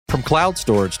From cloud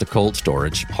storage to cold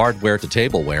storage, hardware to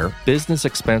tableware, business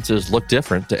expenses look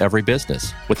different to every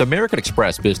business. With American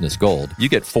Express Business Gold, you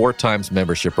get 4 times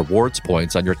membership rewards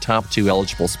points on your top 2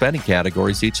 eligible spending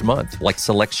categories each month, like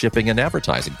select shipping and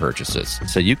advertising purchases,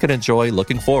 so you can enjoy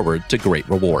looking forward to great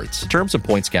rewards. Terms and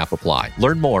points cap apply.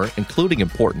 Learn more, including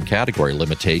important category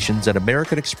limitations, at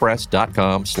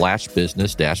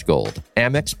americanexpress.com/business-gold.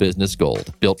 Amex Business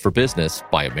Gold, built for business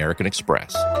by American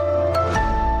Express.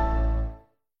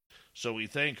 So we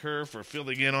thank her for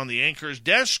filling in on the anchor's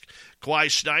desk. Kawhi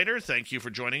Snyder, thank you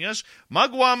for joining us.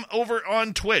 Mugwum over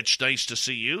on Twitch, nice to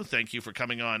see you. Thank you for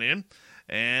coming on in.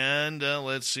 And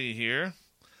let's see here.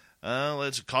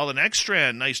 Let's call the next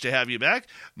strand. Nice to have you back.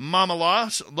 Mama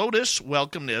Lotus,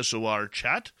 welcome to SOR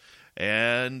Chat.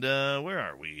 And where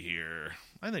are we here?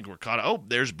 I think we're caught. Oh,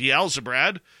 there's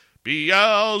Beelzebrad.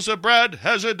 Beelzebrad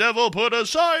has a devil put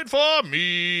aside for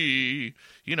me.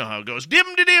 You know how it goes.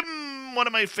 Dim-de-dim, one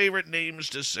of my favorite names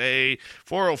to say.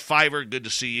 405er, good to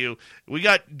see you. We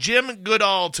got Jim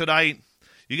Goodall tonight.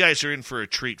 You guys are in for a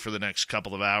treat for the next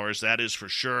couple of hours, that is for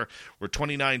sure. We're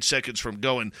 29 seconds from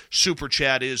going. Super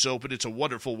Chat is open. It's a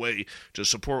wonderful way to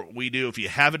support what we do. If you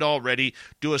haven't already,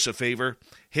 do us a favor.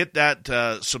 Hit that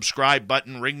subscribe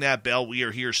button. Ring that bell. We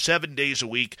are here 7 days a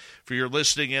week for your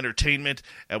listening entertainment,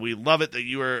 and we love it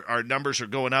that our numbers are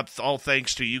going up, all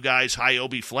thanks to you guys, Hi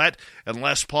Obi Flett and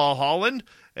Les Paul Holland.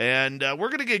 And we're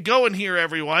going to get going here,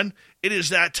 everyone. It is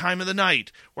that time of the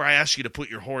night where I ask you to put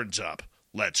your horns up.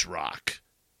 Let's rock.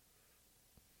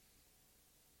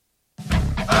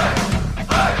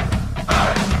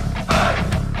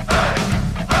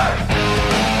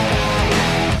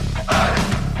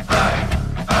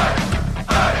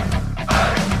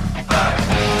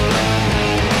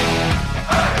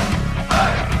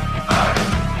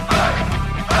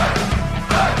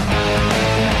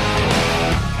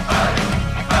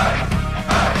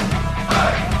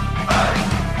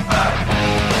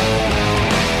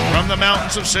 The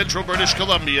mountains of central British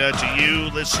Columbia to you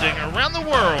listening around the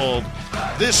world.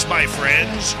 This, my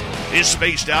friends, is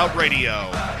Spaced Out Radio.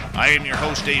 I am your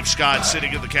host, Dave Scott,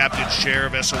 sitting in the captain's chair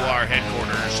of SOR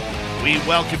headquarters. We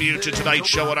welcome you to tonight's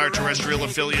show on our terrestrial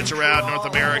affiliates around North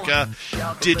America,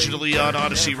 digitally on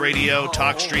Odyssey Radio,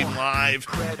 TalkStream Live,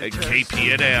 and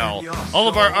KPNL. All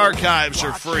of our archives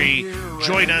are free.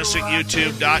 Join us at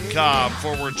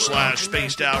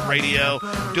youtube.com/Spaced Out Radio.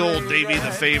 Do old Davey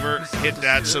the favor, hit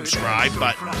that subscribe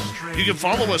button. You can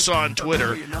follow us on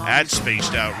Twitter at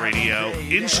Spaced Out Radio,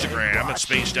 Instagram at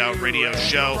Spaced Out Radio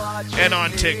Show, and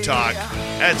on TikTok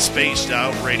at Spaced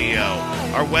Out Radio.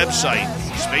 Our website,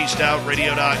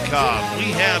 spacedoutradio.com. We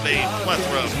have a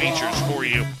plethora of features for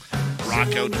you.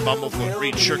 Rock out to Bumblefoot,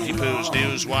 read Shirky Poo's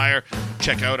Newswire.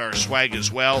 Check out our swag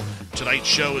as well. Tonight's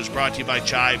show is brought to you by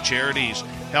Chive Charities.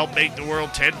 Help make the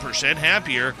world 10%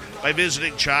 happier by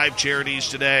visiting Chive Charities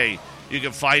today. You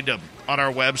can find them on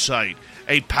our website.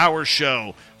 A power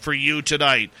show for you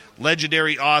tonight.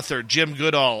 Legendary author Jim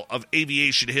Goodall of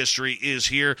aviation history is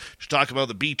here to talk about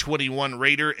the B-21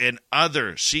 Raider and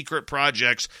other secret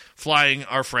projects flying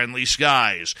our friendly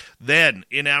skies. Then,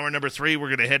 in hour number 3, we're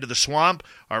going to head to the swamp.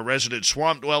 Our resident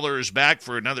swamp dweller is back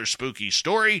for another spooky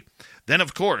story. Then,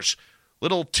 of course,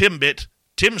 little Timbit,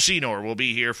 Tim Senor, will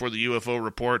be here for the UFO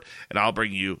report, and I'll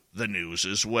bring you the news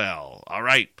as well. All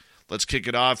right. Let's kick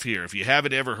it off here. If you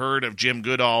haven't ever heard of Jim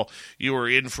Goodall, you are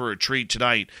in for a treat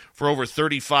tonight. For over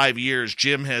 35 years,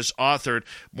 Jim has authored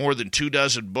more than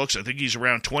 24 books. I think he's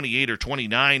around 28 or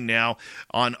 29 now,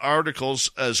 on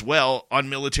articles as well on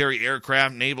military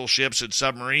aircraft, naval ships, and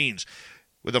submarines,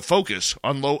 with a focus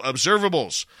on low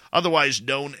observables, otherwise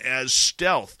known as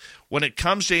stealth. When it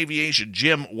comes to aviation,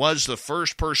 Jim was the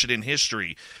first person in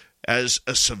history as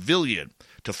a civilian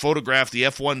to photograph the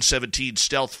F-117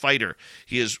 stealth fighter.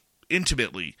 He has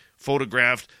intimately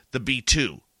photographed the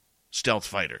B-2 stealth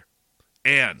fighter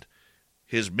and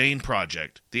his main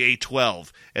project, the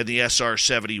A-12 and the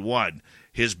SR-71,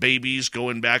 his babies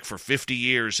going back for 50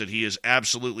 years that he has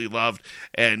absolutely loved.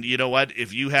 And you know what?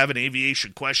 If you have an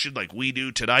aviation question like we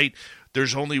do tonight,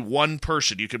 there's only one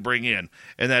person you can bring in,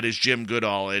 and that is Jim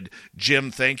Goodall. And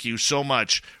Jim, thank you so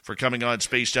much for coming on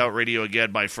Spaced Out Radio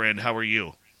again, my friend. How are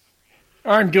you?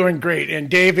 I'm doing great.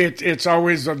 And Dave, it's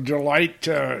always a delight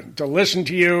to listen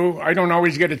to you. I don't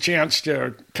always get a chance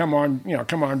to come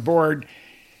on board.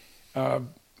 I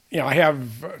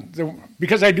have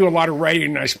because I do a lot of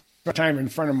writing. I spend time in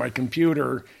front of my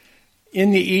computer.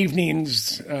 In the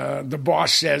evenings, the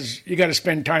boss says you got to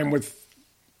spend time with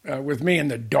me and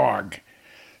the dog.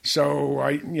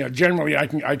 So generally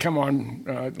I come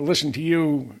on listen to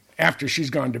you after she's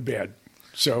gone to bed.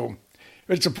 So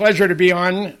It's a pleasure to be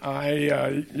on.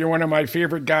 You're one of my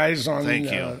favorite guys on.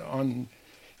 Thank you.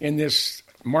 In this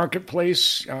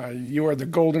marketplace. You are the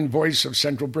golden voice of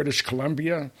Central British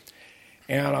Columbia,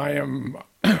 and I am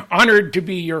honored to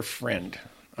be your friend.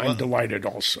 I'm delighted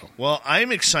also. Well,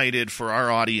 I'm excited for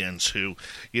our audience who,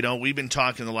 we've been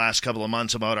talking the last couple of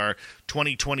months about our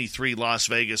 2023 Las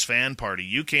Vegas fan party.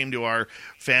 You came to our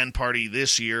fan party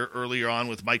this year earlier on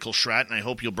with Michael Schratt, and I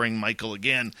hope you'll bring Michael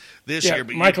again this year.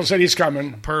 But Michael said he's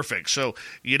coming. Perfect. So,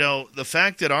 the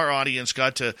fact that our audience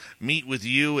got to meet with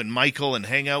you and Michael and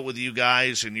hang out with you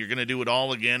guys, and you're going to do it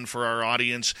all again for our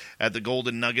audience at the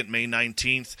Golden Nugget May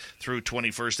 19th through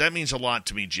 21st, that means a lot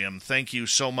to me, Jim. Thank you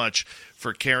so much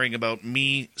for caring about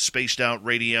me, Spaced Out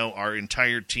Radio, our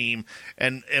entire team,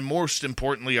 and most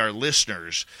importantly, our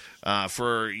listeners,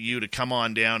 for you to come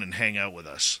on down and hang out with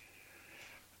us.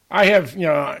 I have,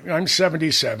 I'm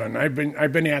 77.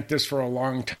 I've been at this for a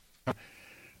long time,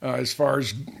 as far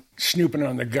as snooping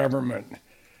on the government.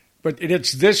 But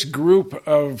it's this group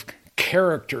of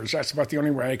characters. That's about the only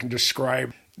way I can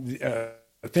describe the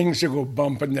things that go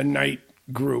bump in the night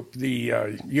group, the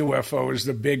UFOs,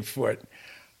 the Bigfoot.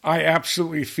 I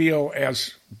absolutely feel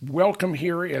as welcome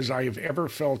here as I have ever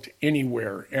felt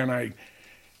anywhere, and I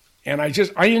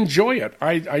enjoy it.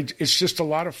 It's just a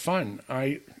lot of fun.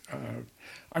 I'm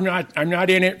not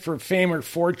in it for fame or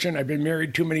fortune. I've been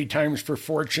married too many times for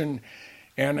fortune,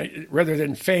 and rather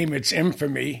than fame, it's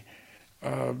infamy.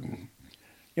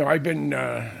 I've been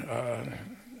a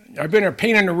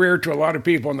pain in the rear to a lot of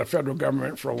people in the federal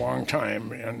government for a long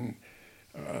time, and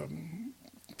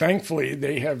thankfully,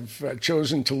 they have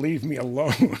chosen to leave me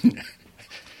alone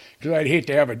because I'd hate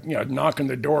to have a knock on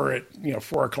the door at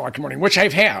 4 o'clock in the morning, which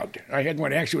I've had. I had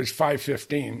one actually it was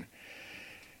 5:15,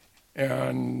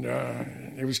 and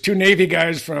it was 2 Navy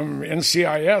guys from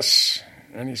NCIS,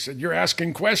 and he said, "You're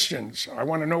asking questions. I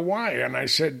want to know why." And I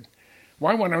said,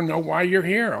 "Well, I want to know why you're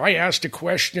here. I asked a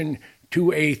question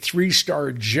to a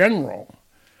 3-star general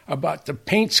about the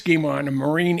paint scheme on a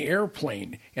Marine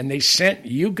airplane, and they sent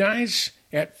you guys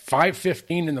at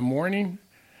 5:15 in the morning?"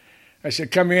 I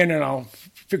said, "Come in and I'll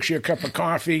fix you a cup of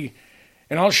coffee,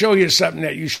 and I'll show you something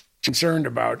that you should be concerned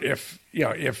about if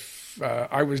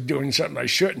I was doing something I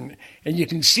shouldn't." And you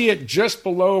can see it just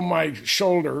below my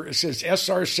shoulder. It says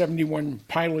SR-71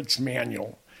 Pilot's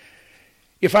Manual.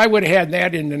 If I would have had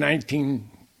that in the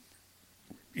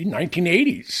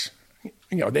 1980s,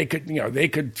 they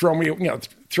could throw me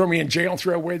in jail,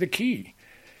 throw away the key.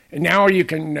 And now you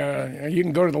can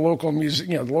go to the local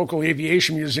museum, the local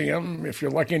aviation museum, if you're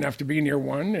lucky enough to be near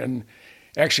one, and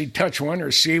actually touch one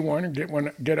or see one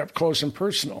or get up close and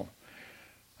personal.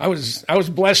 I was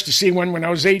blessed to see one when I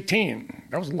was 18.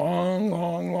 That was a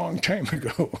long time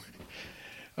ago.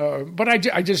 But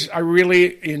I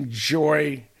really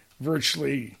enjoy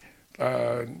virtually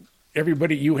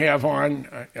everybody you have on.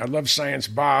 I love Science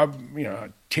Bob,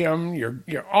 Tim,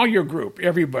 all your group,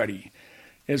 everybody.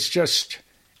 It's just.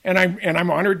 And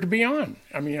I'm honored to be on.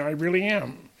 I mean, I really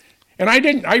am. And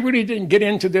I really didn't get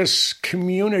into this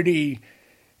community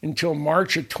until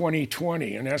March of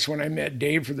 2020, and that's when I met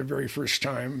Dave for the very first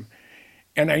time.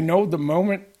 And I know the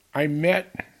moment I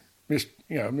met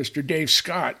Mr. Dave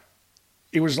Scott,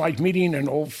 it was like meeting an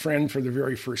old friend for the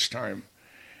very first time.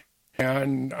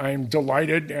 And I'm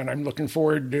delighted, and I'm looking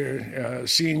forward to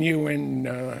seeing you in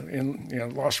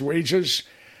Las Vegas.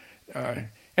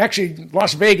 Actually,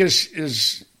 Las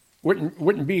Vegas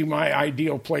wouldn't be my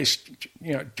ideal place,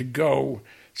 to go,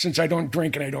 since I don't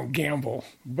drink and I don't gamble.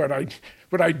 But I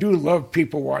do love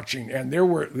people watching, and there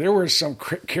were some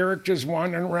characters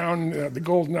wandering around the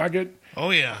Gold Nugget. Oh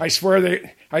yeah, I swear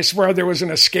there was an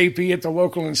escapee at the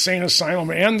local insane asylum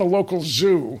and the local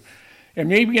zoo, and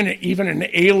maybe even an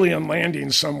alien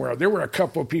landing somewhere. There were a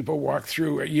couple of people walk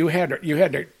through. You had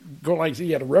to go like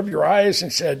you had to rub your eyes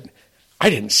and said, "I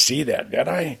didn't see that, did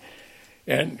I?"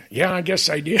 And yeah, I guess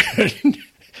I did.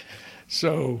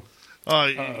 So,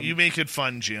 you make it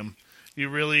fun, Jim. You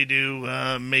really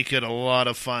do make it a lot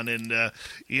of fun, and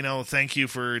thank you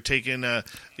for taking a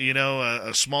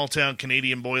small town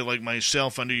Canadian boy like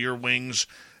myself under your wings.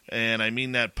 And I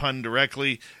mean that pun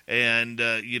directly, and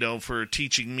for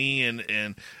teaching me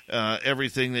and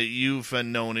everything that you've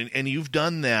known, and you've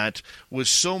done that with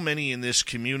so many in this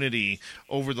community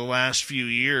over the last few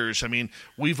years. I mean,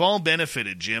 we've all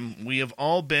benefited, Jim. We have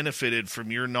all benefited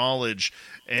from your knowledge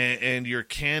and your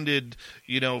candid,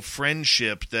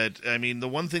 friendship. That, I mean, the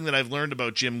one thing that I've learned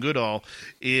about Jim Goodall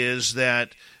is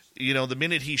that the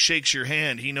minute he shakes your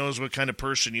hand, he knows what kind of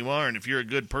person you are, and if you're a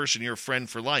good person, you're a friend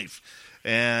for life.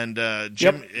 And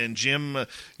Jim,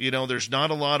 there's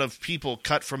not a lot of people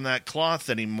cut from that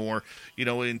cloth anymore,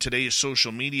 in today's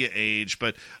social media age.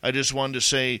 But I just wanted to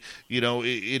say,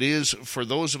 it is, for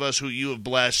those of us who you have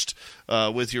blessed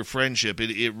with your friendship,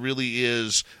 it really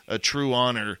is a true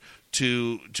honor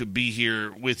to be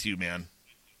here with you, man.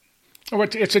 Oh,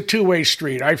 it's a two-way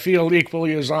street. I feel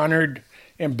equally as honored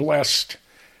and blessed.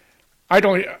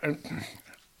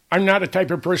 I'm not a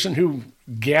type of person who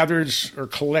gathers or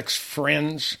collects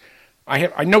friends.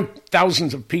 I know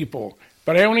thousands of people,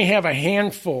 but I only have a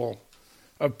handful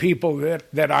of people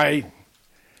that I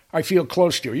feel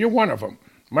close to. You're one of them.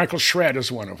 Michael Shred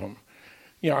is one of them.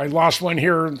 I lost one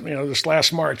here, this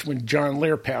last March when John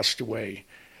Lear passed away.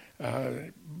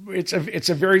 It's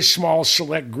a very small,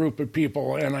 select group of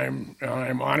people, and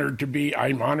I'm honored to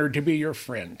be your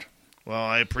friend. Well,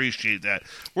 I appreciate that.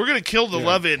 We're going to kill the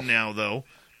love in now, though.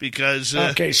 Because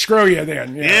okay, screw you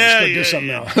then. Do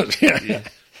something else. Yeah.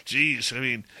 Jeez, I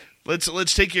mean,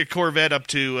 let's take your Corvette up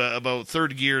to about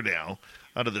third gear now,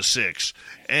 out of the 6,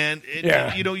 and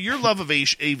your love of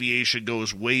aviation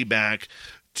goes way back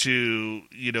to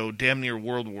damn near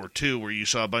World War II, where you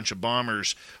saw a bunch of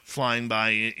bombers flying by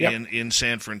in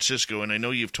San Francisco, and I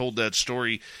know you've told that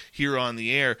story here on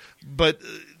the air, but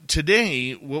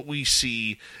today what we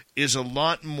see is a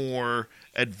lot more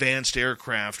advanced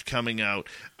aircraft coming out.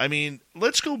 I mean,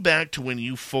 let's go back to when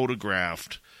you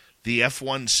photographed the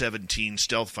F-117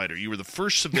 stealth fighter. You were the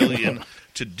first civilian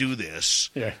to do this.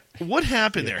 Yeah. What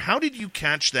happened there? How did you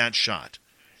catch that shot?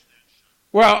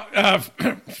 Well,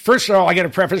 first of all, I got to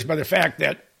preface by the fact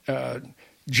that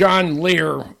John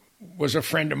Lear was a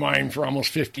friend of mine for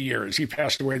almost 50 years. He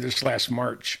passed away this last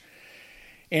March.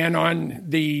 And on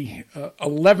the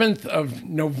 11th of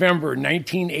November,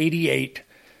 1988,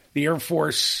 the Air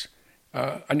Force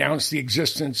announced the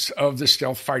existence of the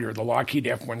stealth fighter, the Lockheed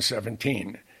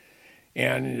F-117.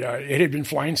 And it had been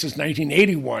flying since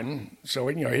 1981, so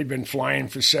it had been flying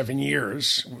for 7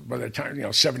 years. By the time,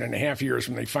 7.5 years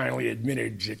when they finally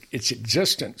admitted its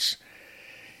existence.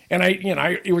 And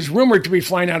it was rumored to be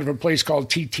flying out of a place called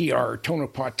TTR,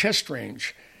 Tonopah Test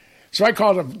Range. So I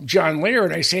called up John Lear,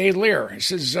 and I say, hey, Lear, he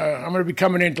says, I'm going to be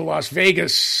coming into Las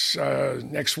Vegas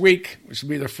next week, which will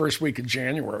be the first week of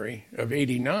January of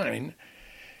 '89.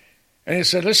 And he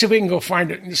said, let's see if we can go find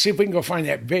it. Let's see if we can go find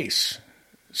that base.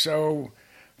 So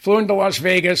flew into Las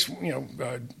Vegas.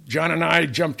 John and I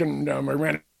jumped in.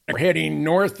 We're heading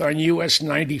north on US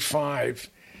 95.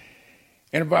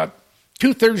 And about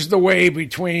 2/3 of the way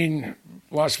between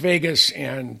Las Vegas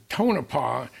and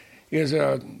Tonopah is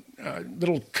a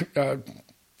little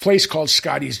place called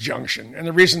Scotty's Junction. And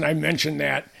the reason I mention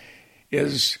that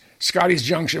is Scotty's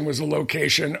Junction was the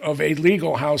location of a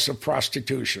legal house of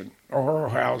prostitution, or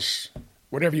whorehouse,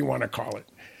 whatever you want to call it.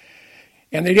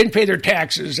 And they didn't pay their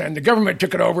taxes, and the government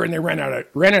took it over, and they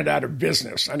rented out of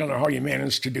business. I don't know how you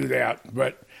managed to do that,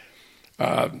 but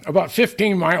about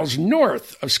 15 miles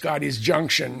north of Scotty's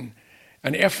Junction,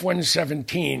 an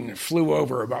F-117 flew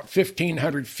over about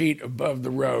 1,500 feet above the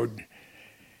road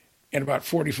at about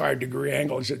 45-degree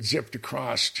angle as it zipped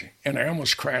across, and I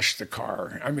almost crashed the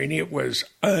car. I mean, it was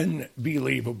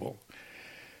unbelievable.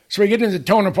 So we get into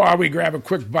Tonopah, we grab a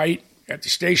quick bite at the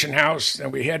station house,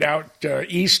 and we head out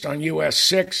east on US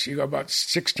 6. You go about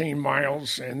 16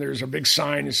 miles, and there's a big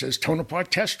sign that says Tonopah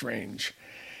Test Range.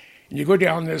 And you go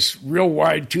down this real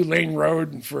wide 2-lane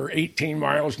road for 18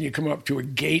 miles, and you come up to a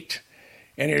gate,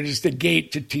 and it is the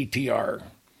gate to TTR.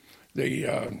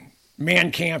 The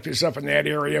man camp is up in that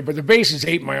area, but the base is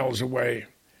 8 miles away.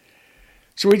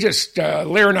 So we just,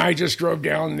 Lear and I just drove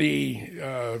down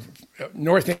the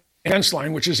north fence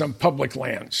line, which is on public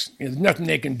lands. There's nothing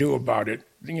they can do about it.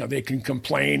 They can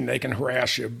complain, they can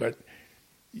harass you, but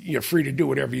you're free to do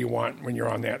whatever you want when you're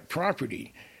on that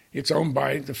property. It's owned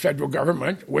by the federal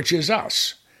government, which is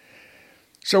us.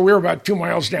 So we were about 2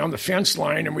 miles down the fence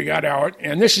line, and we got out,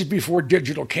 and this is before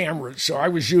digital cameras, so I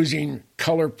was using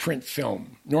color print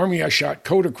film. Normally I shot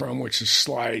Kodachrome, which is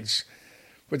slides,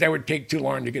 but that would take too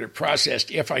long to get it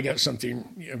processed if I got something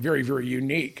very, very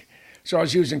unique. So I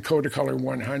was using Kodacolor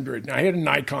 100. And I had a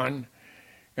Nikon,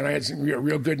 and I had some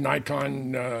real good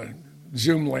Nikon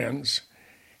zoom lens.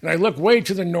 And I looked way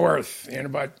to the north, and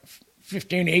about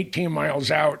 15, 18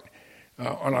 miles out,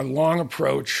 on a long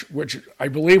approach, which I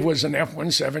believe was an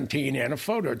F-117 and a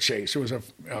photo chase. It was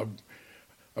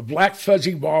a black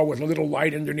fuzzy ball with a little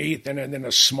light underneath, and then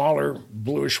a smaller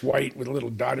bluish white with a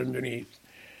little dot underneath.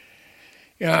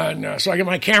 And so I get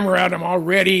my camera out, I'm all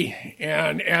ready,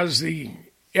 and as the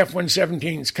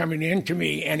F-117 is coming into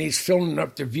me and he's filling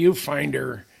up the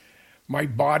viewfinder, my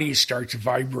body starts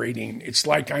vibrating. It's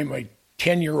like I'm a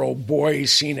 10-year-old boy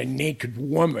seeing a naked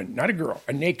woman, not a girl,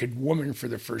 a naked woman for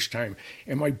the first time.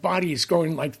 And my body is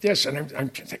going like this. And I'm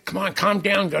come on, calm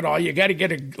down, Goodall. You got to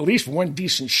get at least one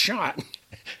decent shot.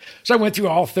 So I went through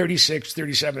all 36,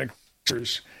 37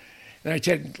 pictures. And I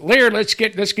said, Lear, let's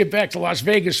get back to Las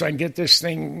Vegas so I can get this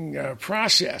thing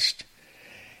processed.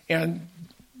 And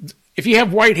if you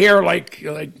have white hair like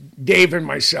Dave and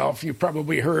myself, you've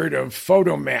probably heard of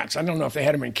photomats. I don't know if they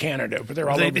had them in Canada, but they're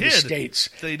all over the States.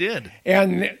 They did.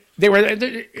 And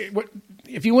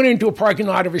if you went into a parking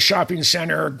lot of a shopping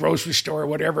center or grocery store or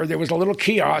whatever, there was a little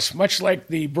kiosk, much like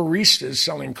the baristas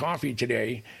selling coffee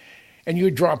today, and you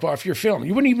would drop off your film.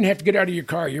 You wouldn't even have to get out of your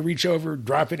car. You reach over,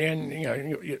 drop it in,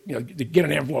 get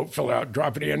an envelope, fill out,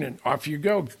 drop it in, and off you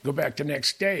go. Go back the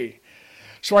next day.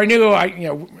 So I knew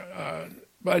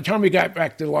by the time we got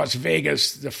back to Las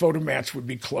Vegas, the photomats would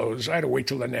be closed. I had to wait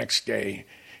till the next day,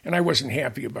 and I wasn't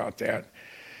happy about that.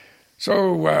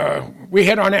 So we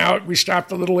head on out. We stopped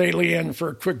the Little Alien for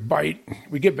a quick bite.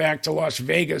 We get back to Las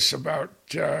Vegas about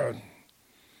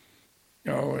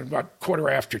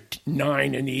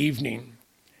 9:15 in the evening.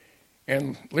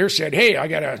 And Lear said, hey, I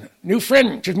got a new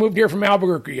friend just moved here from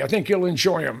Albuquerque. I think you'll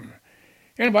enjoy him.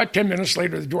 And about 10 minutes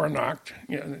later, the door knocked,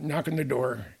 knocking the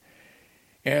door.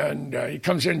 And he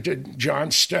comes into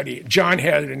John's study. John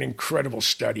had an incredible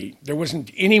study. There wasn't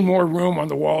any more room on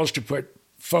the walls to put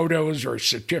photos or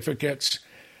certificates.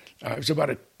 It was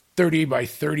about a 30 by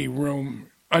 30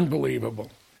 room. Unbelievable.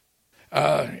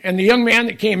 And the young man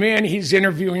that came in, he's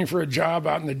interviewing for a job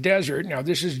out in the desert. Now,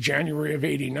 this is January of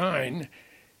 '89.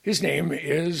 His name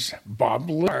is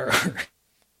Bob Lazar.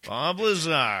 Bob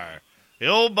Lazar. The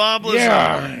old Bob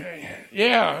Lazar.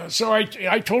 Yeah. So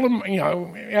I told him,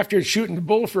 after shooting the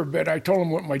bull for a bit, I told him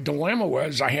what my dilemma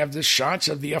was. I have the shots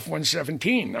of the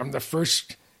F-117. I'm the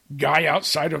first guy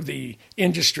outside of the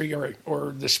industry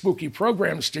or the spooky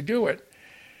programs to do it.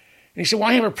 And he said, well,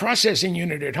 I have a processing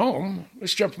unit at home.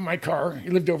 Let's jump in my car. He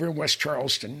lived over in West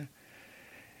Charleston.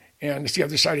 And it's the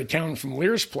other side of town from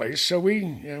Lear's place. So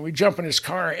we jump in his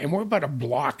car, and we're about a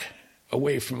block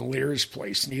away from Lear's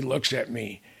place. And he looks at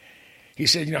me. He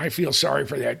said, I feel sorry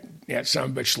for that son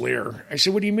of a bitch Lear. I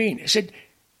said, what do you mean? He said,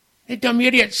 that dumb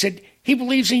idiot said, he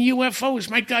believes in UFOs.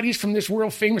 My God, he's from this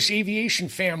world-famous aviation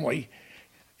family.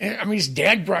 And, his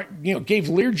dad gave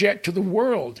Learjet to the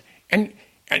world. And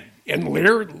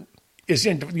Lear is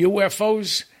into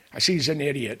UFOs. I see he's an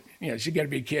idiot. So you got to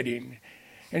be kidding.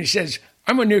 And he says,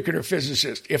 I'm a nuclear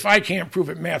physicist. If I can't prove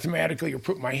it mathematically or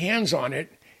put my hands on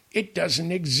it, it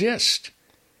doesn't exist.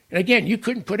 And again, you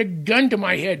couldn't put a gun to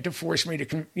my head to force me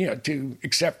to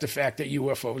accept the fact that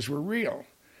UFOs were real.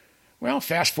 Well,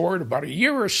 fast forward about a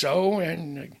year or so,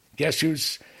 and guess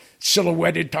who's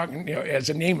silhouetted talking, as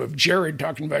the name of Jared,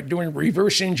 talking about doing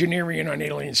reverse engineering on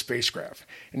alien spacecraft,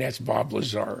 and that's Bob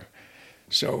Lazar.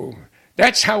 So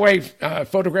that's how I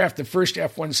photographed the first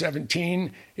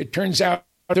F-117. It turns out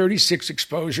 36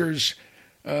 exposures,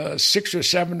 6 or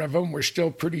 7 of them were still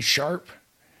pretty sharp.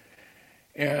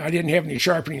 And I didn't have any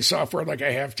sharpening software like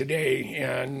I have today.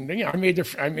 And I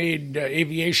made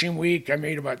Aviation Week. I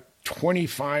made about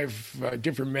 25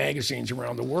 different magazines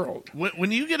around the world.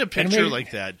 When you get a picture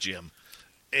like that, Jim,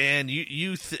 and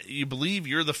you believe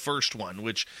you're the first one,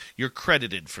 which you're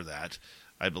credited for that,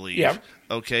 I believe. Yeah.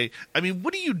 Okay.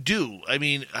 What do you do?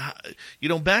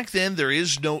 Back then there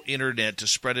is no internet to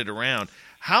spread it around.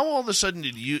 How all of a sudden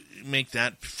did you make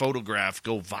that photograph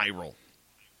go viral?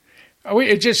 Oh,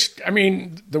 it just,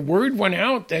 the word went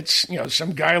out. That's,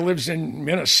 some guy lives in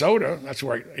Minnesota. That's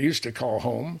where I used to call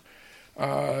home.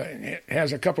 It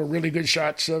has a couple really good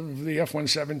shots of the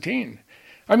F-117.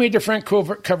 I made the front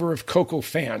cover of Coco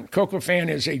Fan. Coco Fan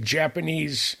is a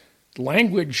Japanese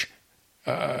language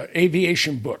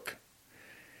aviation book.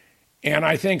 And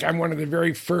I think I'm one of the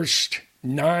very first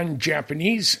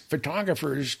non-Japanese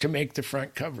photographers to make the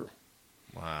front cover.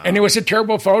 Wow. And it was a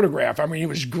terrible photograph. It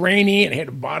was grainy and had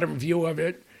a bottom view of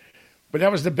it. But that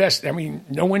was the best.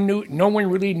 No one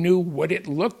really knew what it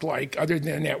looked like other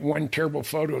than that one terrible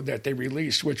photo that they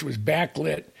released, which was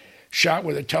backlit, shot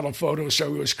with a telephoto,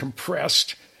 so it was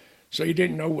compressed. So you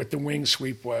didn't know what the wing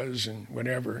sweep was and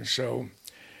whatever. So,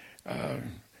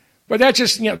 but that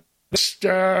just,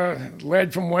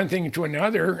 led from one thing to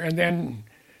another. And then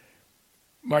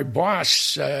my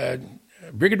boss,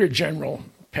 Brigadier General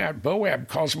Pat Boab,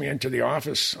 calls me into the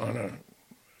office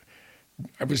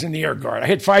I was in the Air Guard. I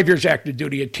had 5 years active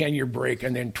duty, a 10-year break,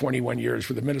 and then 21 years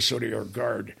for the Minnesota Air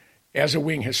Guard as a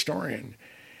wing historian.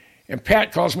 And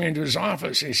Pat calls me into his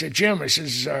office, and he said, Jim, he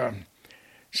says,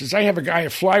 I have a guy I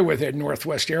fly with at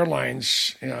Northwest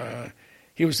Airlines.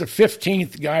 He was the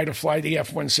 15th guy to fly the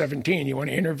F-117. You want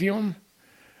to interview him?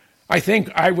 I think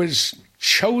I was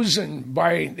chosen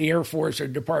by the Air Force or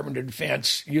Department of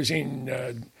Defense using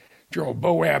General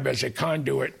Boab as a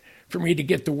conduit for me to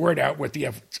get the word out what the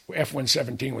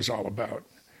F-117 was all about.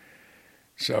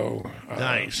 So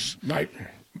nice.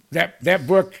 That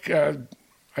book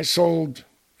I sold.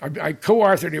 I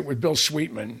co-authored it with Bill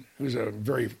Sweetman, who's a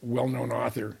very well-known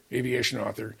author, aviation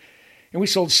author, and we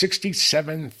sold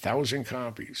 67,000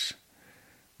 copies,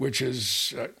 which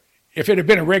is, if it had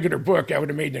been a regular book, I would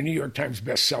have made the New York Times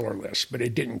bestseller list, but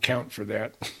it didn't count for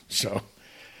that. So,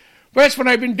 but that's what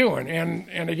I've been doing.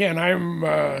 And again,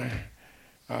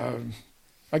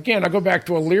 I'll go back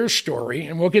to a Lear story,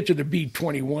 and we'll get to the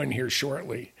B-21 here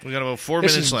shortly. We got about 4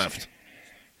 minutes left.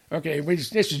 Okay,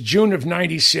 this is June of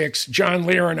 96. John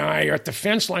Lear and I are at the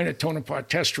fence line at Tonopah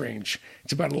Test Range.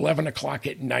 It's about 11 o'clock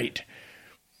at night.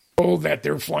 Told that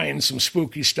they're flying some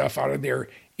spooky stuff out of there,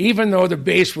 even though the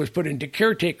base was put into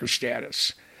caretaker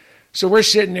status. So we're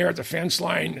sitting there at the fence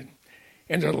line,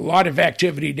 and there's a lot of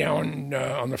activity down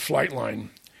on the flight line.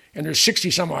 And there's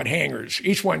 60-some-odd hangars.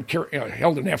 Each one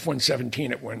held an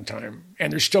F-117 at one time,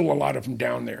 and there's still a lot of them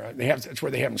down there. That's where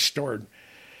they have them stored.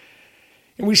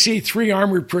 And we see 3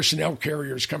 armored personnel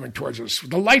carriers coming towards us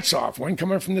with the lights off, one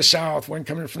coming from the south, one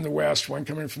coming from the west, one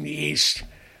coming from the east.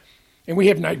 And we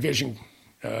have night vision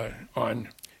on.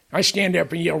 I stand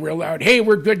up and yell real loud, "Hey,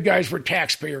 we're good guys, we're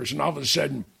taxpayers." And all of a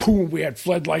sudden, boom, we had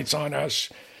floodlights on us.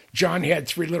 John had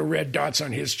 3 little red dots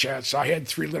on his chest. I had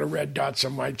 3 little red dots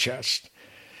on my chest.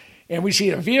 And we see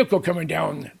a vehicle coming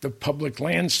down the public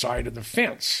land side of the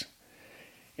fence.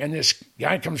 And this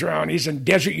guy comes around. He's in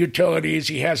Desert Utilities.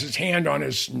 He has his hand on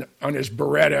his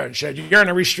Beretta. He said, "You're in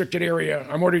a restricted area.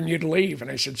 I'm ordering you to leave." And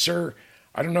I said, "Sir,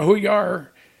 I don't know who you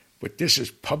are, but this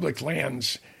is public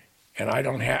lands, and I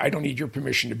don't need your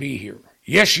permission to be here."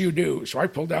 "Yes, you do." So I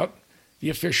pulled out the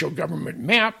official government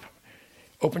map,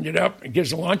 opened it up. It gives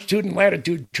the longitude and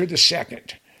latitude to the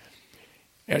second.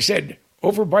 And I said,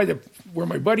 over by where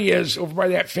my buddy is, over by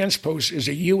that fence post, is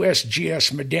a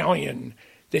USGS medallion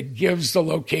that gives the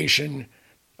location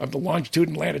of the longitude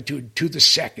and latitude to the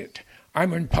second.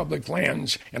 I'm in public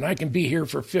lands, and I can be here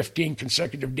for 15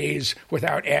 consecutive days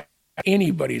without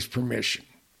anybody's permission.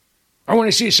 I want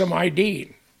to see some ID.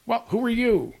 "Well, who are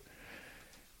you?"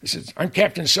 I said, "I'm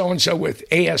Captain so-and-so with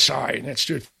ASI," and that's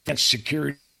Defense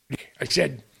Security. I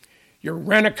said, "You're a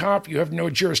rent-a-cop. You have no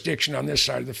jurisdiction on this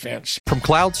side of the fence." From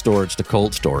cloud storage to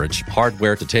cold storage,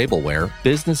 hardware to tableware,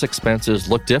 business expenses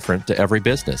look different to every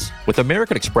business. With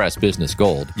American Express Business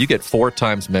Gold, you get 4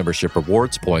 times membership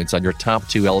rewards points on your top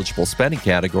 2 eligible spending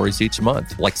categories each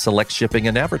month, like select shipping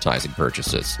and advertising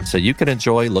purchases, so you can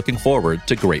enjoy looking forward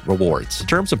to great rewards.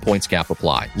 Terms and points cap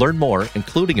apply. Learn more,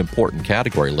 including important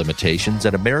category limitations,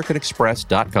 at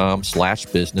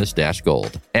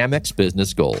americanexpress.com/business-gold. Amex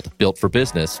Business Gold, built for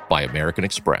business by American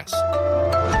Express.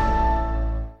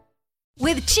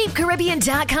 With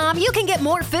CheapCaribbean.com, you can get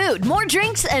more food, more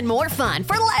drinks, and more fun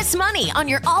for less money on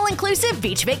your all-inclusive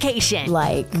beach vacation.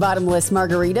 Like bottomless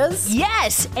margaritas?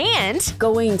 Yes, and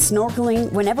going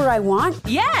snorkeling whenever I want?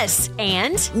 Yes,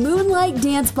 and moonlight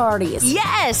dance parties?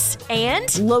 Yes,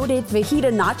 and loaded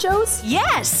fajita nachos?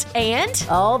 Yes, and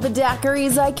all the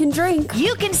daiquiris I can drink.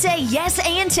 You can say yes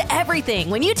and to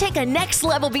everything when you take a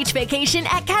next-level beach vacation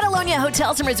at Catalonia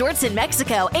Hotels and Resorts in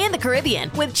Mexico and the Caribbean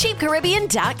with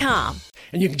CheapCaribbean.com.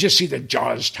 And you can just see the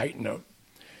jaws tighten up.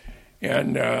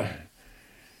 And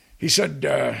he said,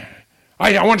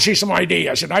 I want to see some ID.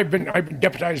 I said, I've been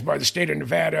deputized by the state of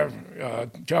Nevada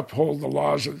to uphold the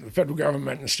laws of the federal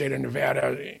government in the state of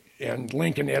Nevada and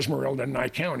Lincoln, Esmeralda, and Nye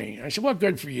County. I said, well,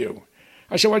 good for you.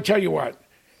 I said, well, I'll tell you what.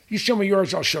 You show me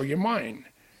yours, I'll show you mine.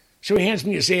 So he hands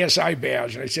me his ASI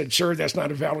badge. And I said, sir, that's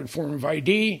not a valid form of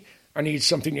ID. I need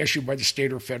something issued by the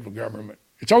state or federal government.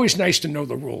 It's always nice to know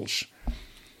the rules.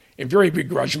 And very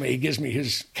begrudgingly, he gives me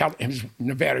his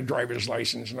Nevada driver's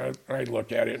license, and I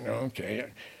look at it, and okay.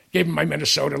 I gave him my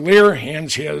Minnesota. Lear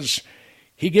hands his.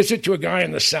 He gives it to a guy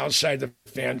on the south side of the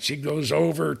fence. He goes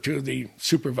over to the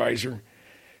supervisor.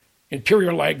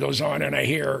 Interior light goes on, and I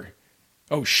hear,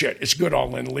 oh, shit, it's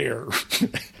Goodall and Lear.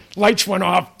 Lights went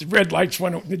off, the red lights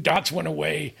went, the dots went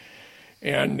away,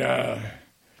 and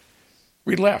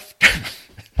we left.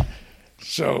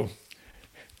 So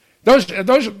those.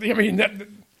 I mean,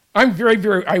 I'm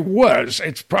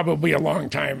it's probably a long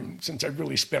time since I've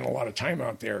really spent a lot of time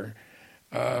out there,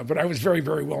 but I was very,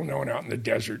 very well known out in the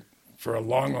desert for a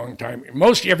long, long time.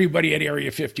 Most everybody at Area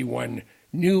 51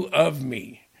 knew of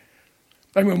me.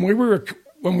 I mean,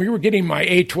 when we were getting my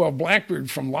A-12 Blackbird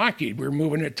from Lockheed, we were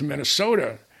moving it to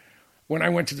Minnesota. When I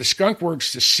went to the Skunk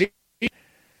Works to see,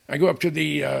 I go up to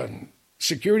the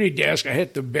security desk. I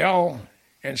hit the bell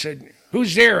and said,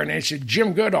 "Who's there?" And I said,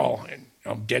 "Jim Goodall."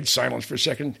 And dead silence for a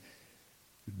second.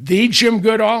 "The Jim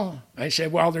Goodall?" I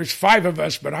said, "Well, there's 5 of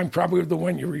us, but I'm probably the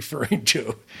one you're referring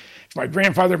to." My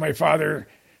grandfather, my father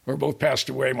were both passed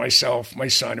away, myself, my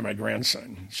son, and my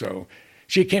grandson. So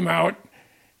she came out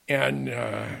and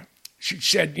she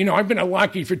said, "I've been at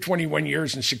Lockheed for 21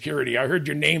 years in security. I heard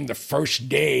your name the first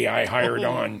day I hired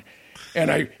on.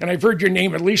 And I've heard your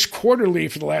name at least quarterly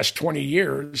for the last 20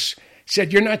 years.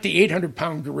 Said, you're not the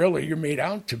 800-pound gorilla you're made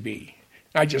out to be."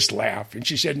 I just laughed. And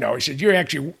she said, "No." I said, "You're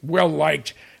actually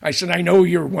well-liked." I said, "I know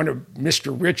you're one of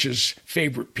Mr. Rich's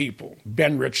favorite people."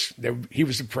 Ben Rich, he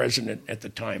was the president at the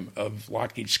time of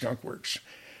Lockheed Skunk Works.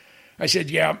 I said,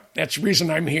 "Yeah, that's the reason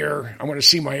I'm here. I want to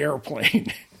see my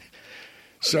airplane."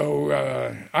 So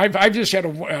I've just had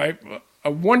a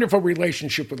wonderful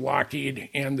relationship with Lockheed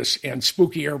and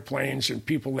Spooky airplanes and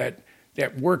people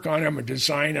that work on them and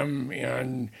design them,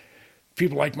 and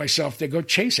people like myself that go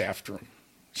chase after them.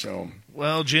 So,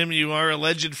 well, Jim, you are a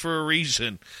legend for a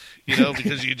reason,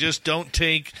 because you just don't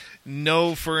take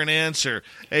no for an answer.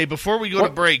 Hey, before we go to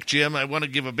break, Jim, I want to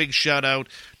give a big shout-out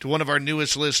to one of our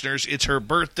newest listeners. It's her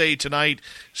birthday tonight.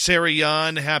 Sarah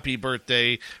Yan, happy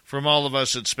birthday from all of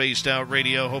us at Spaced Out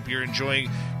Radio. Hope you're enjoying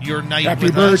your night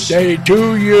with us. Happy birthday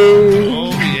to you.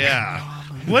 Oh, yeah.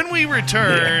 When we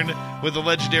return with the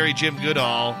legendary Jim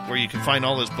Goodall, where you can find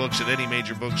all his books at any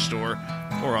major bookstore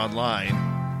or online,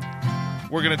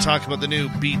 we're going to talk about the new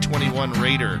B-21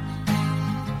 Raider.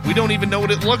 We don't even know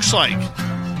what it looks like.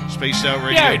 Spaced Out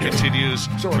Radio continues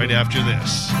right after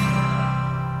this.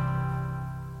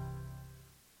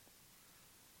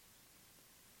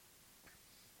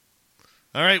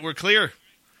 All right, we're clear.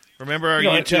 Remember, our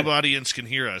YouTube audience can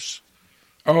hear us.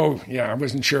 Oh, yeah, I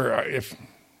wasn't sure if...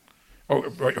 Oh,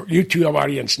 YouTube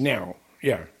audience now.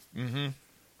 Yeah. Mm-hmm.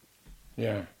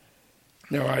 Yeah.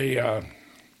 No,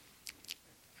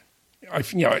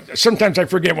 sometimes I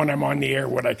forget when I'm on the air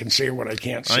what I can say and what I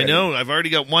can't say. I know. I've already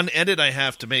got one edit I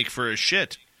have to make for a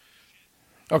shit.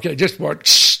 Okay, just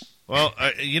what? Well,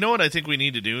 you know what I think we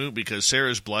need to do, because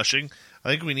Sarah's blushing?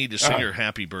 I think we need to sing her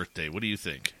happy birthday. What do you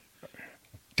think?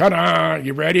 Ta-da!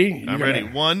 You ready? I'm ready.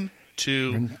 1,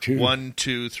 2, 1,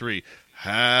 2, 3.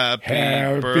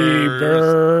 Happy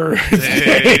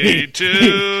birthday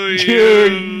to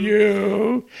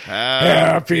you.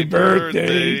 Happy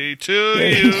birthday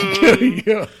to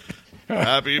you.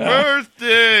 Happy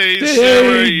birthday,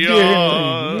 Sarah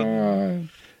Young.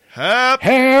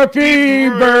 Happy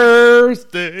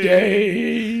birthday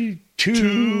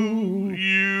to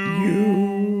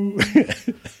you.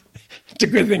 It's a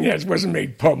good thing that wasn't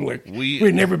made public.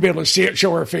 We'd never be able to see it,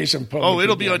 show our face in public. Oh,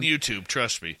 it'll be on YouTube,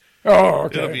 trust me. Oh,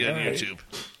 okay. It'll be on YouTube.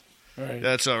 All right.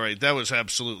 That's all right. That was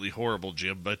absolutely horrible,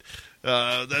 Jim, but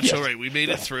that's all right. We made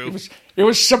it through. It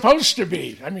was supposed to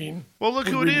be. I mean, well, look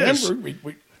who it is.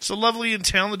 It's the lovely and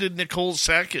talented Nicole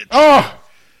Sackett. Oh,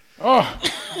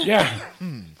 yeah.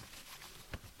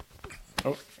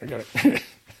 Oh, I got it.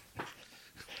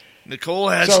 Nicole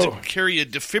has to carry a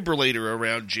defibrillator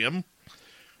around, Jim.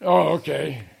 Oh,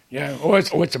 okay. Yeah.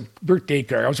 It's a birthday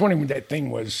card. I was wondering what that thing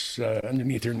was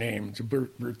underneath her name. It's a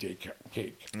birthday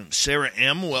cake. Sarah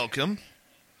M., welcome.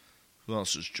 Who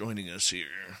else is joining us here?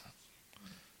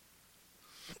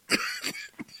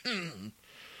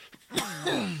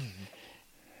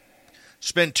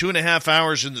 Spent 2.5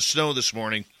 hours in the snow this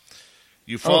morning.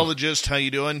 Ufologist, how you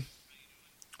doing?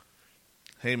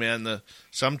 Hey, man,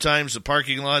 sometimes the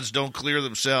parking lots don't clear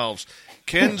themselves.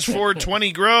 Ken's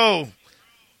 420 Grow.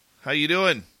 How you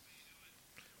doing?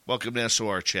 Welcome to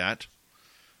SOR Chat.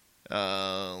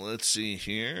 Let's see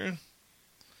here.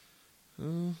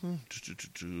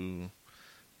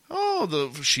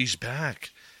 Oh, she's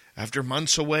back. After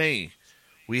months away,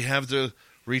 we have the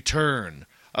return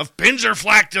of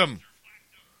Pinzerflactum.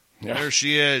 Yeah. There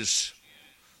she is.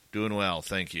 Doing well,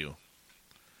 thank you.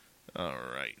 All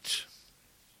right.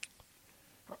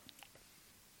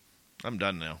 I'm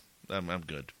done now. I'm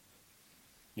good.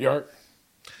 You are?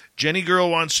 Jenny Girl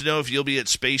wants to know if you'll be at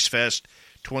Space Fest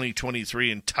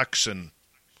 2023 in Tucson.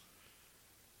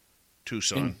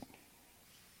 Tucson.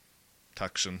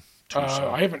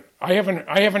 I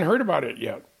haven't heard about it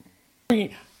yet. I'm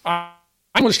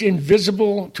almost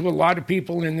invisible to a lot of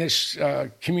people in this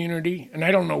community, and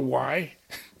I don't know why.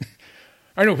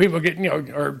 I know people get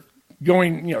are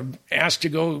going asked to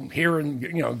go here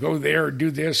and go there, do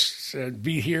this,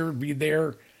 be here, be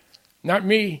there. Not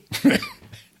me.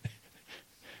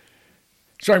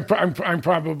 So I'm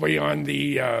probably on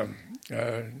the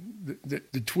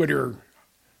Twitter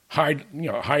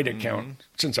hide account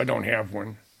since I don't have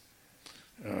one.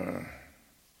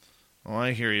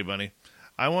 I hear you, buddy.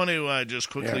 I want to just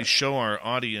quickly show our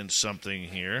audience something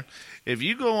here. If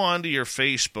you go onto your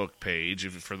Facebook page,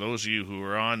 for those of you who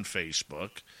are on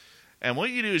Facebook, and what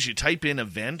you do is you type in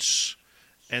events,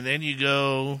 and then you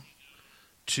go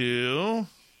to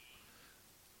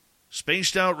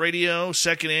Spaced Out Radio,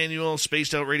 second annual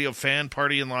Spaced Out Radio Fan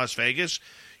Party in Las Vegas.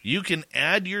 You can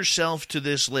add yourself to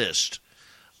this list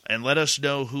and let us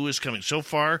know who is coming. So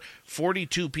far,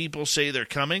 42 people say they're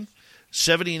coming,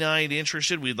 79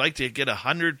 interested. We'd like to get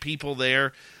 100 people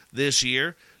there this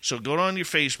year. So go on your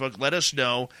Facebook, let us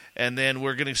know, and then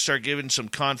we're going to start giving some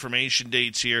confirmation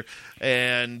dates here.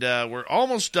 And we're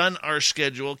almost done our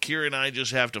schedule. Kira and I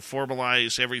just have to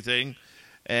formalize everything.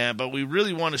 But we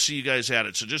really want to see you guys at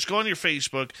it. So just go on your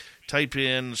Facebook, type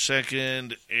in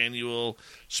second annual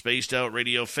Spaced Out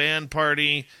Radio Fan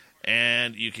Party,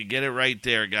 and you can get it right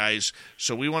there, guys.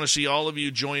 So we want to see all of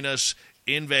you join us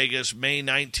in Vegas, May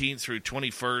 19th through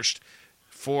 21st.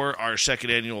 For our second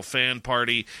annual fan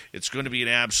party. It's going to be an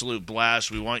absolute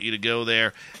blast. We want you to go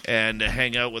there and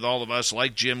hang out with all of us,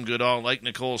 like Jim Goodall, like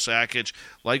Nicole Sakic,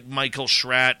 like Michael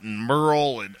Schratt and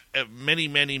Merle, and many,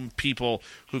 many people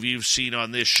who you've seen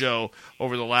on this show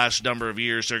over the last number of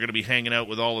years. They're going to be hanging out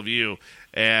with all of you,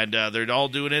 and they're all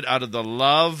doing it out of the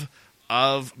love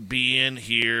of being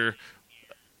here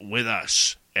with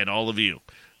us and all of you.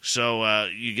 So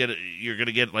you're going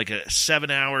to get like a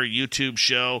 7-hour YouTube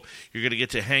show. You're going to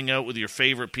get to hang out with your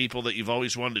favorite people that you've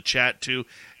always wanted to chat to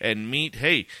and meet.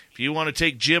 Hey, if you want to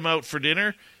take Jim out for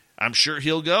dinner, I'm sure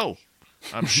he'll go.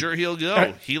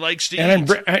 He likes to eat.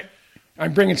 And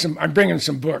I'm bringing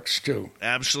some books too.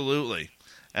 Absolutely.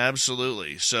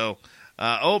 So.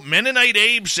 Mennonite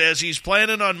Abe says he's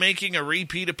planning on making a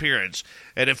repeat appearance.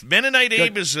 And if Mennonite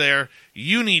Abe is there,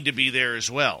 you need to be there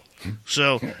as well.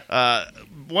 So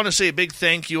want to say a big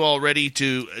thank you already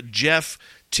to Jeff,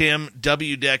 Tim,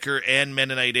 W. Decker, and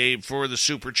Mennonite Abe for the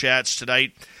Super Chats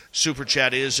tonight. Super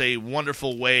Chat is a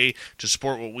wonderful way to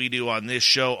support what we do on this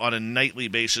show on a nightly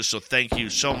basis, so thank you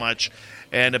so much.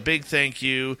 And a big thank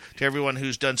you to everyone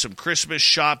who's done some Christmas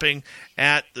shopping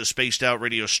at the Spaced Out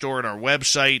Radio store and our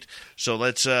website. So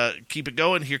let's keep it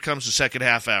going. Here comes the second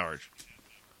half hour.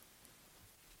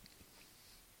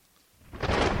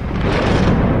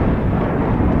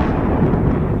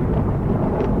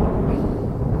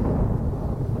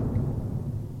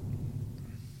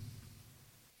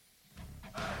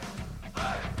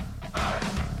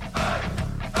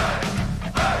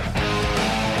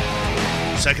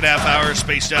 Second half hour of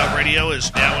Spaced Out Radio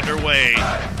is now underway.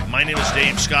 My name is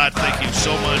Dave Scott. Thank you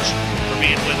so much for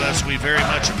being with us. We very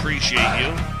much appreciate you.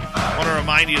 I want to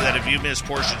remind you that if you missed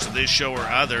portions of this show or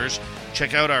others,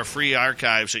 check out our free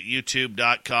archives at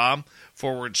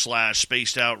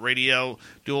youtube.com/Spaced Out Radio.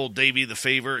 Do old Davey the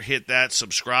favor, hit that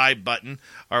subscribe button.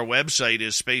 Our website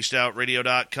is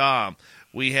spacedoutradio.com.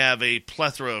 We have a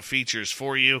plethora of features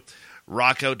for you.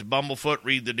 Rock out to Bumblefoot,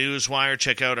 read the Newswire,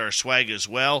 check out our swag as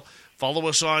well. Follow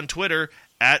us on Twitter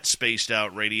at Spaced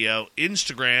Out Radio,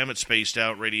 Instagram at Spaced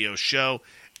Out Radio Show,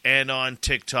 and on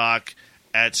TikTok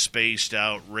at Spaced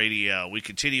Out Radio. We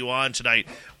continue on tonight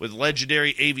with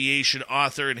legendary aviation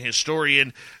author and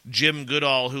historian Jim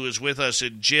Goodall, who is with us.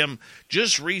 And Jim,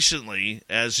 just recently,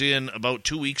 as in about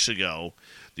 2 weeks ago,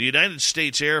 the United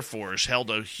States Air Force held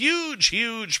a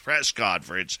huge press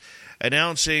conference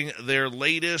announcing their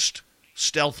latest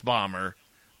stealth bomber,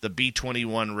 the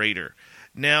B-21 Raider.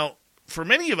 Now, for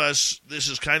many of us, this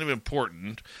is kind of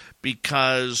important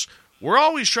because we're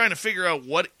always trying to figure out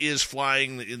what is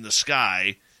flying in the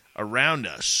sky around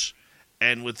us.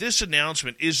 And with this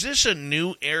announcement, is this a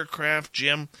new aircraft,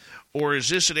 Jim? Or is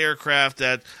this an aircraft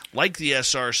that, like the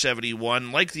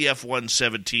SR-71, like the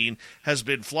F-117, has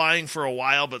been flying for a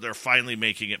while, but they're finally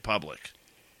making it public?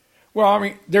 Well, I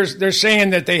mean, they're saying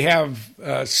that they have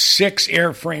 6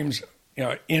 airframes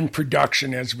in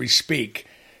production as we speak.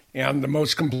 And the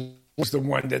most complete was the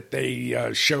one that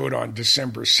they showed on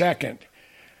December 2nd.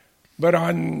 But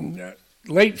on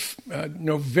late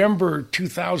November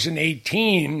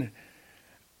 2018,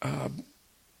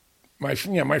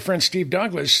 my friend Steve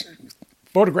Douglas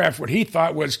photographed what he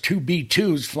thought was 2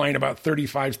 B-2s flying about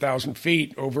 35,000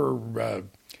 feet over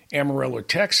Amarillo,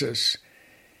 Texas.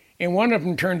 And one of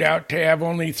them turned out to have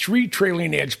only 3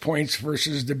 trailing edge points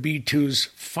versus the B-2's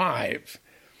 5.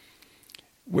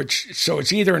 So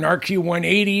it's either an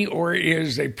RQ-180 or it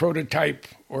is a prototype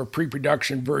or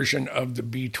pre-production version of the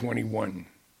B-21.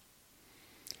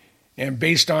 And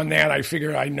based on that, I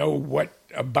figure I know what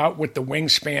the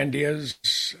wingspan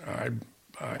is. I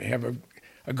have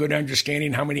a good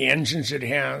understanding how many engines it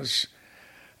has.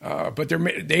 But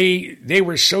they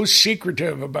were so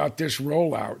secretive about this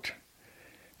rollout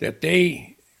that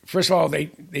they first of all, they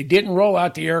didn't roll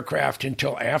out the aircraft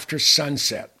until after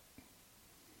sunset.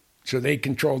 So they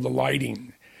controlled the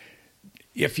lighting.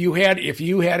 If you had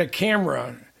a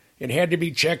camera, it had to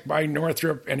be checked by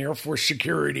Northrop and Air Force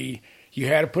security. You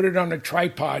had to put it on a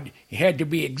tripod. It had to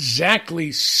be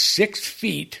exactly 6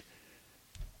 feet.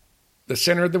 The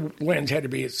center of the lens had to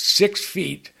be 6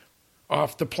 feet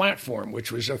off the platform,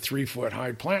 which was a 3-foot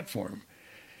high platform.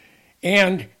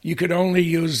 And you could only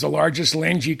use, the largest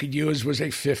lens you could use was a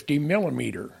 50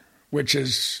 millimeter, which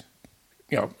is,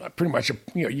 pretty much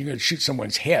you can shoot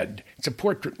someone's head. It's a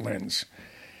portrait lens.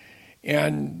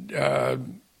 And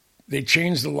they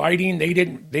changed the lighting. They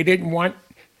didn't want,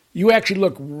 you actually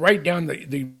look right down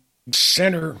the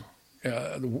center,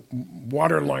 the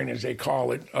water line, as they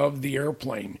call it, of the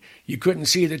airplane. You couldn't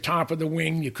see the top of the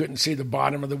wing. You couldn't see the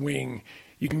bottom of the wing.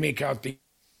 You can make out the.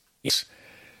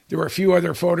 There were a few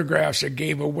other photographs that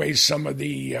gave away some of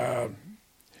the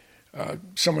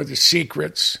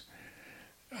secrets,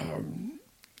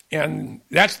 and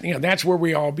that's where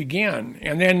we all began.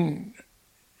 And then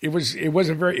it was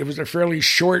a fairly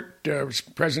short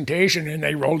presentation, and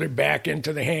they rolled it back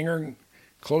into the hangar and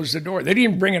closed the door. They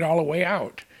didn't bring it all the way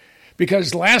out,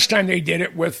 because last time they did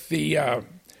it with the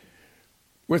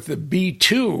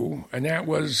B-2, and that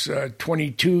was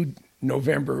 22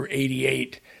 November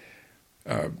 88.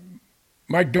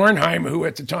 Mike Dornheim, who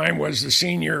at the time was the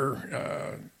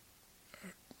senior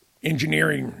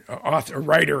engineering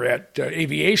writer at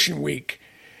Aviation Week,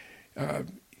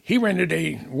 he rented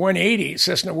a 180,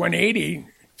 Cessna 180,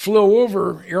 flew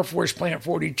over Air Force Plant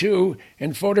 42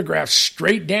 and photographed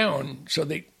straight down, so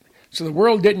the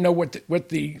world didn't know what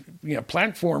the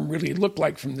platform really looked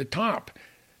like from the top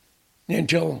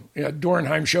until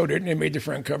Dornheim showed it, and they made the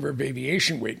front cover of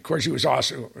Aviation Week. Of course, he was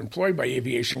also employed by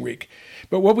Aviation Week.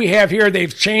 But what we have here,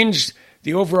 they've changed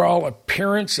the overall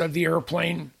appearance of the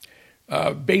airplane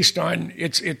based on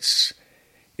it's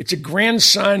a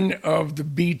grandson of the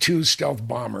B-2 stealth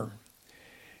bomber.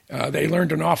 They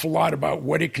learned an awful lot about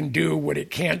what it can do, what it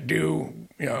can't do.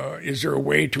 Is there a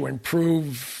way to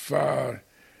improve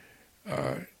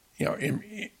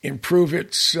improve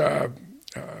its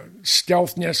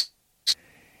stealthness?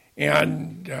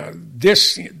 And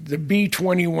the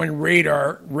B-21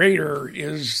 Raider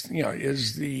is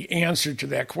the answer to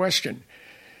that question.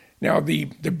 Now, the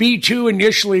B-2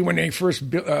 initially, when they first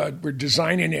were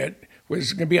designing it,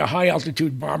 was going to be a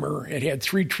high-altitude bomber. It had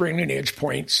 3 trailing edge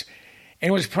points, and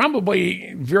it was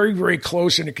probably very, very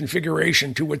close in the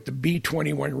configuration to what the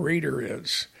B-21 Raider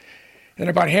is. And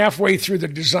about halfway through the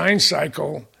design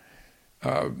cycle,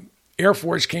 Air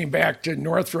Force came back to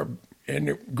Northrop, and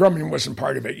Grumman wasn't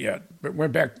part of it yet,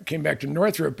 but came back to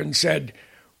Northrop and said,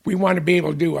 we want to be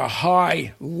able to do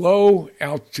a low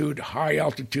altitude, high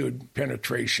altitude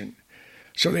penetration.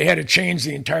 So they had to change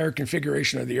the entire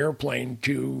configuration of the airplane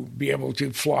to be able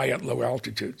to fly at low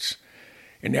altitudes.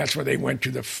 And that's where they went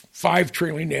to the 5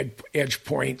 trailing edge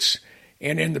points.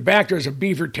 And in the back, there's a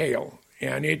beaver tail,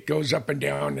 and it goes up and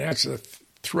down. That's a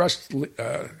thrust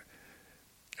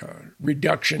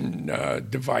reduction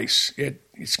device.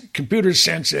 It's computers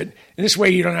sense it, and this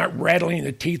way you're not rattling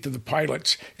the teeth of the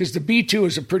pilots, because the B-2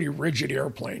 is a pretty rigid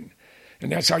airplane,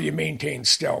 and that's how you maintain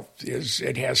stealth.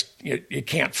 It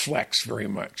can't flex very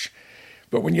much.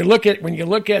 But when you look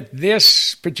at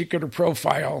this particular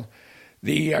profile,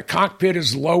 the cockpit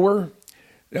is lower.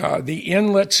 The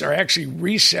inlets are actually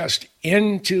recessed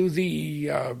into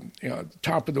the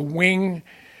top of the wing.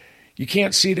 You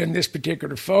can't see it in this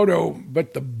particular photo,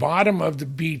 but the bottom of the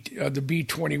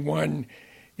B-21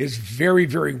 is very,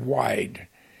 very wide.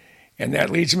 And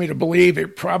that leads me to believe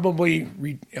it probably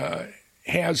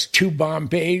has 2 bomb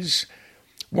bays.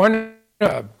 One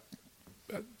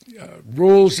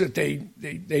rules that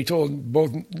they told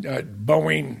both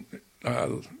Boeing,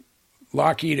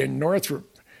 Lockheed, and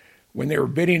Northrop when they were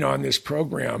bidding on this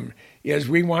program is,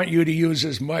 we want you to use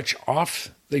as much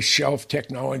off-the-shelf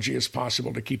technology as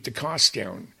possible to keep the costs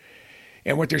down.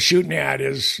 And what they're shooting at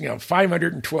is,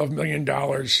 $512 million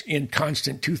in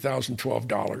constant 2012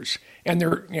 dollars, and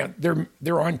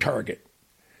they're on target.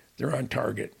 They're on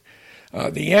target.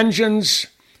 The engines,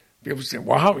 people say,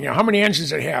 well, how many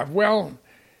engines does it have? Well,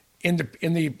 in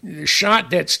the shot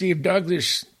that Steve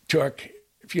Douglas took,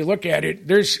 if you look at it,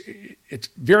 it's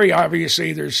very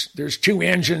obviously there's 2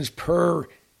 engines per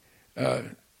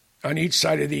on each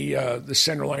side of the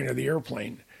center line of the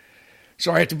airplane.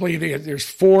 So I have to believe there's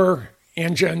 4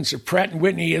 engines. Pratt &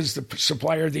 Whitney is the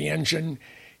supplier of the engine.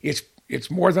 It's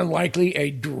more than likely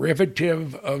a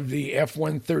derivative of the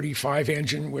F-135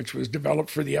 engine, which was developed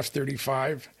for the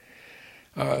F-35.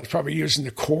 It's probably using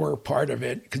the core part of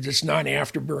it because it's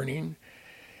non-afterburning.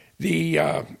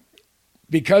 The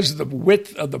because of the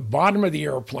width of the bottom of the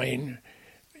airplane,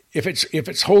 if it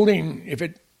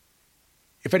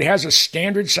has a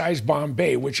standard size bomb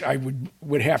bay, which I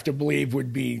would have to believe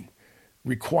would be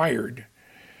required,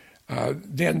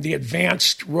 then the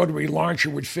advanced rotary launcher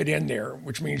would fit in there,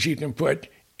 which means you can put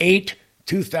 8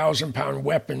 2,000-pound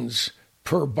weapons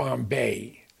per bomb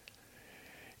bay.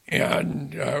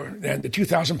 And the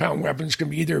 2,000-pound weapons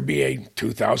can either be a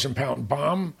 2,000-pound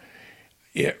bomb,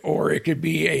 or it could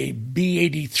be a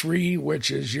B-83, which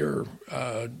is your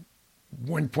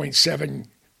 1.7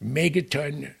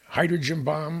 megaton hydrogen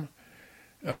bomb.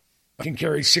 It can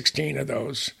carry 16 of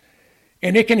those.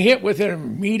 And it can hit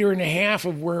within 1.5 meters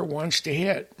of where it wants to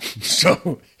hit.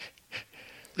 So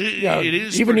it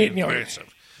is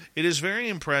impressive. It is very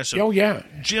impressive. Oh, yeah.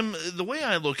 Jim, the way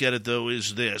I look at it, though,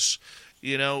 is this.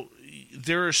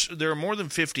 There are more than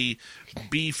 50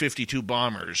 B-52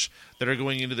 bombers that are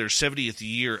going into their 70th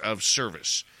year of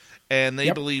service. And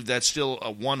they believe that's still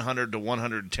a 100 to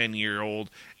 110-year-old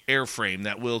airframe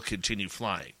that will continue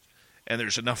flying. And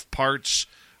there's enough parts,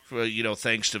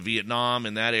 thanks to Vietnam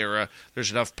and that era,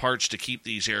 there's enough parts to keep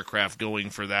these aircraft going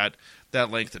for that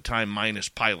length of time minus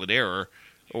pilot error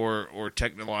or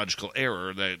technological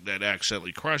error that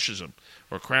accidentally crushes them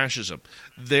or crashes them.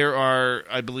 There are,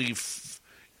 I believe,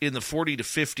 in the 40 to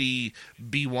 50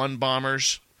 B-1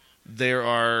 bombers, there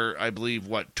are, I believe,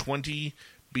 20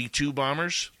 B-2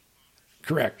 bombers?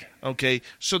 Correct. Okay,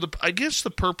 so I guess the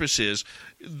purpose is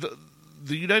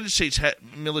the United States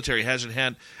military hasn't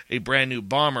had a brand new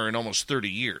bomber in almost 30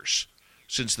 years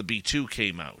since the B-2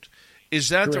 came out. Is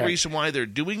that Correct. The reason why they're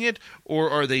doing it, or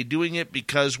are they doing it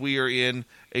because we are in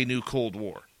a new Cold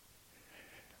War?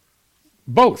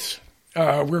 Both.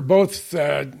 We're both.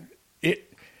 They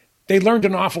learned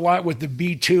an awful lot with the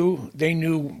B-2. They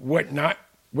knew what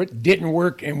didn't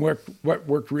work and what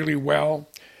worked really well.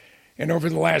 And over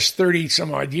the last 30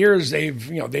 some odd years,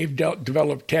 they've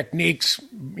developed techniques,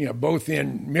 both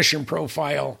in mission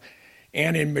profile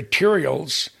and in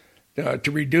materials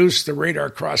to reduce the radar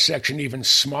cross section even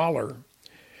smaller.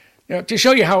 Now, to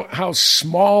show you how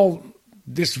small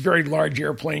this very large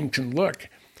airplane can look,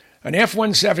 an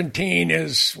F-117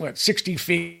 is 60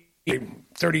 feet,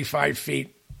 35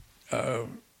 feet,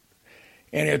 and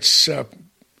it's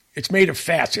made of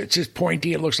fats. It's just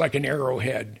pointy. It looks like an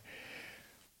arrowhead.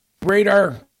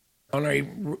 Radar on a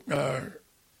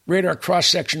radar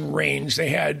cross-section range, they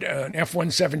had an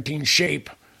F-117 shape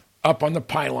up on the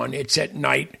pylon. It's at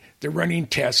night. They're running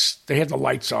tests. They have the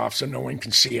lights off so no one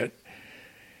can see it.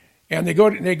 And they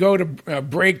go to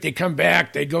break. They come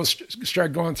back. They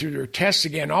start going through their tests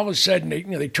again. All of a sudden, they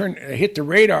hit the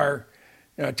radar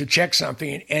to check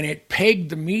something, and it pegged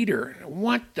the meter.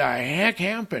 What the heck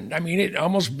happened? I mean, it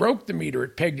almost broke the meter.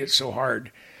 It pegged it so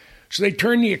hard. So they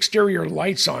turned the exterior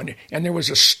lights on, and there was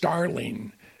a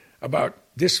starling about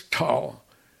this tall,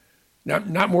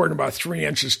 not more than about 3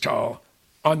 inches tall,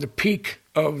 on the peak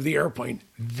of the airplane.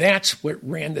 That's what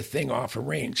ran the thing off of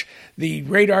range. The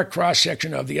radar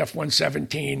cross-section of the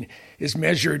F-117 is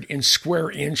measured in square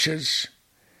inches,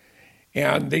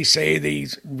 and they say the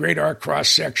radar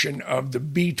cross-section of the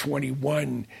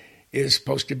B-21 is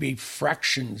supposed to be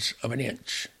fractions of an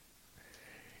inch.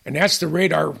 And that's the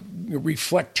radar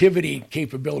reflectivity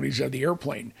capabilities of the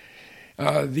airplane.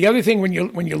 The other thing, when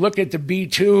you look at the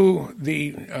B-2,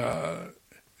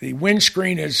 the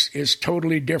windscreen is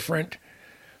totally different.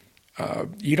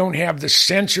 You don't have the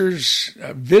sensors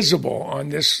visible on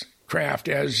this craft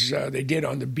as they did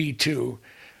on the B-2.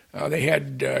 They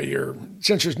had your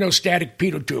sensors, no static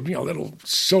pitot tube, little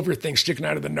silver thing sticking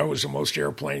out of the nose of most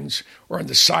airplanes or on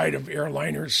the side of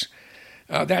airliners.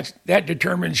 That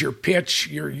determines your pitch,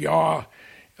 your yaw,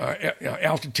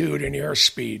 altitude, and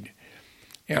airspeed.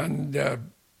 And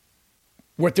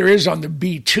what there is on the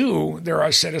B-2, there are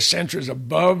a set of sensors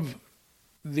above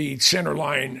the center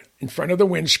line in front of the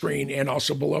windscreen and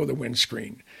also below the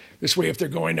windscreen. This way, if they're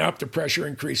going up, the pressure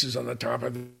increases on the top,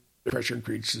 of the pressure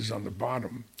increases on the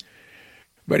bottom.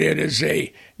 But it is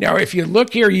now if you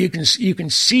look here, you can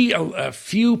see a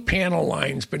few panel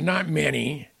lines, but not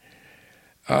many.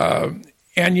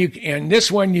 And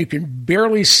this one, you can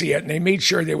barely see it, and they made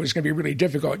sure that it was going to be really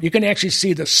difficult. You can actually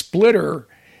see the splitter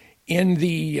in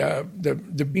the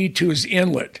B-2's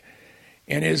inlet,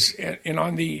 and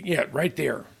on the right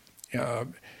there.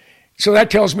 So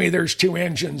that tells me there's 2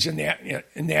 engines in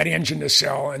that engine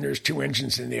nacelle, and there's 2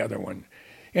 engines in the other one.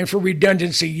 And for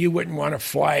redundancy, you wouldn't want to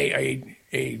fly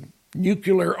a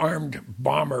nuclear-armed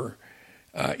bomber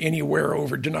anywhere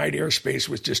over denied airspace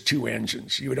with just 2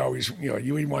 engines. You would always,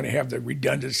 you would want to have the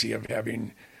redundancy of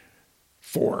having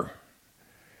 4.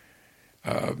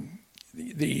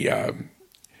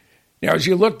 Now, as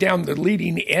you look down the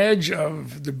leading edge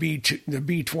of the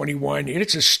B-21,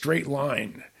 it's a straight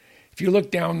line. If you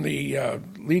look down the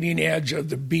leading edge of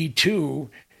the B-2,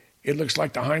 it looks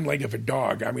like the hind leg of a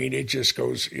dog. I mean, it just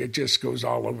goes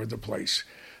all over the place.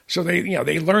 So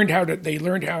they learned how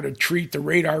to treat the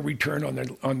radar return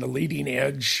on the leading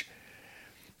edge.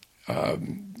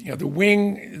 The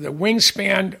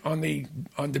wingspan on the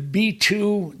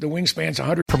B2, the wingspan's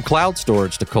 100. From cloud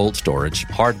storage to cold storage,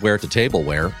 hardware to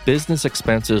tableware, business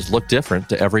expenses look different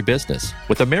to every business.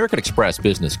 With American Express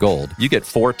Business Gold, you get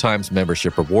 4 times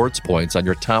membership rewards points on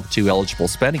your top 2 eligible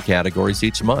spending categories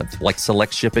each month, like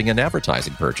select shipping and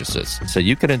advertising purchases, so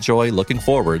you can enjoy looking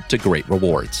forward to great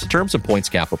rewards. Terms and points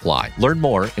cap apply. Learn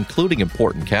more, including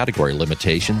important category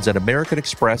limitations, at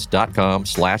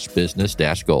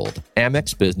americanexpress.com/business-gold.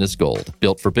 Amex Business Gold,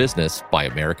 built for business by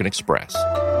American Express.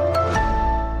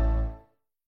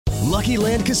 Lucky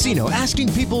Land Casino,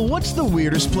 asking people, what's the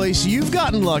weirdest place you've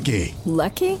gotten lucky?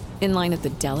 Lucky? In line at the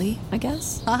deli, I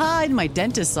guess? Aha, in my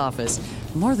dentist's office.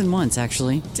 More than once,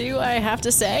 actually. Do I have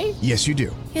to say? Yes, you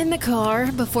do. In the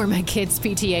car before my kids'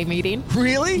 PTA meeting.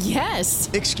 Really? Yes.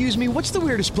 Excuse me, what's the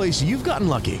weirdest place you've gotten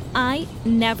lucky? I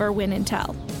never win and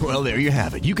tell. Well, there you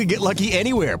have it. You can get lucky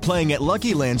anywhere, playing at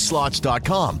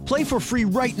LuckyLandSlots.com. Play for free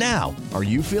right now. Are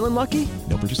you feeling lucky?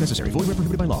 No purchase necessary. Void where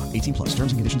prohibited by law. 18 plus.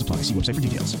 Terms and conditions apply. See website for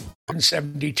details.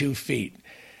 72 feet.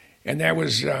 And that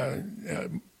was, I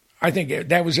think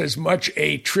that was as much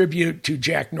a tribute to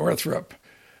Jack Northrop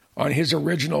on his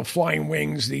original flying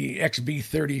wings, the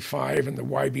XB-35 and the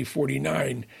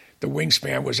YB-49. The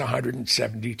wingspan was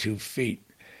 172 feet.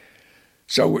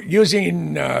 So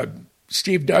using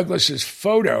Steve Douglas's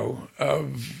photo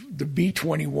of the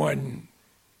B-21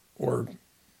 or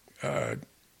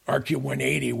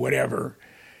RQ-180, whatever,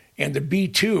 and the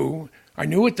B-2, I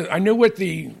knew what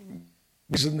the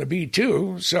was in the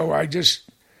B-2, so I just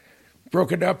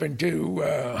broke it up into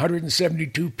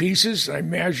 172 pieces. I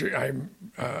measured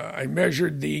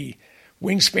the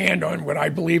wingspan on what I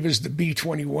believe is the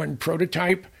B-21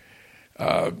 prototype,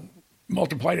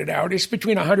 multiplied it out. It's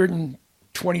between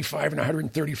 125 and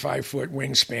 135 foot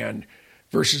wingspan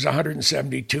versus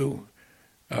 172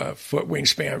 foot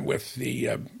wingspan with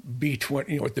the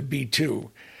B-20, with the B-2.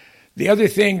 The other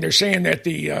thing, they're saying that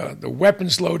the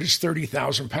weapons load is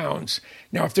 30,000 pounds.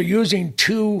 Now, if they're using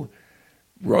 2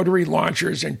 rotary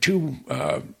launchers and 2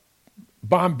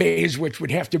 bomb bays, which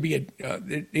would have to be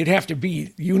it'd have to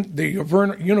be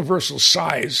the universal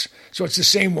size. So it's the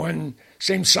same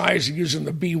size using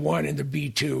the B1 and the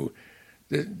B2.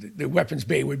 The weapons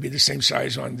bay would be the same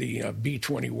size on the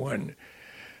B-21.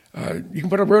 You can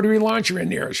put a rotary launcher in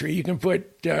there, so you can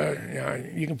put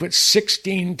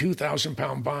 16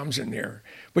 2,000-pound bombs in there.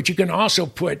 But you can also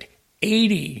put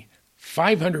 80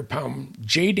 500-pound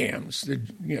JDAMs,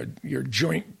 your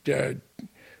joint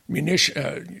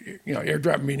munition,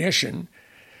 airdrop munition.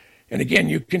 And again,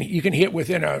 you can hit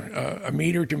within a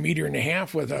meter to meter and a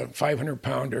half with a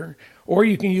 500-pounder, or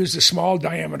you can use the small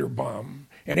diameter bomb,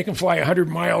 and it can fly 100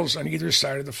 miles on either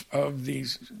side of the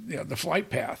flight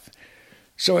path.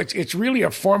 So it's really a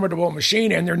formidable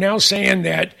machine, and they're now saying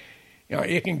that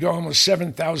it can go almost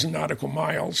 7,000 nautical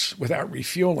miles without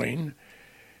refueling.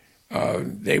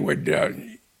 They would,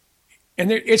 and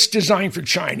it's designed for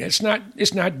China. It's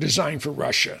not designed for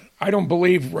Russia. I don't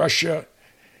believe Russia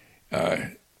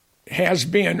has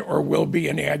been or will be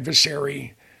an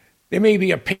adversary. They may be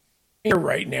a payer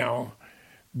right now,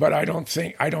 but I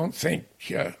think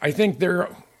they're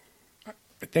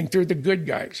the good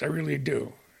guys. I really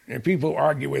do. And people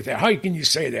argue with that. How can you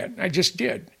say that? I just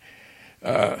did.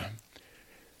 The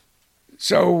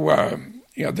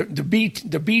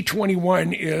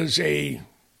B-21 is a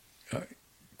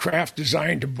craft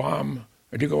designed to bomb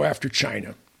or to go after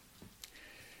China.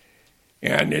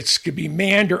 And it could be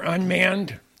manned or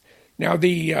unmanned. Now,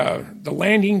 the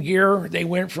landing gear, they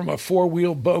went from a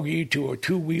 4-wheel bogie to a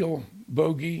 2-wheel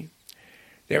bogie.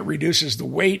 That reduces the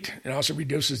weight and also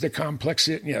reduces the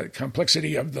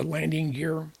complexity of the landing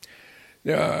gear.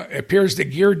 It appears the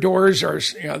gear doors are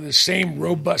the same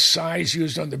robust size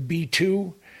used on the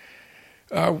B-2.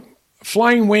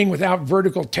 Flying wing without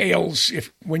vertical tails,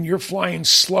 when you're flying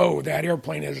slow, that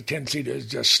airplane has a tendency to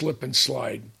just slip and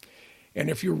slide. And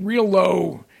if you're real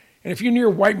low, and if you're near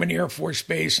Whiteman Air Force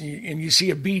Base and you see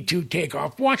a B-2 take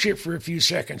off, watch it for a few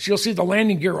seconds. You'll see the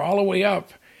landing gear all the way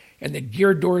up, and the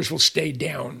gear doors will stay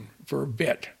down for a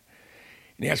bit.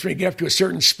 And that's when you get up to a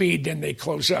certain speed, then they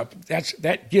close up.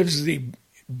 That gives the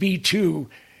B-2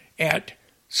 at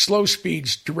slow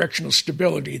speeds directional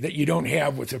stability that you don't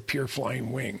have with a pure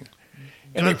flying wing.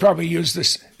 And they probably use the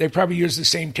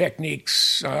same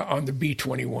techniques on the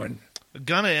B-21. I'm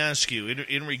going to ask you,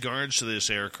 in regards to this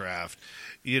aircraft,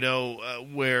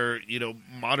 where,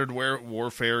 modern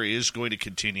warfare is going to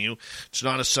continue. It's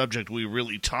not a subject we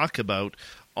really talk about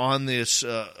on this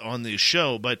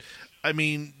show. But, I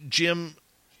mean, Jim,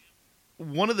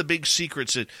 one of the big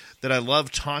secrets that I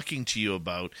love talking to you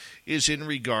about is in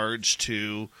regards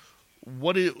to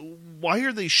why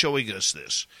are they showing us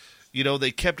this?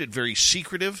 They kept it very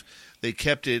secretive. They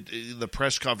kept the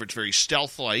press conference very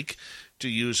stealth-like, to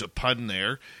use a pun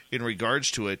there, in regards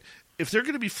to it. If they're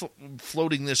going to be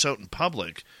floating this out in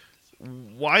public,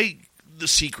 why the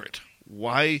secret?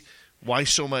 Why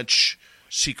so much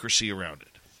secrecy around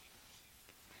it?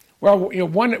 Well,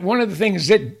 one of the things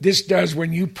that this does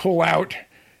when you pull out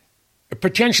a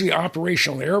potentially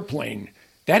operational airplane,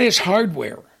 that is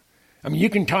hardware. I mean,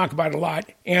 you can talk about it a lot,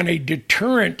 and a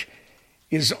deterrent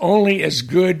is only as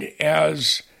good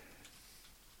as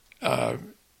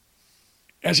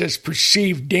it's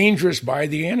perceived dangerous by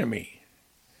the enemy.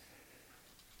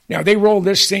 Now, they roll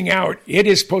this thing out. It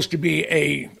is supposed to be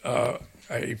a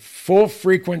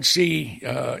full-frequency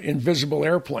invisible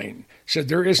airplane. So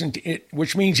there isn't it,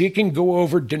 which means it can go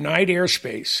over denied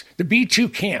airspace. The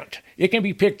B-2 can't. It can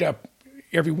be picked up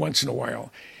every once in a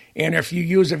while. And if you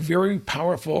use a very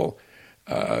powerful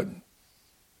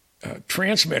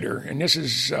transmitter, and this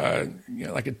is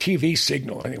like a TV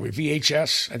signal, I think with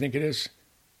VHS, I think it is.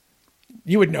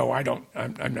 You would know.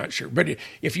 I'm not sure. But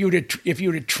if you were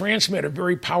to transmit a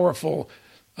very powerful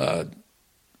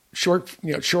short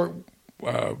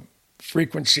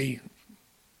frequency,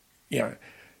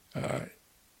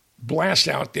 blast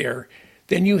out there,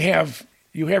 then you have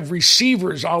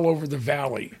receivers all over the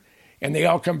valley, and they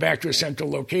all come back to a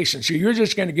central location. So you're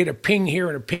just going to get a ping here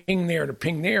and a ping there and a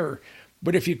ping there.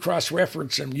 But if you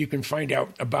cross-reference them, you can find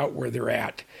out about where they're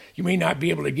at. You may not be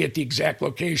able to get the exact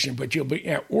location, but you'll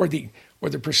be or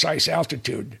the precise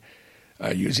altitude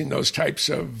using those types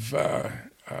of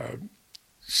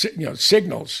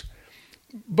signals.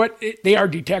 But they are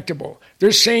detectable.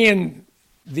 They're saying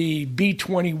the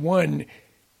B-21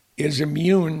 is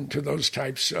immune to those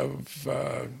types of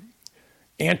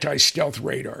anti-stealth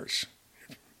radars.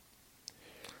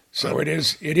 So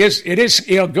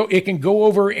it can go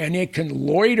over and it can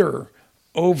loiter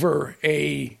over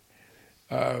a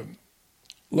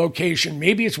location.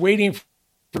 Maybe it's waiting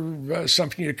for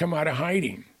something to come out of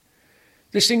hiding.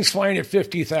 This thing's flying at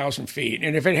 50,000 feet.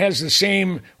 And if it has the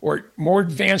same or more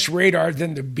advanced radar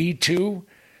than the B-2,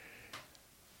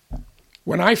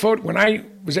 I've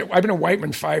been to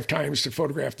Whiteman 5 times to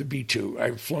photograph the B-2.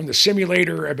 I've flown the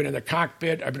simulator. I've been in the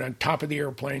cockpit. I've been on top of the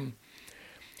airplane.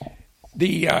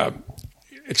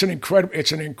 It's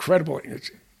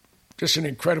just an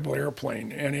incredible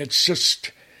airplane, and it's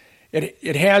just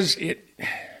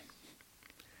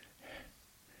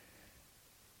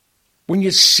when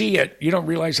you see it, you don't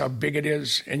realize how big it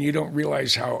is, and you don't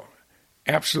realize how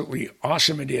absolutely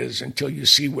awesome it is until you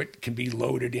see what can be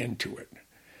loaded into it.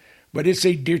 But it's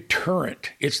a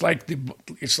deterrent. It's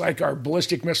like our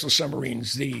ballistic missile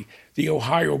submarines, the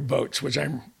Ohio boats, which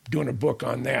I'm doing a book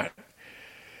on that.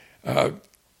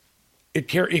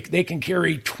 They can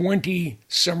carry 20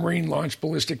 submarine-launched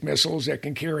ballistic missiles that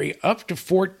can carry up to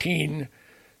 14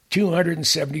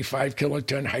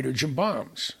 275-kiloton hydrogen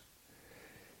bombs.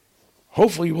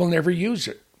 Hopefully, we'll never use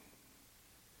it,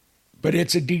 but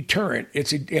it's a deterrent.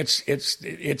 It's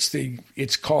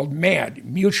called MAD,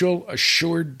 Mutual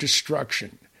Assured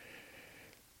Destruction.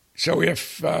 So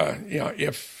if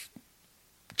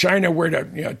China were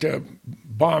to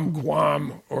bomb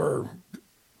Guam or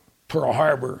Pearl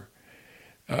Harbor,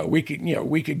 we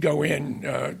could go in.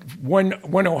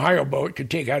 One Ohio boat could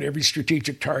take out every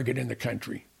strategic target in the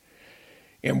country,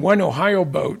 and one Ohio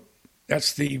boat,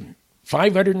 that's the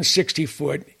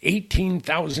 560-foot,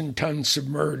 18,000-ton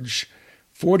submerged,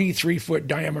 43-foot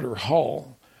diameter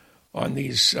hull on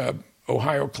these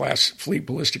Ohio-class fleet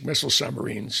ballistic missile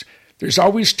submarines. There's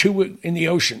always two in the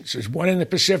oceans. There's one in the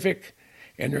Pacific,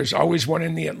 and there's always one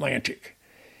in the Atlantic.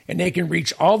 And they can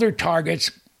reach all their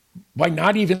targets by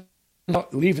not even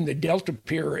leaving the Delta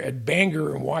Pier at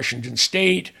Bangor in Washington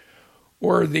State,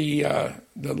 or the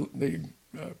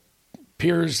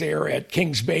piers there at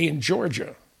Kings Bay in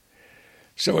Georgia.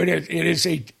 So it is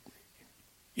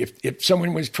if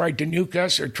someone was tried to nuke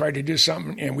us or tried to do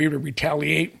something and we would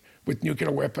retaliate with nuclear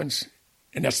weapons,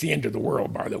 and that's the end of the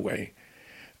world, by the way,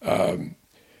 the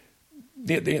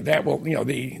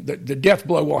death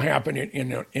blow will happen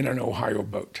in an Ohio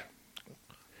boat.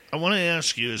 I want to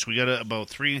ask you, as we got about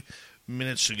 3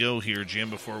 minutes to go here, Jim,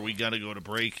 before we got to go to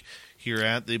break here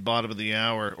at the bottom of the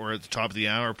hour, or at the top of the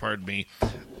hour, pardon me.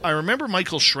 I remember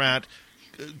Michael Schratt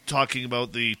talking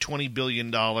about the $20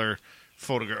 billion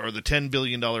photograph, or the $10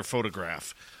 billion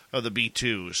photograph of the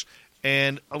B-2s.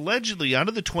 And allegedly, out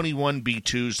of the 21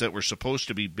 B-2s that were supposed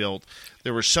to be built,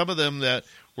 there were some of them that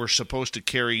were supposed to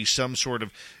carry some sort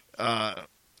of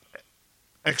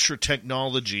extra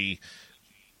technology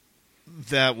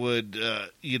that would,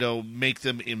 make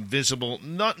them invisible.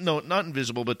 Not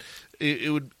invisible, but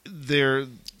it would.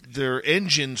 Their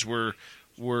engines were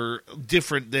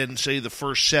different than, say, the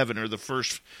first 7 or the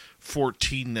first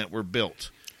 14 that were built.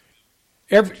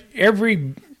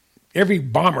 Every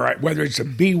bomber, whether it's a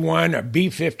B-1, a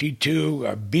B-52,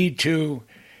 a B-2,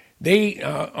 they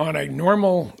on a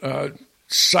normal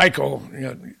cycle,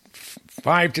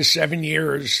 5 to 7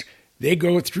 years, they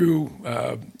go through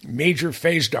major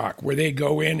phase dock where they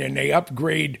go in and they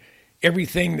upgrade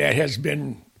everything that has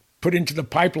been put into the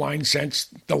pipeline since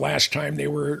the last time they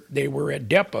were at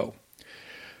depot.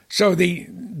 So the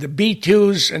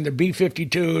B-2s and the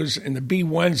B-52s and the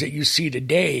B-1s that you see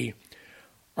today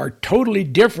are totally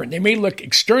different. They may look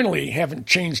externally haven't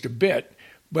changed a bit,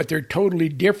 but they're totally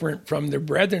different from the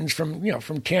brethrens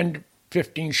from 10 to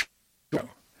 15 years ago.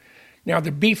 Now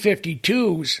the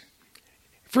B-52s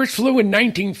first flew in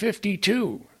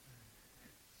 1952.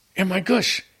 And my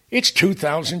gosh, it's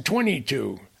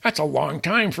 2022. That's a long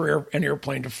time for an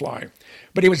airplane to fly.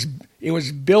 But it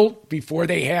was built before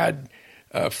they had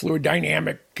fluid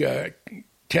dynamic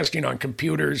testing on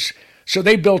computers. So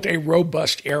they built a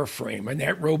robust airframe, and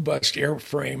that robust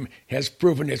airframe has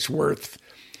proven its worth.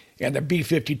 And the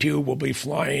B-52 will be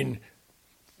flying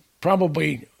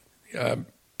probably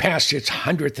past its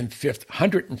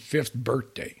 105th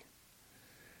birthday.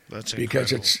 That's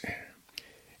because incredible.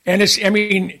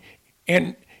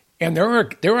 And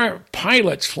there are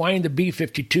pilots flying the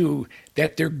B-52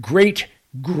 that their great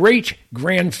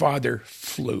grandfather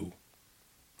flew.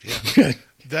 Yeah.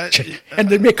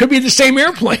 And it could be the same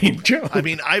airplane, too. I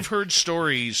mean, I've heard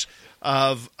stories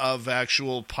of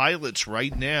actual pilots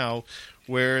right now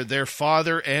where their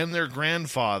father and their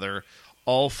grandfather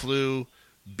all flew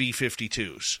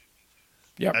B-52s.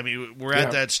 Yeah, I mean, we're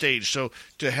at that stage. So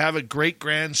to have a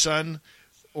great-grandson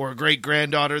or a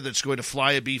great-granddaughter that's going to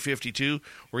fly a B-52,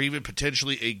 or even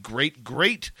potentially a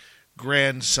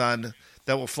great-great-grandson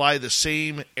that will fly the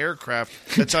same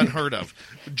aircraft, that's unheard of.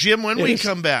 Jim, when we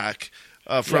come back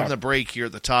from the break here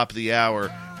at the top of the hour,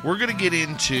 we're going to get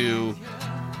into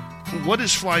what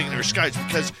is flying in their skies,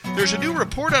 because there's a new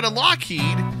report out of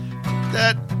Lockheed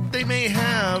that they may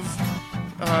have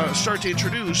start to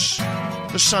introduce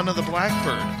the son of the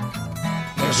Blackbird,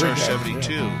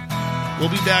 SR-72. We'll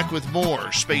be back with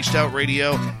more Spaced Out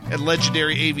Radio and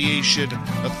Legendary Aviation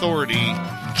Authority,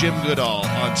 Jim Goodall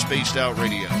on Spaced Out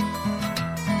Radio.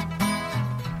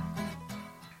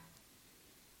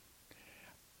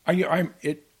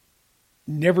 It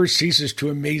never ceases to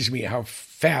amaze me how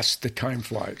fast the time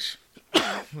flies.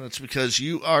 That's because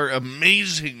you are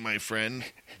amazing, my friend.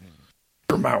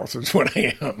 Your mouth is what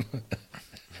I am.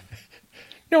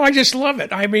 No, I just love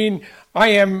it. I mean, I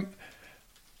am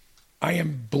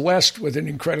blessed with an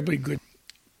incredibly good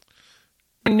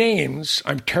names.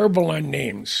 I'm terrible on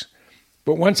names,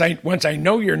 but once I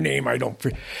know your name, I don't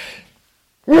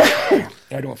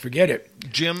forget it.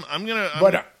 Jim, I'm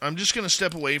just gonna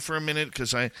step away for a minute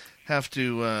because I have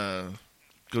to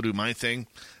go do my thing,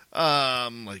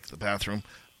 like the bathroom.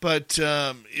 But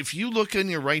if you look in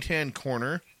your right-hand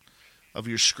corner of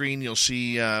your screen, you'll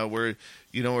see where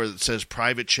it says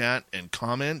private chat and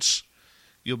comments.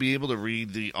 You'll be able to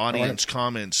read the audience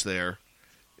comments there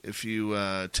if you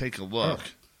take a look.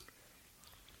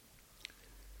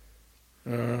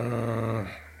 Now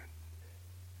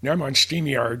I'm on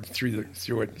StreamYard through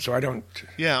it, so I don't.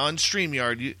 Yeah, on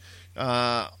StreamYard, you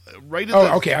right.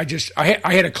 Okay.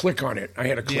 I had to click on it. On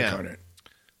it.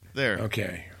 There.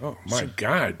 Okay. Oh my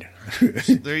God.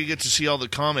 There you get to see all the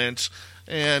comments.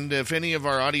 And if any of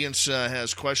our audience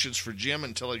has questions for Jim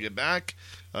until I get back,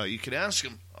 you can ask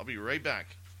him. I'll be right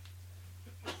back.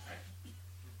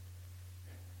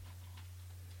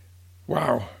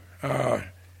 Wow. I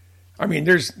mean,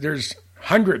 there's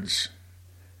hundreds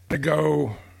to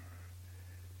go.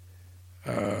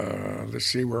 Let's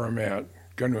see where I'm at.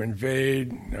 Going to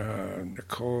invade.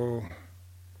 Nicole.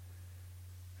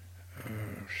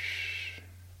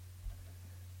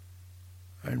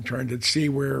 I'm trying to see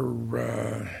where.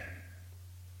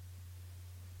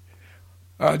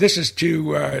 This is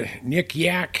to Nick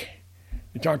Yak.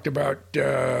 He talked about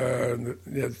the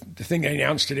thing they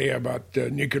announced today about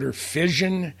nuclear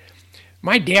fission.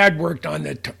 My dad worked on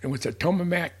the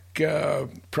Tomac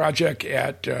project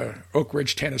at Oak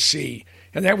Ridge, Tennessee,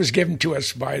 and that was given to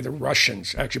us by the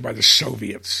Russians, actually by the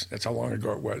Soviets. That's how long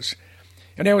ago it was.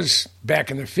 And that was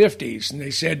back in the 50s, and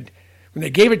they said, when they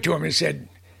gave it to him, he said,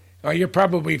 "Oh, you're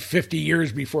probably 50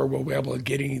 years before we'll be able to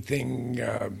get anything,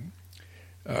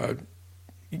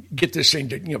 get this thing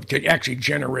to actually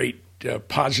generate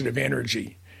positive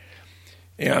energy."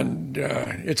 And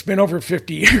it's been over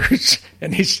 50 years,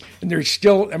 and they're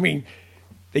still. I mean,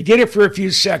 they did it for a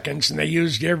few seconds, and they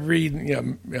used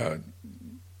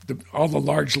all the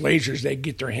large lasers they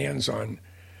get their hands on.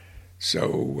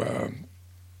 So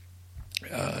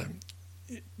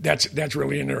that's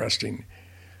really interesting.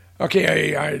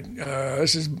 Okay,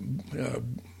 this is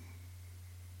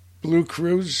Blue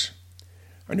Cruise.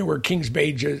 I know where Kings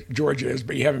Bay, Georgia is,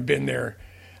 but you haven't been there.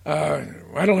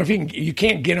 I don't know if you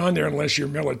can't get on there unless you're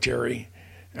military.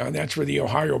 That's where the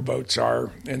Ohio boats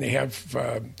are, and they have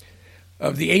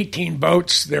of the 18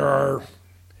 boats, there are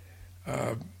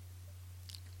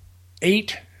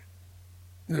 8.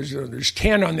 There's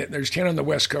 10 on the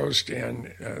West Coast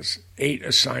and 8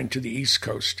 assigned to the East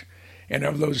Coast. And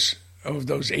of those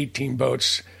 18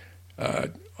 boats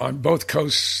on both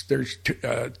coasts, there's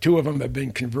 2 of them have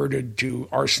been converted to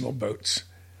arsenal boats,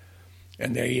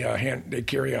 and they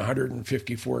carry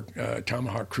 154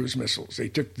 Tomahawk cruise missiles. They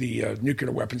took the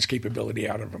nuclear weapons capability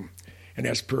out of them, and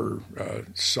that's per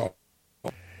Saul.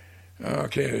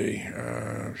 Okay.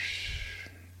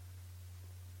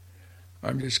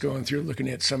 I'm just going through looking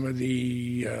at some of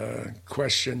the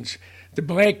questions.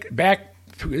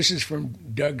 This is from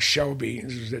Doug Shelby.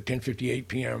 This is at 10:58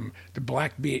 p.m. The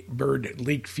Blackbird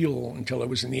leaked fuel until it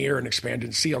was in the air and expanded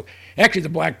and sealed. Actually, the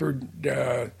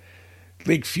Blackbird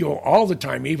leaked fuel all the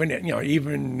time,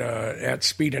 even at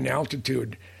speed and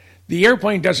altitude. The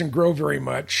airplane doesn't grow very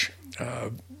much,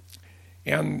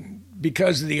 and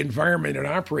because of the environment it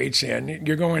operates in,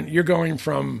 you're going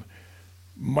from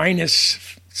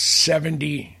minus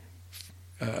 70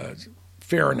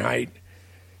 Fahrenheit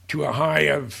to a high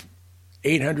of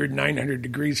 800, 900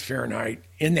 degrees Fahrenheit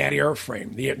in that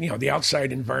airframe. The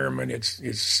outside environment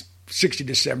is 60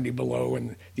 to 70 below,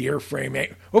 and the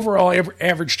airframe overall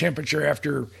average temperature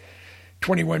after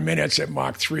 21 minutes at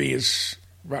Mach 3 is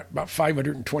about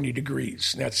 520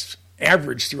 degrees. And that's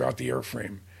average throughout the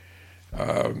airframe.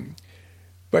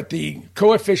 But the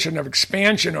coefficient of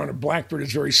expansion on a Blackbird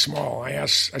is very small. I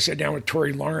sat down with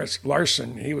Torrey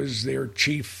Larson. He was their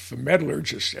chief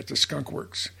metallurgist at the Skunk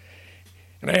Works.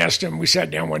 And I asked him, we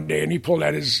sat down one day, and he pulled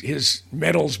out his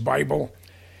metals Bible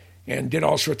and did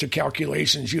all sorts of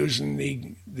calculations using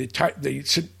the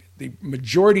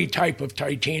majority type of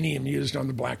titanium used on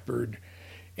the Blackbird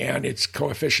and its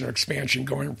coefficient of expansion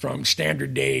going from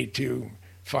standard day to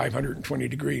 520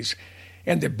 degrees.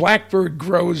 And the Blackbird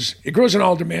grows in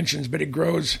all dimensions, but it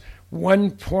grows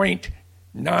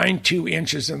 1.92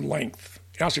 inches in length.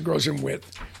 It also grows in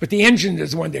width. But the engine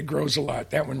is the one that grows a lot.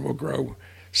 That one will grow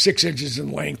 6 inches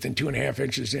in length and 2.5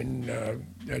 inches in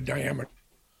diameter.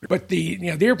 But the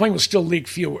airplane will still leak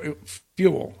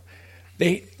fuel.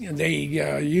 They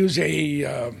use they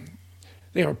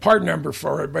have a part number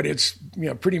for it, but it's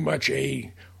pretty much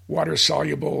a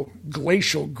water-soluble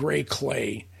glacial gray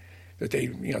clay that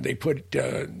they put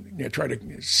try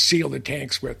to seal the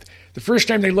tanks with. The first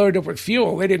time they loaded up with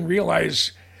fuel, they didn't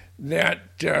realize that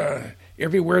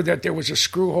everywhere that there was a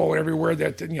screw hole, everywhere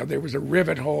that there was a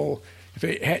rivet hole,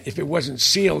 if it wasn't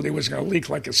sealed, it was going to leak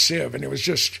like a sieve, and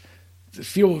the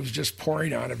fuel was just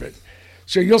pouring out of it.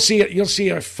 So you'll see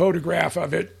a photograph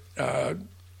of it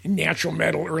in natural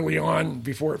metal early on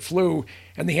before it flew,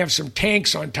 and they have some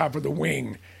tanks on top of the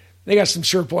wing. They got some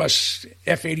surplus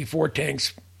F-84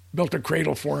 tanks, built a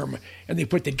cradle for them, and they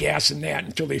put the gas in that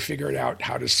until they figured out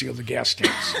how to seal the gas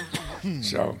tanks.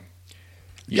 So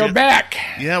you're back.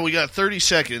 Yeah, we got 30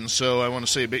 seconds, so I want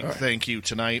to say a big thank you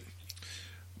tonight.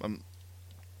 I'm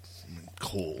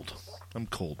cold. I'm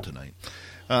cold tonight.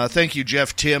 Thank you,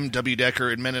 Jeff, Tim, W. Decker,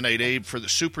 and Mennonite Abe for the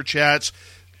super chats.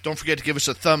 Don't forget to give us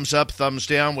a thumbs up, thumbs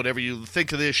down, whatever you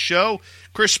think of this show.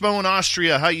 Chris Mo in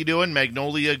Austria, how you doing?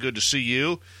 Magnolia, good to see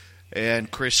you.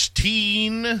 And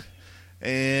Christine...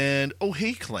 And, oh,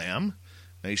 hey, Clam.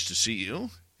 Nice to see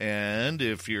you. And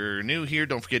if you're new here,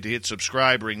 don't forget to hit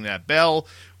subscribe, ring that bell.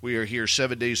 We are here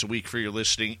 7 days a week for your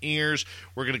listening ears.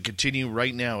 We're going to continue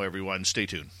right now, everyone. Stay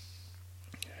tuned.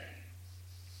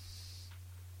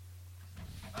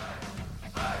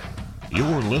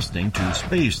 You're listening to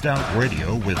Spaced Out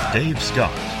Radio with Dave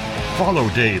Scott. Follow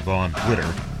Dave on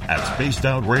Twitter at Spaced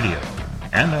Out Radio.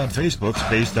 And on Facebook,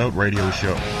 Spaced Out Radio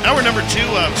Show. Hour number 2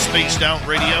 of Spaced Out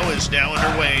Radio is now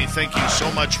underway. Thank you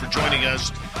so much for joining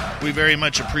us. We very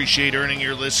much appreciate earning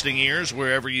your listening ears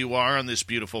wherever you are on this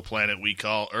beautiful planet we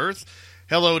call Earth.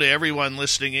 Hello to everyone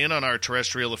listening in on our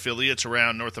terrestrial affiliates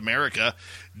around North America,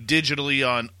 digitally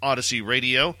on Odyssey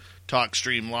Radio,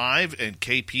 TalkStream Live, and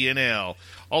KPNL.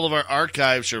 All of our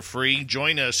archives are free.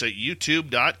 Join us at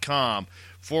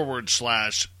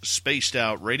youtube.com/Spaced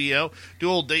Out Radio. Do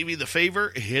old Davey the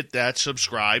favor, hit that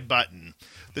subscribe button.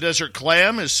 The Desert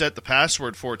Clam has set the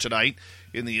password for tonight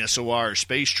in the SOR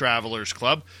Space Travelers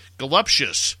Club.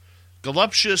 Galuptious.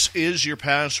 Galuptious is your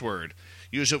password.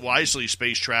 Use it wisely,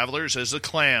 Space Travelers, as the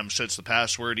Clam sets the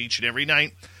password each and every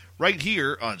night right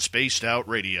here on Spaced Out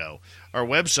Radio. Our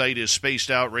website is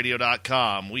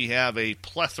spacedoutradio.com. We have a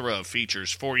plethora of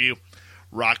features for you.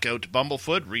 Rock out to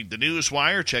Bumblefoot, read the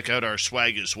Newswire, check out our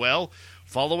swag as well.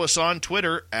 Follow us on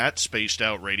Twitter at Spaced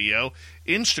Out Radio,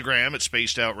 Instagram at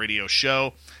Spaced Out Radio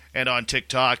Show, and on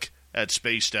TikTok at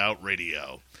Spaced Out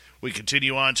Radio. We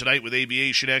continue on tonight with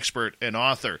aviation expert and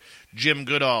author Jim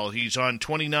Goodall. He's on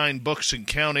 29 books and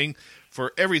counting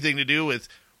for everything to do with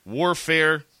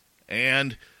warfare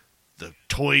and the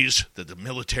toys that the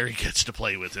military gets to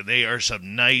play with. And they are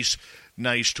some nice,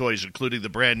 nice toys, including the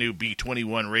brand new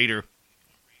B-21 Raider.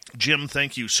 Jim,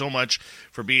 thank you so much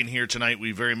for being here tonight.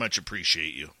 We very much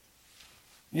appreciate you.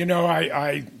 You know,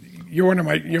 you're one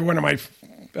of my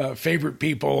favorite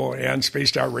people, and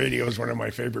Spaced Out Radio is one of my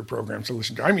favorite programs to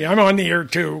listen to. I mean, I'm on the air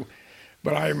too,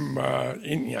 but I'm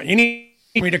any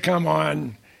me to come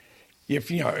on.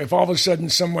 If all of a sudden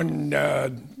someone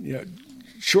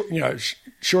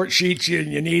short sheets you,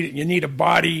 you need a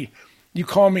body, you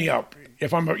call me up.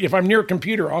 If I'm near a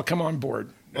computer, I'll come on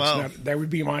board. That would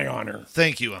be my honor.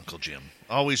 Thank you, Uncle Jim.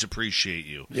 Always appreciate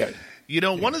you. Yeah.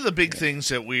 One of the big things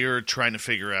that we're trying to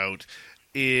figure out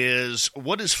is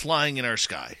what is flying in our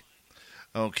sky.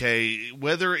 Okay,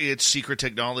 whether it's secret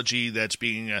technology that's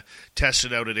being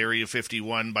tested out at Area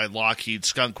 51 by Lockheed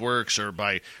Skunk Works or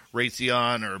by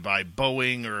Raytheon or by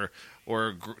Boeing or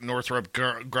Northrop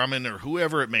Grumman or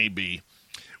whoever it may be.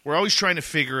 We're always trying to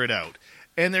figure it out.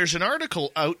 And there's an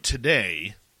article out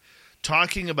today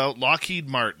talking about Lockheed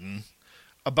Martin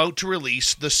about to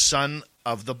release the son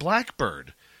of the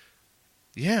Blackbird.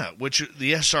 Yeah, which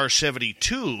the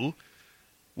SR-72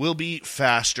 will be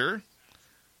faster,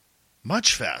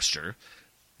 much faster,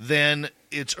 than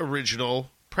its original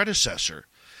predecessor.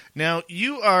 Now,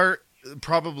 you are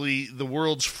probably the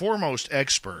world's foremost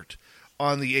expert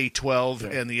on the A-12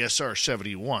 and the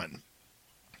SR-71.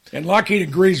 And Lockheed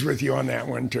agrees with you on that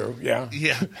one, too. Yeah.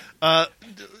 Yeah.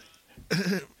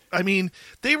 I mean,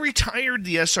 they retired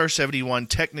the SR-71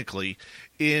 technically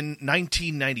in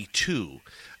 1992.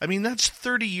 I mean, that's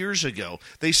 30 years ago.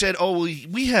 They said,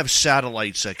 we have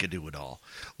satellites that can do it all.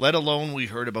 Let alone we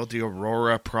heard about the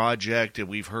Aurora project, and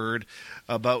we've heard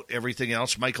about everything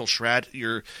else. Michael Schratt,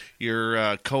 your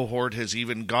cohort, has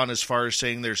even gone as far as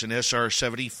saying there's an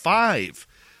SR-75.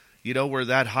 We're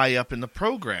that high up in the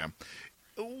program.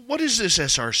 What is this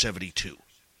SR-72?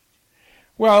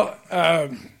 Well,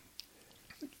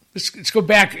 let's go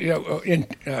back in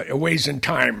a ways in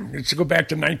time. Let's go back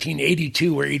to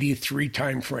 1982 or 83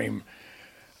 time frame.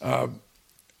 I'm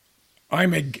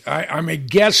a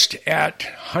guest at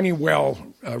Honeywell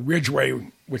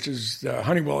Ridgeway, which is the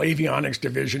Honeywell Avionics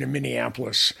division in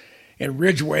Minneapolis, and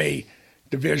Ridgeway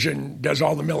division does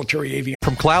all the military aviation.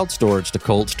 From cloud storage to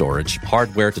cold storage,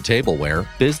 hardware to tableware,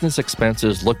 business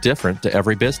expenses look different to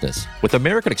every business. With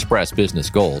American Express Business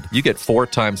Gold, you get 4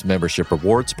 times membership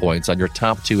rewards points on your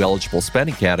top 2 eligible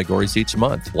spending categories each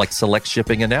month, like select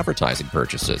shipping and advertising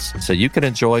purchases, so you can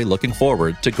enjoy looking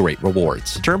forward to great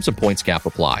rewards. Terms and points cap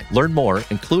apply. Learn more,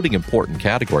 including important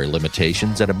category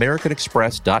limitations, at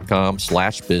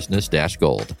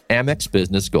americanexpress.com/business-gold. Amex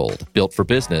Business Gold, built for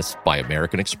business by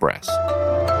American Express.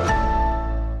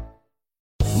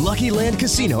 Lucky Land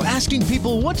Casino, asking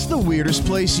people, what's the weirdest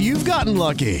place you've gotten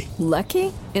lucky?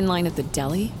 Lucky? In line at the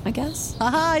deli, I guess?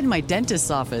 Aha, in my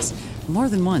dentist's office. More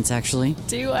than once, actually.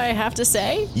 Do I have to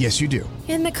say? Yes, you do.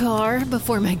 In the car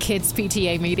before my kids'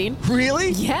 PTA meeting.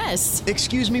 Really? Yes.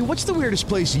 Excuse me, what's the weirdest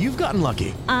place you've gotten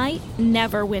lucky? I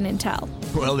never win and tell.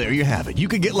 Well, there you have it. You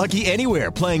can get lucky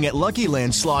anywhere, playing at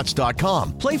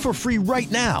LuckyLandSlots.com. Play for free right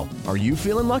now. Are you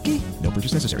feeling lucky? No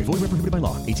purchase necessary. Void where prohibited by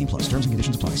law. 18+. Terms and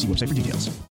conditions apply. See website for details.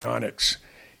 And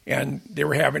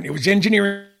it was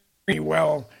engineering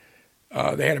well.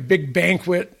 They had a big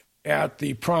banquet at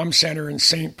the Prom Center in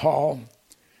St. Paul.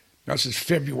 This is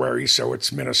February, so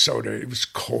it's Minnesota. It was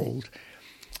cold.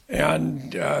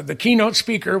 And the keynote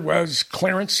speaker was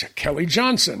Clarence Kelly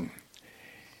Johnson.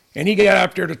 And he got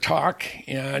up there to talk,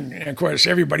 and of course,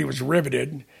 everybody was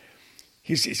riveted.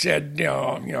 He said,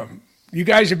 you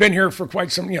guys have been here for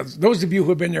quite some, those of you who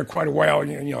have been there quite a while,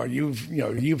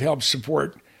 you've helped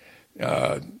support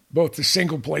both the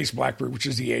single place Blackbird, which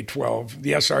is the A-12,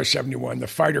 the SR-71, the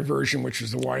fighter version, which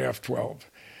is the YF-12.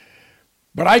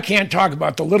 But I can't talk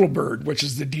about the Little Bird, which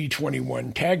is the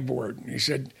D21 tag board. And he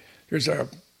said, there's a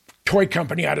toy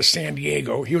company out of San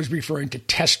Diego. He was referring to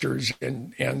Testers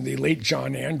and the late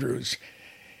John Andrews.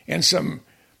 And some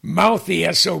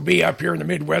mouthy SOB up here in the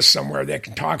Midwest somewhere that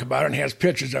can talk about it and has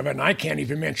pictures of it, and I can't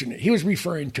even mention it. He was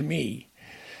referring to me.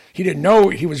 He didn't know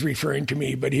he was referring to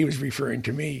me, but he was referring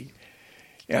to me.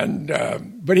 And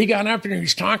but he got up and he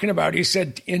was talking about, he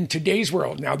said, in today's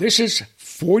world, now this is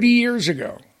 40 years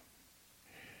ago,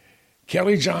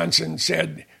 Kelly Johnson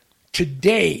said,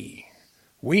 today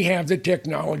we have the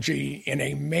technology in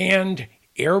a manned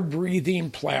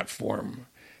air-breathing platform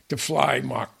to fly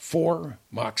Mach 4,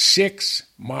 Mach 6,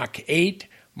 Mach 8,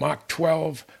 Mach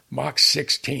 12, Mach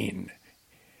 16.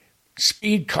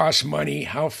 Speed costs money.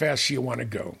 How fast do you want to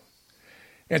go?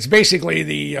 It's basically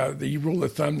the rule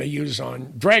of thumb they use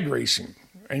on drag racing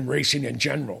and racing in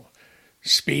general.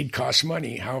 Speed costs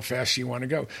money. How fast do you want to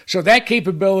go? So that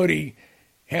capability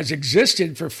has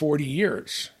existed for 40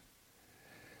 years.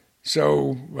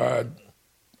 So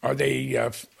are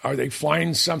they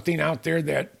flying something out there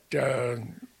that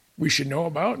we should know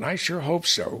about? And I sure hope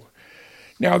so.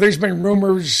 Now, there's been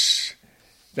rumors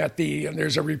that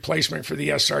there's a replacement for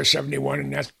the SR-71,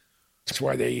 and that's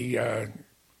why they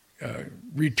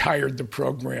retired the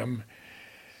program.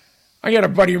 I got a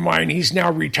buddy of mine. He's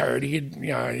now retired.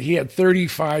 He had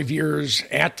 35 years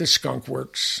at the Skunk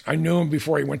Works. I knew him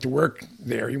before he went to work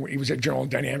there. He was at General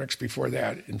Dynamics before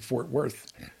that in Fort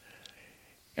Worth.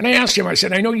 And I asked him, I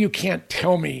said, I know you can't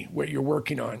tell me what you're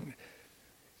working on,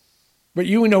 but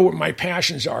you know what my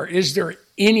passions are. Is there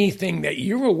anything that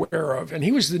you're aware of? And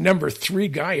he was the number 3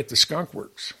 guy at the Skunk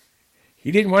Works.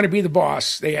 He didn't want to be the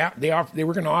boss. They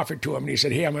were going to offer it to him. And he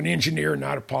said, hey, I'm an engineer,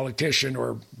 not a politician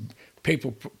or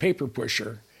paper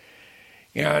pusher.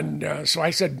 And so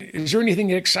I said, is there anything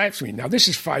that excites me? Now, this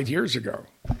is 5 years ago.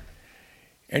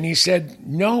 And he said,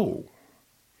 no.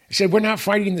 He said, we're not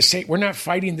fighting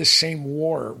the same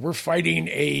war. We're fighting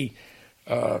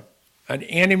an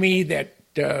enemy that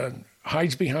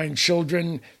hides behind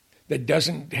children, that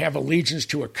doesn't have allegiance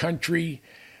to a country,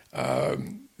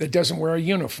 that doesn't wear a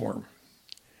uniform.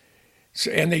 So,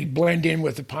 and they blend in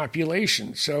with the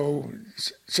population. So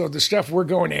the stuff we're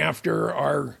going after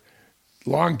are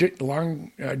long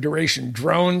duration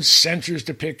drones, sensors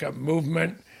to pick up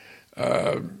movement,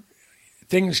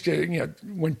 things to,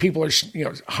 when people are,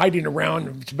 hiding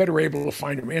around, it's better able to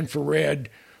find them infrared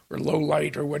or low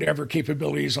light or whatever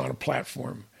capabilities on a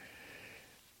platform.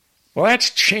 Well, that's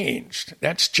changed.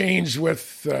 That's changed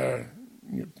with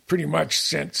pretty much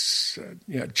since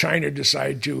China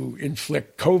decided to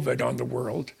inflict COVID on the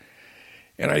world,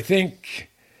 and I think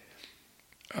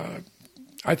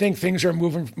things are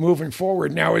moving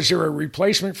forward. Now, is there a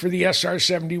replacement for the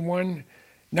SR-71?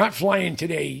 Not flying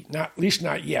today, at least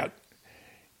not yet.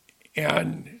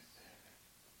 And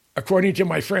according to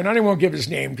my friend, I won't give his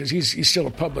name because he's still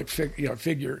a public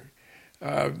figure.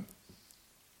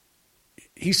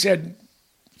 He said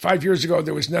 5 years ago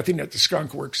there was nothing at the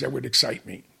Skunk Works that would excite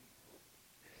me.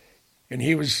 And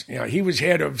he was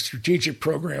head of strategic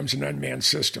programs and unmanned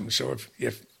systems. So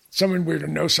if someone were to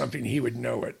know something, he would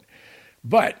know it.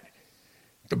 But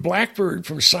the Blackbird,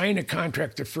 from signing a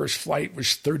contract to first flight,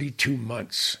 was 32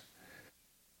 months.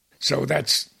 So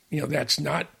that's a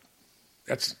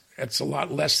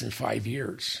lot less than 5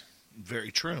 years.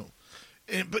 Very true.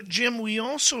 But Jim, we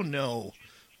also know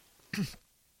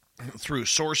through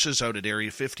sources out at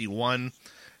Area 51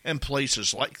 and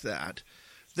places like that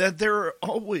there are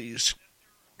always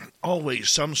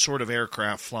some sort of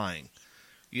aircraft flying.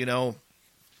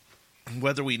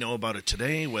 Whether we know about it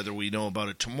today, whether we know about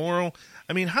it tomorrow.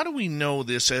 I mean, how do we know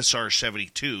this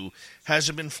SR-72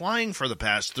 hasn't been flying for the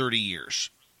past 30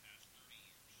 years?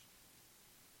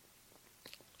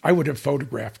 I would have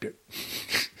photographed it.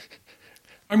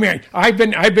 I mean, I've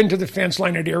been to the fence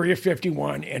line at Area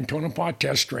 51 and Tonopah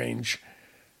Test Range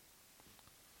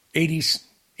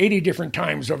 80 different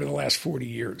times over the last 40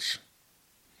 years.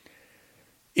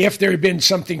 If there had been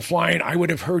something flying, I would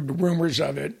have heard the rumors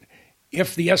of it.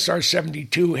 If the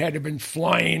SR-72 had been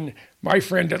flying, my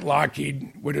friend at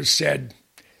Lockheed would have said,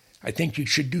 I think you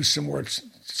should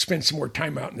spend some more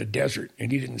time out in the desert.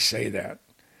 And he didn't say that.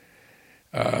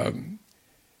 When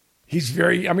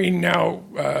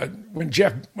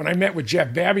I met with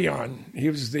Jeff Babion, he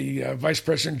was the vice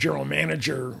president general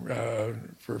manager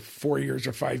for 4 years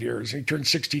or 5 years. He turned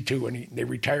 62 and they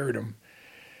retired him.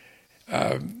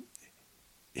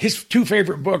 His 2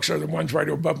 favorite books are the ones right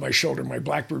above my shoulder, my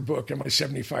Blackbird book and my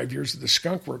 75 Years of the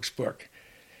Skunk Works book.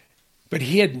 But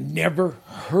he had never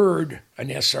heard an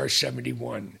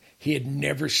SR-71. He had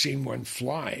never seen one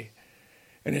fly.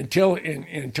 And until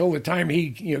the time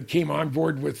he came on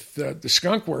board with the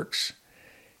Skunk Works,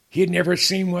 he had never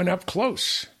seen one up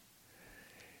close.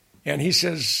 And he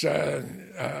says,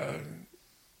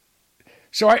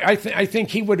 so I think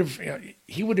he would have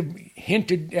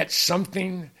hinted at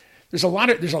something. There's a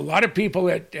lot of people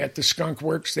at the Skunk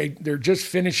Works. They're just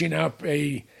finishing up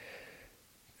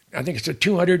I think it's a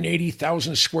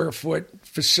 280,000 square foot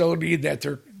facility that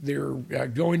they're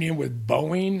going in with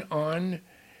Boeing on.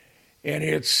 And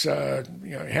it's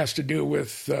it has to do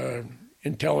with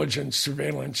intelligence,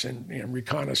 surveillance, and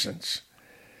reconnaissance.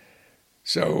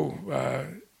 So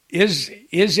is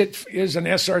an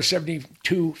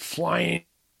SR-72 flying?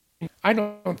 I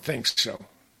don't think so.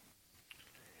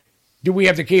 Do we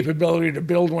have the capability to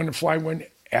build one and fly one?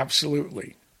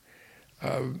 Absolutely.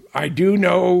 I do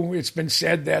know it's been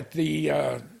said that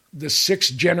the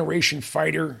sixth generation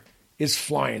fighter is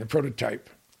flying, the prototype.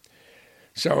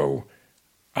 So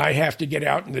I have to get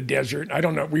out in the desert. I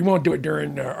don't know. We won't do it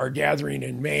during our gathering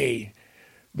in May,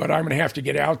 but I'm going to have to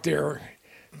get out there.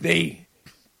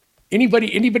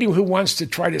 Anybody who wants to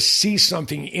try to see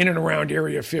something in and around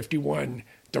Area 51,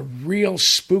 the real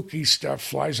spooky stuff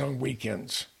flies on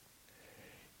weekends.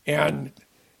 And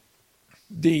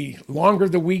the longer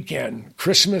the weekend,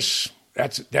 Christmas,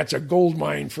 that's a gold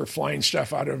mine for flying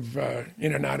stuff out of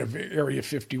in and out of Area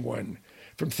 51.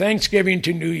 From Thanksgiving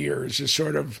to New Year's is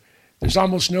sort of, there's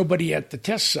almost nobody at the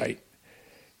test site,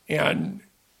 and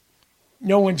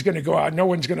no one's going to go out. No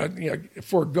one's going to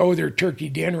forego their turkey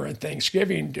dinner on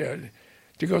Thanksgiving to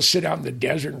go sit out in the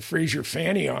desert and freeze your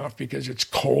fanny off because it's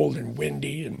cold and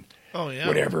windy and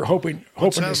whatever. Hoping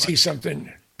to see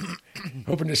something,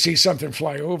 hoping to see something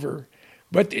fly over.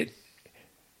 But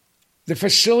the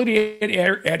facility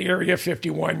at Area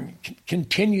 51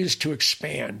 continues to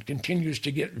expand, continues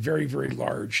to get very, very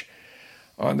large.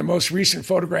 The most recent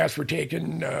photographs were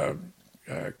taken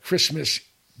Christmas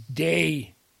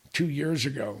Day 2 years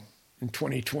ago in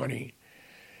 2020.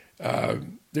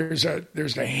 There's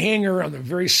a hangar on the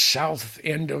very south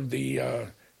end of the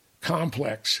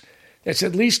complex that's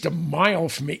at least a mile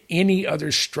from any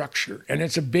other structure, and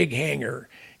it's a big hangar,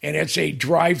 and it's a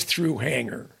drive-through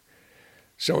hangar.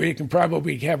 So you can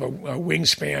probably have a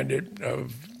wingspan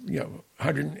of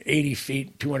 180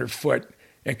 feet, 200 foot,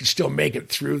 and can still make it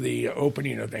through the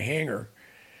opening of the hangar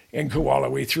and go all the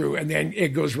way through. And then it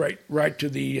goes right to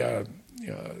the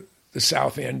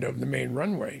south end of the main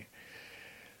runway.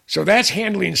 So that's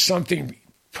handling something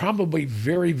probably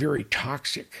very, very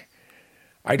toxic.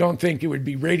 I don't think it would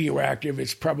be radioactive.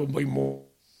 It's probably more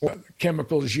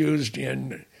chemicals used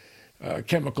in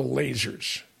chemical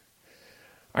lasers.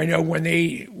 I know when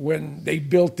they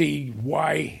built the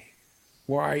YAL-1,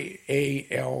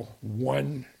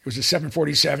 it was a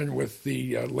 747 with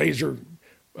the laser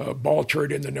ball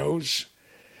turret in the nose.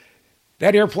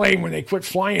 That airplane, when they quit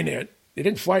flying it, they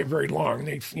didn't fly it very long.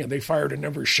 They fired a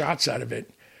number of shots out of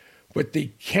it, but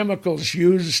the chemicals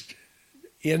used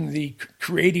in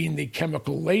creating the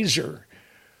chemical laser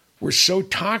were so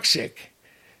toxic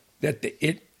that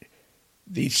the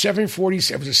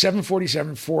 747, it was a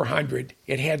 747-400,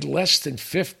 it had less than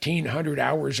 1,500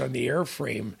 hours on the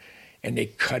airframe, and they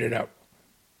cut it up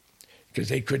because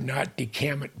they could not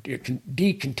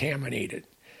decontaminate it.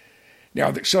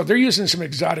 Now, so they're using some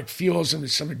exotic fuels and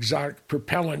some exotic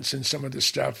propellants in some of the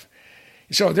stuff.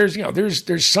 So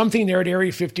there's something there at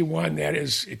Area 51 that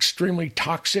is extremely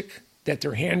toxic that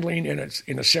they're handling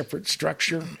in a separate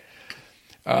structure.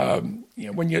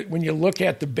 When you look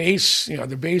at the base,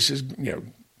 the base has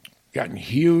gotten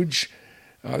huge.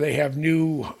 They have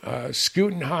new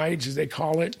Scutin hides, as they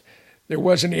call it. There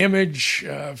was an image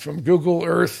from Google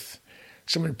Earth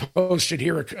someone posted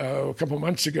here a couple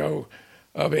months ago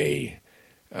of it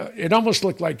almost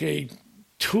looked like a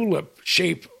tulip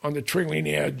shape on the trailing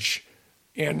edge,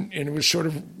 and it was sort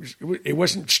of, it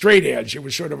wasn't straight edge. It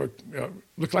was sort of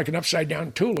looked like an upside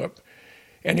down tulip,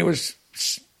 and it was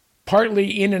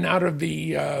partly in and out of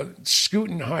the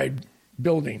Scutin hide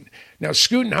building. Now,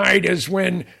 Scutin hide is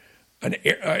when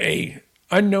a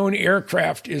unknown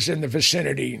aircraft is in the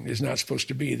vicinity, is not supposed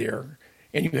to be there,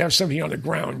 and you have something on the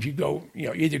ground. You go,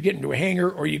 either get into a hangar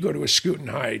or you go to a Scutin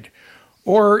hide.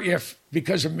 Or if,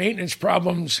 because of maintenance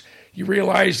problems, you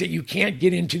realize that you can't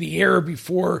get into the air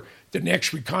before the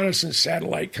next reconnaissance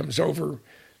satellite comes over,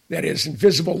 that is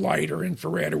invisible light or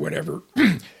infrared or whatever,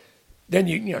 then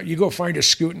you go find a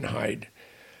Scutin hide.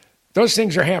 Those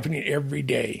things are happening every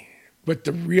day. But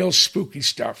the real spooky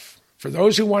stuff, for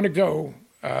those who want to go,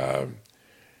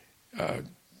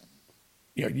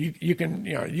 you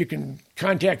can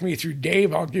contact me through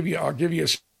Dave. I'll give you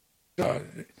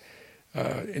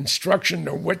instruction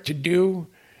on what to do.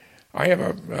 I have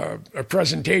a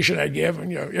presentation I give,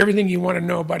 and everything you want to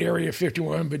know about Area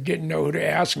 51, but didn't know who to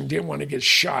ask and didn't want to get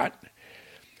shot.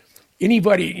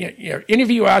 Anybody, any of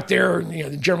you out there,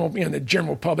 the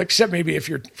general public, except maybe if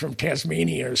you're from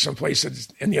Tasmania or someplace that's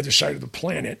on the other side of the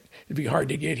planet, it'd be hard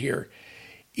to get here.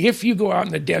 If you go out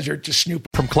in the desert to snoop.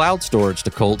 From cloud storage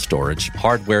to cold storage,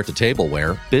 hardware to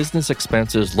tableware, business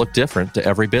expenses look different to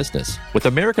every business. With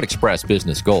American Express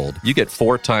Business Gold, you get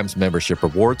 4 times membership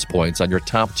rewards points on your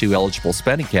top 2 eligible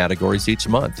spending categories each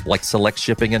month, like select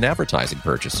shipping and advertising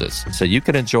purchases, so you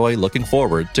can enjoy looking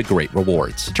forward to great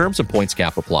rewards. Terms and points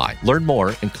cap apply. Learn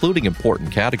more, including important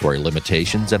category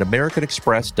limitations, at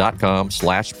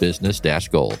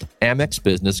americanexpress.com/business-gold. Amex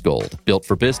Business Gold, built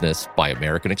for business by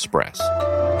American Express.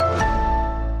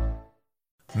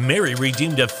 Mary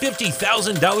redeemed a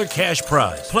 $50,000 cash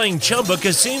prize playing Chumba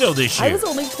Casino this year. I was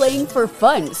only playing for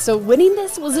fun, so winning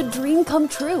this was a dream come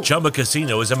true. Chumba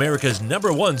Casino is America's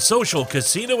 #1 social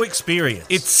casino experience.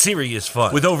 It's serious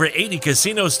fun. With over 80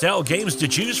 casino-style games to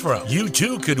choose from, you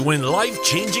too could win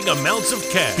life-changing amounts of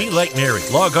cash. Be like Mary.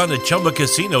 Log on to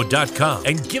ChumbaCasino.com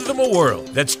and give them a whirl.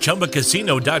 That's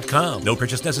ChumbaCasino.com. No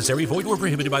purchase necessary. Void where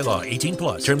prohibited by law.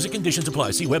 18+. Terms and conditions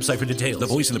apply. See website for details. The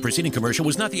voice in the preceding commercial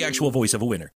was not the actual voice of a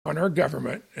winner. On our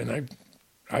government, and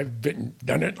I've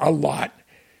done it a lot,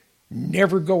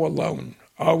 never go alone.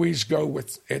 Always go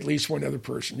with at least one other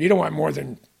person. You don't want more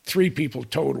than 3 people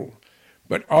total,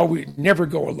 but always never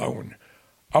go alone.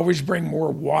 Always bring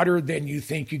more water than you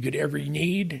think you could ever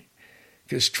need,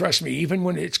 because trust me, even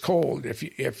when it's cold,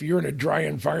 if you're in a dry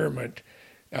environment,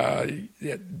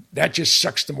 that just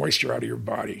sucks the moisture out of your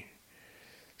body.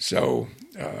 So.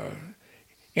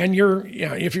 And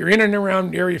if you're in and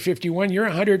around Area 51, you're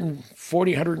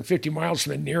 140, 150 miles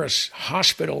from the nearest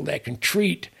hospital that can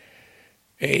treat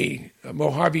a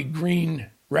Mojave green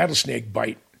rattlesnake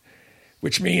bite,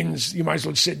 which means you might as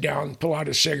well sit down, pull out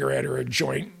a cigarette or a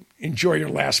joint, enjoy your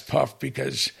last puff,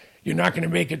 because you're not going to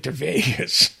make it to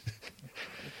Vegas.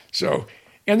 So,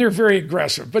 and they're very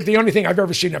aggressive. But the only thing I've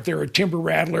ever seen up there are timber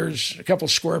rattlers, a couple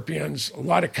scorpions, a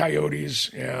lot of coyotes,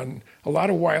 and a lot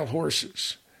of wild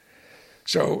horses.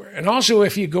 So, and also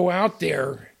if you go out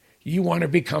there, you want to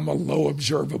become a low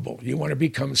observable. You want to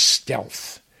become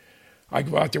stealth. I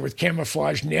go out there with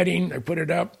camouflage netting. I put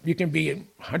it up. You can be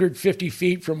 150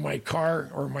 feet from my car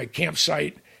or my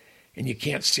campsite, and you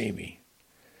can't see me.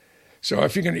 So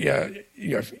if you're going to,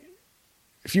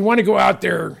 if you want to go out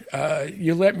there,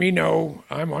 you let me know.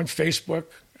 I'm on Facebook.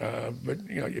 But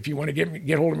if you want to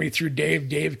get hold of me through Dave,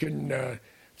 Dave can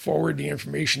forward the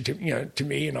information to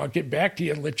me, and I'll get back to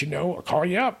you and let you know. I'll call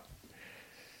you up.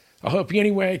 I'll help you any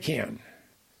way I can.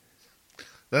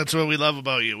 That's what we love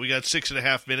about you. We got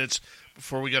 6.5 minutes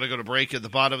before we got to go to break. At the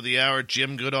bottom of the hour,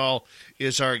 Jim Goodall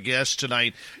is our guest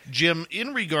tonight. Jim,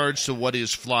 in regards to what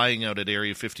is flying out at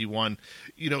Area 51,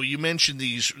 you mentioned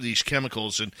these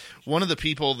chemicals, and one of the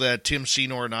people that Tim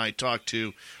Senor and I talked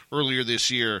to earlier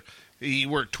this year, he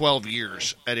worked 12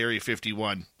 years at Area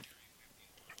 51.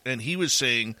 And he was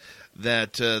saying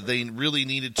that they really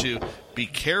needed to be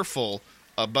careful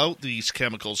about these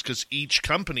chemicals because each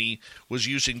company was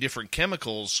using different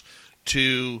chemicals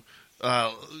to,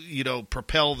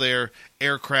 propel their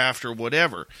aircraft or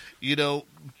whatever.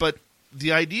 But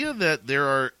the idea that there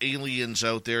are aliens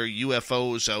out there,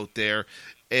 UFOs out there,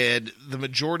 and the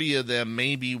majority of them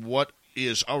may be what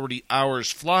is already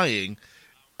ours flying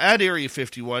at Area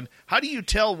 51, how do you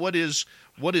tell what is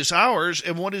ours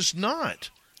and what is not?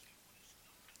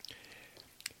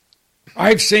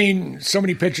 I've seen so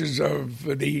many pictures of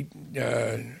the,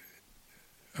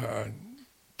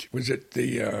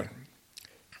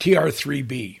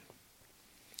 TR-3B,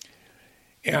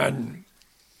 and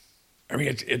I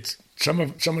mean it's some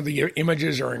of the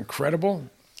images are incredible.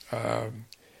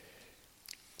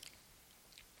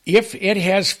 If it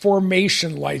has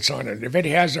formation lights on it, if it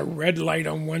has a red light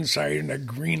on one side and a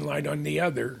green light on the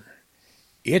other,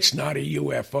 it's not a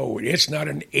UFO. It's not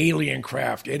an alien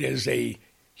craft. It is a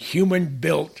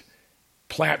human-built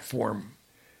platform,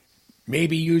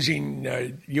 maybe using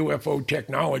UFO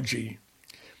technology.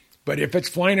 But if it's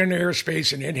flying in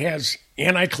airspace and it has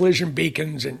anti-collision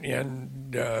beacons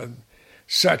and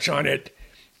such on it,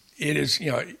 it is,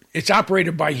 it's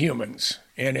operated by humans,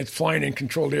 and it's flying in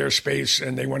controlled airspace,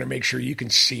 and they want to make sure you can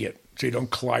see it so you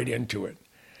don't collide into it.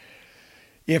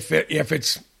 If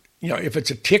it's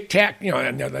a Tic Tac,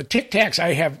 and the Tic Tacs,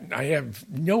 I have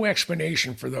no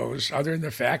explanation for those other than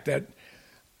the fact that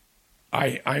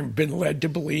I've been led to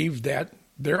believe that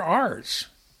they're ours.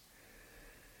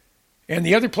 And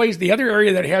the other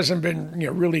area that hasn't been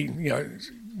really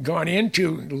gone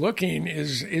into looking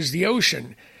is the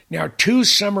ocean. Now, 2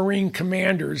 submarine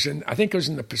commanders, and I think it was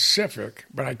in the Pacific,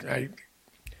 but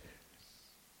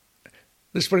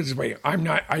let's put it this way: I'm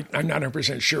not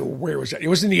 100% sure where it was at. It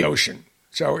was in the ocean,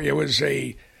 so it was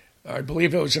I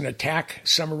believe it was an attack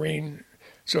submarine.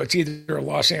 So it's either a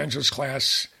Los Angeles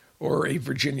class or a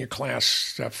Virginia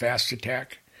class fast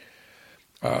attack.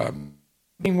 It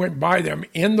went by them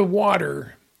in the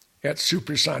water at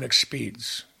supersonic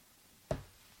speeds.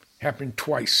 Happened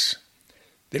twice.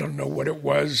 They don't know what it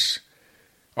was.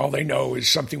 All they know is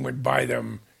something went by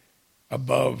them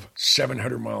above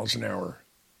 700 miles an hour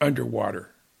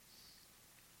underwater.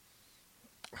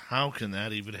 How can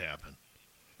that even happen?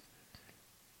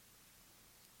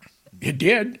 It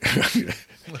did.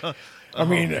 I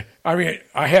mean,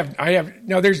 I have.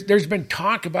 Now, there's been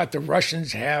talk about the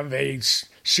Russians have a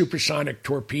supersonic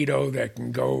torpedo that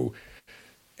can go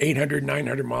 800,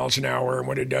 900 miles an hour, and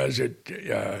what it does,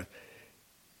 it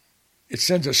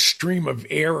sends a stream of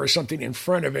air or something in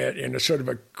front of it, and it sort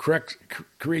of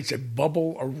creates a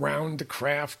bubble around the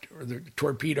craft or the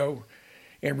torpedo,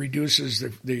 and reduces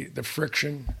the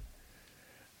friction.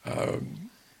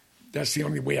 That's the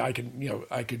only way I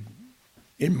could,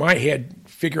 in my head,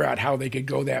 figure out how they could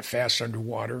go that fast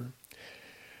underwater.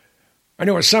 I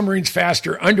know a submarine's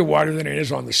faster underwater than it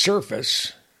is on the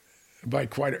surface by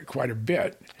quite a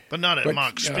bit. But not at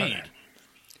Mach speed.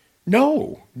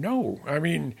 No. I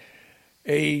mean,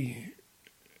 I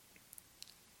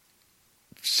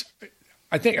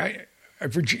think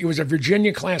it was a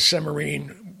Virginia-class submarine.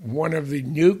 One of the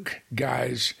nuke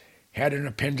guys had an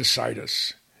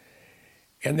appendicitis,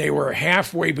 and they were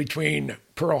halfway between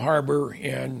Pearl Harbor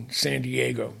and San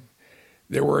Diego.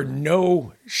 There were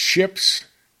no ships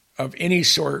of any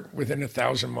sort within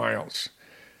 1,000 miles.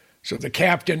 So the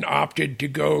captain opted to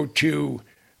go to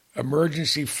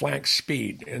emergency flank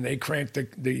speed, and they cranked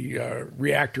the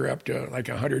reactor up to like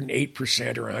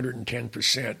 108% or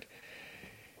 110%.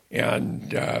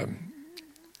 And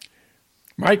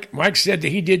Mike said that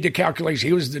he did the calculation.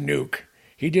 He was the nuke.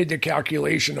 He did the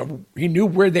calculation of, he knew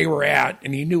where they were at,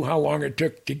 and he knew how long it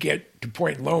took to get to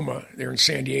Point Loma there in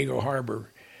San Diego Harbor.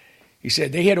 He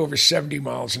said they had over 70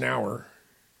 miles an hour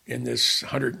in this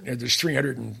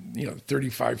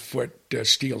 335-foot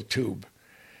steel tube.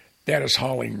 That is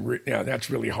hauling. That's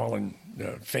really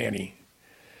hauling Fanny.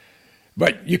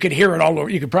 But you could hear it all over.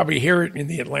 You could probably hear it in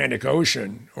the Atlantic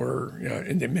Ocean or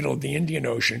in the middle of the Indian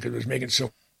Ocean because it was making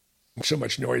so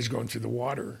much noise going through the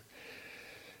water.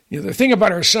 The thing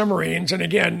about our submarines, and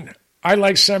again, I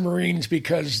like submarines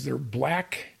because they're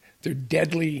black, they're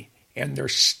deadly, and they're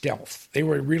stealth. They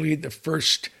were really the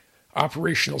first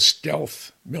operational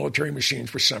stealth military machines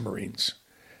for submarines.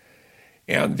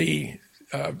 And the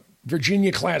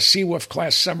Virginia-class,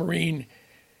 Seawolf-class submarine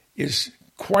is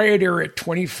quieter at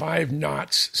 25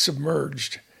 knots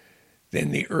submerged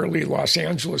than the early Los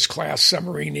Angeles-class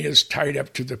submarine is tied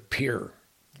up to the pier.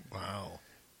 Wow.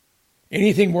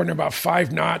 Anything more than about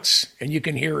 5 knots, and you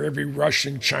can hear every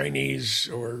Russian, Chinese,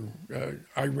 or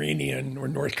Iranian or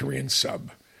North Korean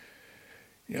sub.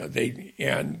 They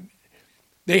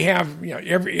have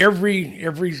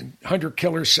every hunter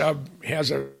killer sub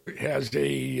has a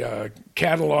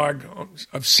catalog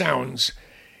of sounds,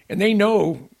 and they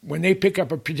know when they pick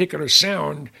up a particular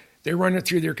sound, they run it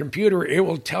through their computer. It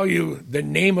will tell you the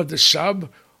name of the sub,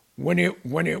 when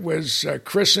it was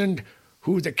christened,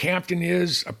 who the captain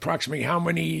is, approximately how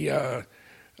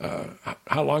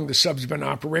long the sub's been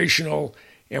operational,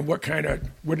 and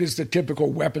what is the typical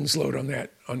weapons load on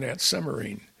that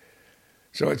submarine.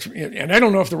 So and I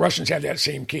don't know if the Russians have that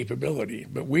same capability,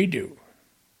 but we do.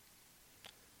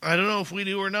 I don't know if we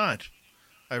do or not.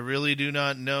 I really do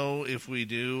not know if we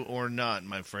do or not,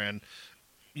 my friend.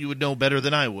 You would know better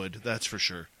than I would, that's for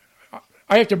sure.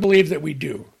 I have to believe that we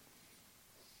do.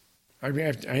 I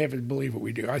have to believe what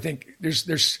we do. I think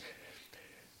there's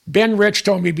Ben Rich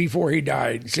told me before he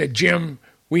died, he said, Jim,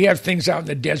 we have things out in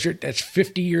the desert that's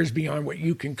 50 years beyond what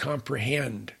you can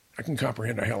comprehend. I can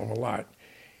comprehend a hell of a lot.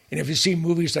 And if you see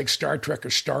movies like Star Trek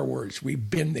or Star Wars, we've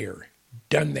been there,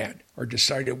 done that, or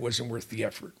decided it wasn't worth the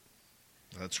effort.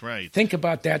 That's right. Think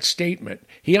about that statement.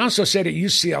 He also said at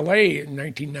UCLA in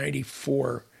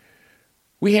 1994,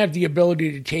 we have the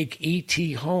ability to take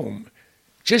E.T. home.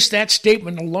 Just that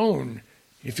statement alone,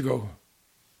 if you go,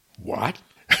 what?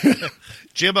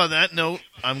 Jim, on that note,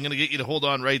 I'm going to get you to hold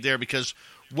on right there because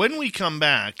when we come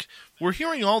back, we're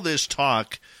hearing all this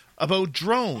talk about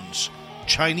drones.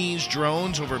 Chinese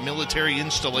drones over military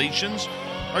installations.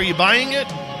 Are you buying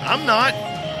it? I'm not.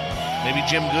 Maybe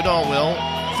Jim Goodall will.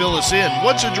 Fill us in.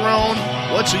 What's a drone?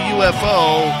 What's a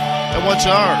UFO? And what's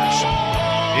ours?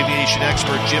 Aviation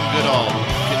expert Jim Goodall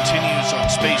continues on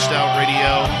Spaced Out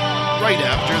Radio. right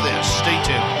after this. Stay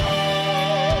tuned.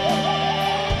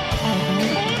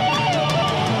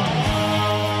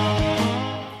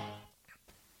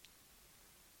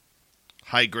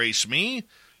 Hi, Grace Me.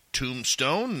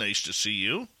 Tombstone, nice to see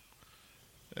you.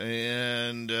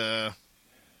 And,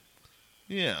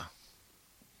 yeah.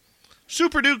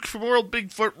 Super Duke from World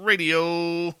Bigfoot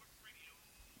Radio.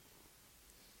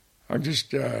 I'm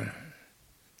just, I'm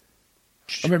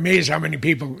amazed how many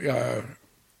people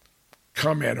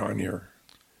comment on here.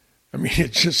 I mean,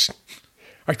 it's just,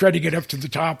 I tried to get up to the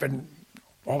top, and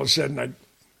all of a sudden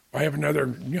I have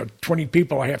another 20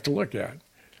 people I have to look at.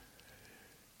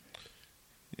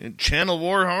 And Channel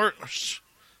Warhorse,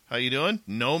 how you doing?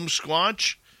 Gnome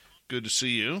Squatch, good to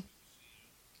see you.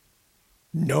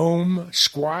 Gnome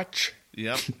Squatch?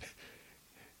 Yep.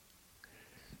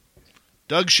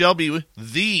 Doug Shelby,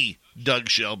 the Doug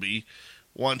Shelby,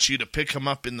 wants you to pick him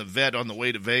up in the vet on the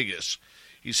way to Vegas.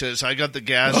 He says, I got the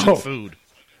gas and food.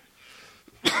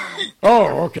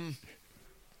 Oh, okay.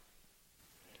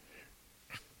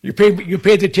 You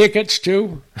pay the tickets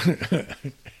too?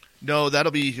 No,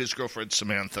 that'll be his girlfriend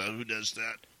Samantha who does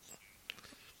that.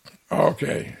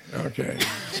 Okay.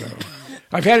 So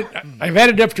I've had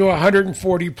it up to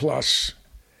 140 plus.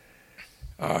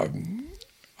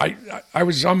 I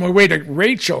was on my way to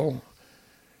Rachel,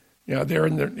 there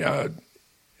in the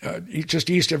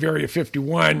just east of Area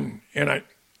 51, and I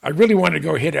really wanted to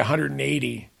go hit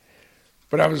 180,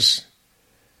 but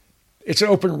it's an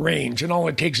open range, and all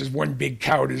it takes is one big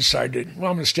cow to decide that, well,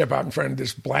 I'm going to step out in front of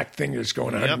this black thing that's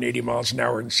going 180 miles an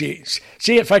hour and see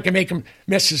if I can make him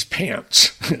miss his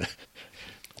pants.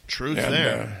 Truth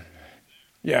there.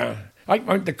 Yeah.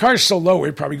 The car's so low,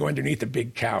 we'd probably go underneath the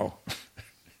big cow.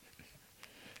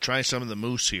 Try some of the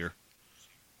moose here.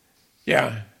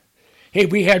 Yeah. Hey,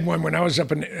 we had one when I was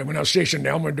stationed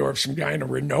in Elmendorf, some guy in a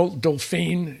Renault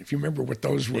Dauphine, if you remember what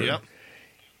those were. Yep.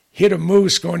 Hit a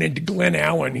moose going into Glen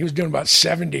Allen. He was doing about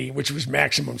 70, which was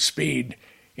maximum speed.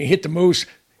 He hit the moose.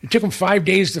 It took him 5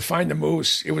 days to find the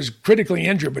moose. It was critically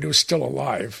injured, but it was still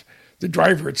alive. The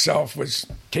driver itself was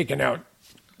taken out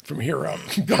from here up,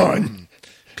 gone.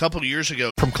 A couple of years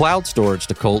ago. From cloud storage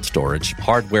to cold storage,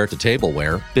 hardware to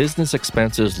tableware, business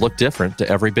expenses look different to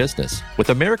every business.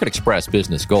 With American Express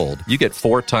Business Gold, you get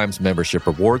 4 times membership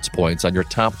rewards points on your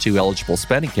top 2 eligible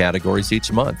spending categories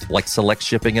each month, like select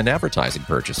shipping and advertising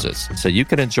purchases, so you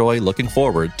can enjoy looking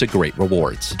forward to great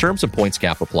rewards. Terms and points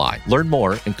cap apply. Learn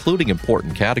more, including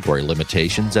important category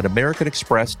limitations, at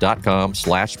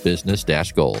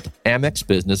americanexpress.com/business-gold. Amex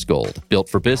Business Gold, built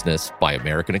for business by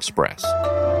American Express.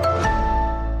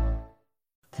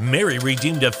 Mary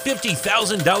redeemed a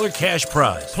 $50,000 cash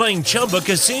prize playing Chumba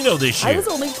Casino this year. I was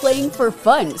only playing for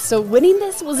fun, so winning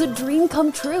this was a dream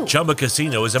come true. Chumba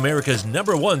Casino is America's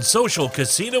 #1 social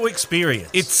casino experience.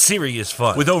 It's serious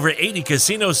fun. With over 80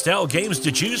 casino-style games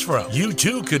to choose from, you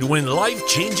too could win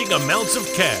life-changing amounts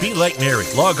of cash. Be like Mary.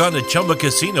 Log on to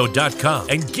ChumbaCasino.com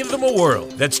and give them a whirl.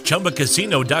 That's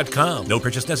ChumbaCasino.com. No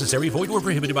purchase necessary. Void where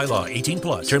prohibited by law. 18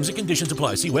 plus. Terms and conditions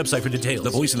apply. See website for details. The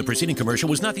voice in the preceding commercial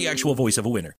was not the actual voice of a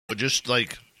winner. Just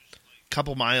like a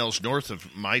couple miles north of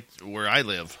where I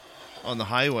live on the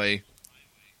highway,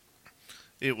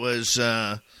 it was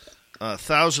a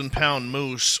 1,000-pound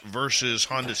moose versus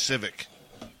Honda Civic.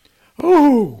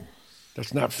 Oh,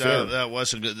 that's not fair. That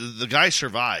wasn't good. The guy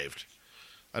survived.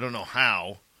 I don't know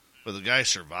how, but the guy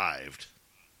survived.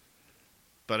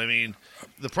 But, I mean,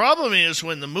 the problem is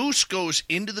when the moose goes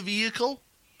into the vehicle,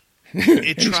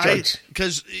 it tries,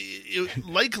 because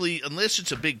likely, unless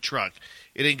it's a big truck,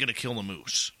 it ain't going to kill the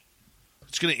moose.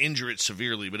 It's going to injure it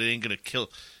severely, but it ain't going to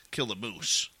kill the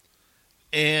moose.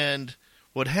 And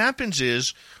what happens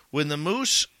is when the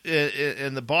moose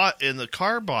and the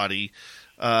car body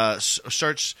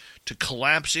starts to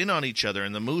collapse in on each other,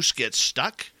 and the moose gets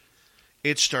stuck,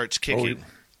 it starts kicking. Oh.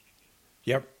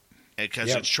 Yep.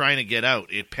 Because it's trying to get out.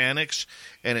 It panics,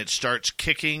 and it starts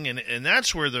kicking, and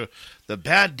that's where the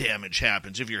bad damage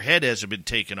happens if your head hasn't been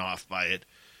taken off by it,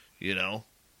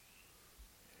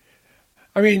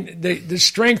 I mean, the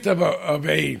strength of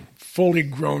a fully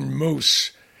grown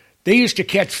moose, they used to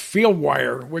catch field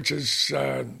wire, which is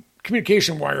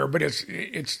communication wire, but it's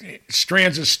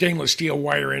strands of stainless steel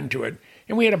wire into it.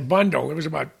 And we had a bundle. It was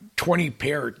about 20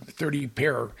 pair, 30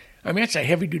 pair. I mean, that's a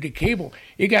heavy-duty cable.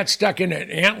 It got stuck in an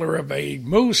antler of a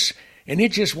moose, and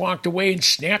it just walked away and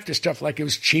snapped the stuff like it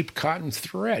was cheap cotton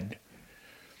thread.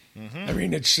 Mm-hmm. I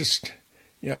mean, it's just,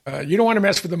 you don't want to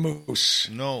mess with a moose.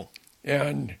 No.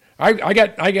 And I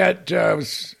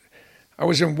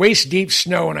was in waist-deep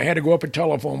snow, and I had to go up a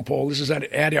telephone pole. This is on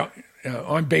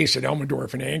base at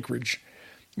Elmendorf in Anchorage,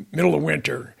 middle of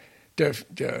winter, to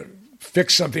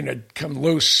fix something that had come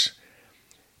loose.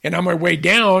 And on my way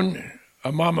down,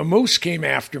 a mama moose came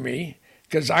after me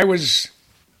because I was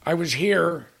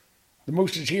here. The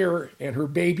moose is here, and her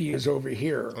baby is over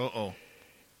here. Uh-oh.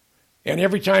 And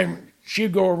every time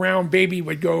she'd go around, baby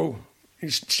would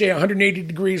stay 180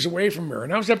 degrees away from her.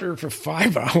 And I was up there for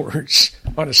 5 hours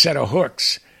on a set of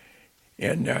hooks.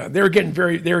 And they were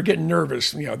getting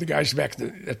nervous. You know, the guys back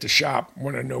at the shop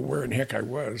wanted to know where in the heck I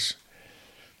was.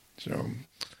 So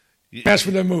that's for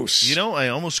the moose. You know, I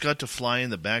almost got to fly in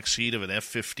the back seat of an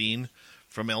F-15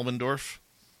 from Elmendorf.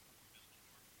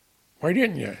 Why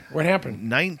didn't you? What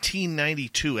happened?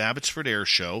 1992 Abbotsford Air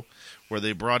Show, where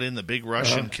they brought in the big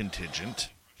Russian contingent.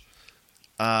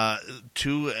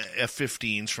 2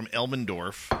 F-15s from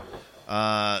Elmendorf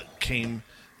came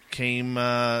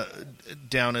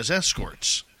down as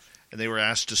escorts, and they were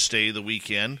asked to stay the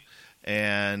weekend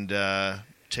and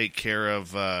take care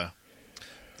of the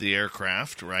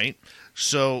aircraft, right?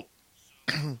 So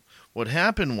what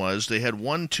happened was they had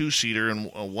 1 2-seater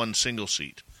and 1 single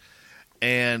seat.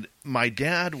 And my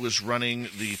dad was running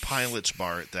the pilot's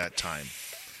bar at that time.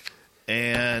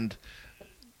 And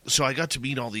so I got to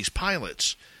meet all these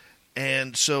pilots.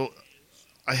 And so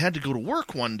I had to go to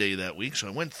work one day that week, so I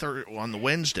went on the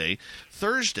Wednesday.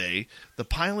 Thursday, the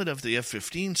pilot of the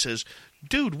F-15 says,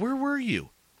 "Dude, where were you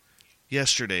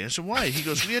yesterday?" I said, "Why?" He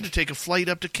goes, "We had to take a flight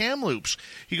up to Kamloops."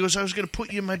 He goes, "I was going to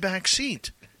put you in my back seat."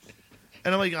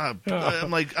 And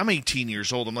I'm like, I'm 18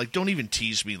 years old. I'm like, don't even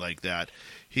tease me like that.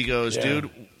 He goes,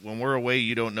 "Dude, when we're away,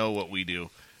 you don't know what we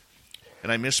do."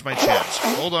 And I missed my chance.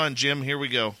 Hold on, Jim. Here we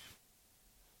go.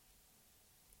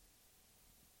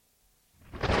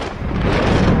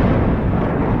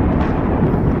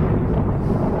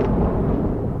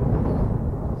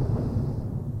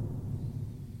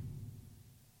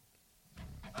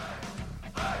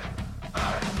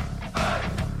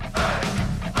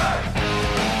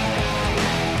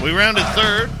 We rounded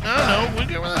third.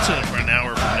 That's it for an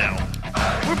hour from now.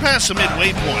 We're past the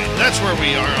midway point. That's where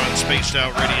we are on Spaced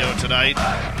Out Radio tonight.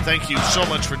 Thank you so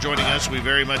much for joining us. We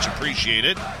very much appreciate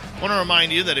it. I want to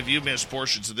remind you that if you missed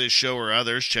portions of this show or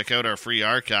others, check out our free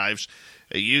archives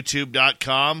at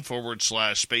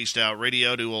youtube.com/Spaced Out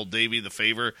Radio. Do old Davey the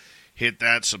favor. Hit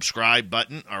that subscribe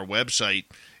button. Our website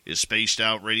is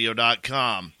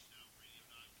spacedoutradio.com.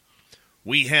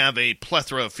 We have a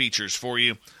plethora of features for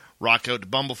you. Rock out to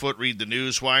Bumblefoot, read the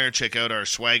Newswire, check out our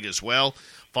swag as well.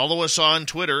 Follow us on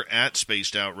Twitter at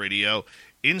Spaced Out Radio,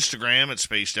 Instagram at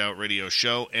Spaced Out Radio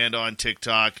Show, and on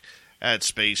TikTok at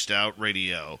Spaced Out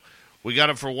Radio. We got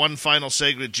it for one final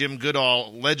segment. Jim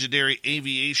Goodall, legendary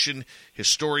aviation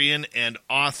historian and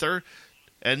author.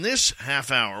 And this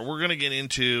half hour, we're going to get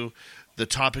into the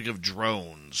topic of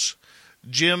drones.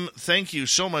 Jim, thank you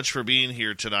so much for being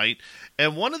here tonight.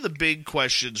 And one of the big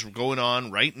questions going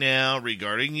on right now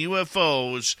regarding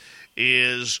UFOs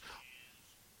is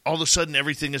all of a sudden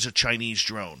everything is a Chinese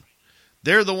drone.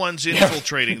 They're the ones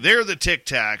infiltrating. They're the Tic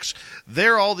Tacs.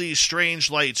 They're all these strange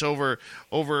lights over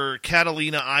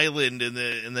Catalina Island and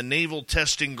the naval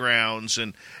testing grounds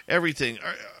and everything.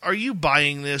 Are you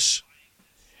buying this?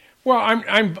 Well,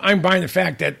 I'm buying the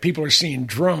fact that people are seeing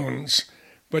drones,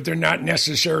 but they're not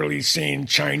necessarily seeing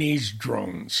Chinese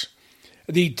drones.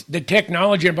 The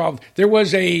technology involved. There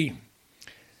was I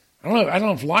don't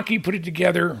know if Lockheed put it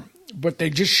together, but they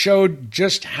just showed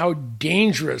just how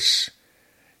dangerous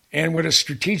and what a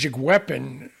strategic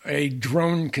weapon a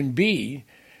drone can be.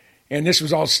 And this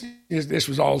was all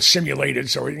simulated,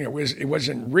 so it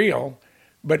wasn't real,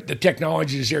 but the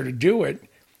technology is there to do it.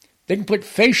 They can put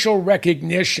facial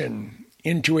recognition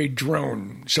into a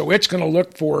drone, so it's going to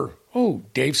look for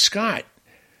Dave Scott,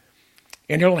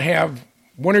 and it'll have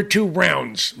 1 or 2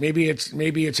 rounds. Maybe it's a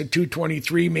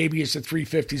 223, maybe it's a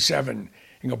 357,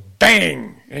 and go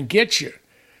bang and get you.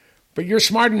 But you're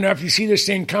smart enough, you see this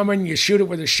thing coming, you shoot it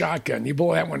with a shotgun, you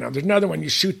blow that one out. There's another one, you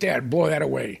shoot that, blow that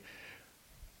away.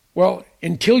 Well,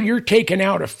 until you're taken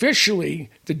out officially,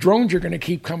 the drones are going to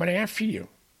keep coming after you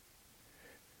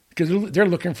because they're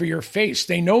looking for your face.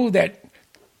 They know that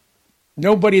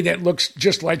nobody that looks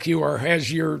just like you or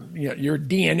has your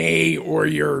DNA or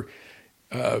your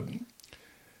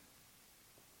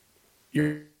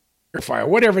file,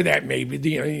 whatever that may be,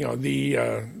 the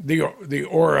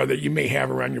aura that you may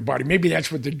have around your body. Maybe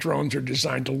that's what the drones are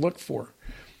designed to look for.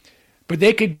 But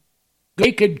they could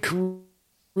create a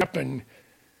weapon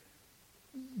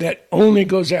that only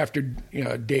goes after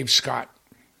Dave Scott.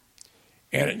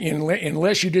 And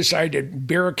unless you decide to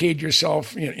barricade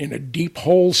yourself in a deep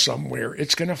hole somewhere,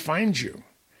 it's going to find you.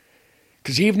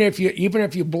 Because even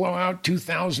if you blow out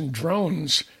 2,000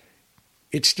 drones,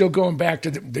 it's still going back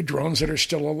to the drones that are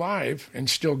still alive and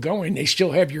still going. They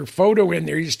still have your photo in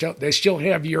there. They still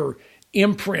have your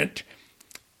imprint,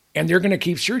 and they're going to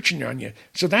keep searching on you.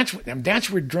 So that's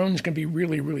where drones can be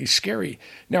really, really scary.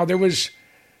 Now, there was,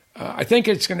 I think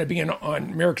it's going to be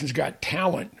on Americans Got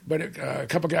Talent, but a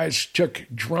couple guys took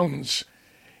drones,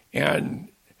 and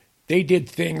they did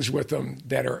things with them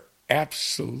that are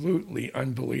absolutely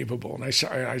unbelievable. And I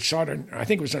saw it. I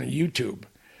think it was on YouTube.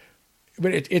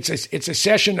 But it's a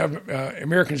session of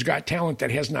Americans Got Talent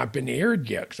that has not been aired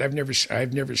yet, because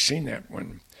I've never seen that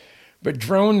one. But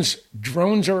drones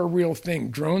are a real thing.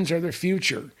 Drones are the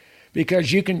future,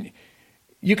 because you can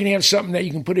have something that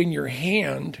you can put in your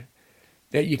hand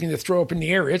that you can just throw up in the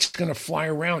air. It's going to fly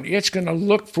around. It's going to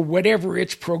look for whatever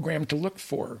it's programmed to look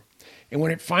for, and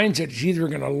when it finds it, it's either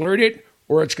going to alert it,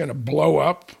 or it's going to blow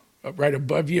up right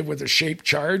above you with a shaped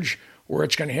charge, or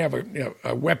it's going to have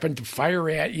a weapon to fire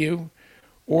at you,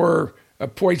 or a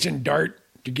poison dart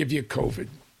to give you COVID.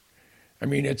 I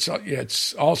mean, it's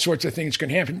all sorts of things can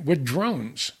happen with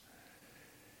drones,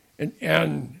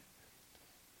 and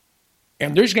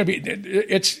there's going to be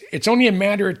it's only a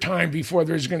matter of time before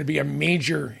there's going to be a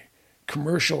major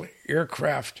commercial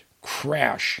aircraft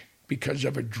crash because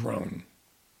of a drone.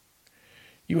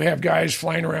 You have guys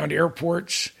flying around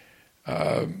airports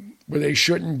where they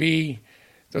shouldn't be.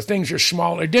 The things are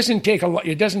small. It doesn't take a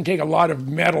lot of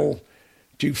metal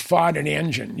to fod an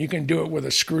engine. You can do it with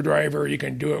a screwdriver. You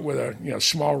can do it with a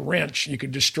small wrench. You can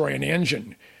destroy an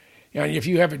engine. And if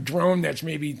you have a drone that's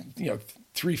maybe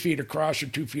 3 feet across or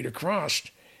 2 feet across,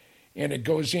 and it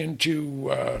goes into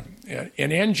an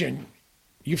engine,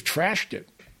 you've trashed it.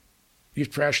 You've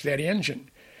trashed that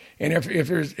engine. And if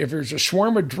there's a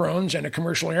swarm of drones and a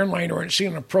commercial airline or see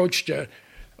an approach to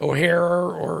O'Hare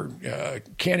or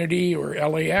Kennedy or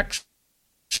LAX,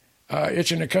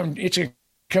 it's going to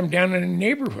come down in a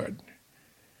neighborhood.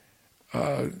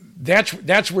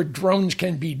 That's where drones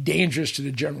can be dangerous to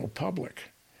the general public.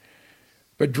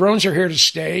 But drones are here to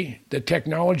stay. The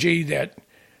technology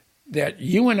that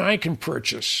you and I can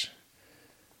purchase,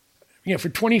 for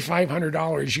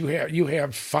 $2,500, you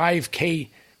have 5K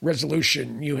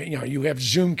resolution. You have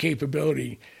zoom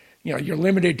capability. You're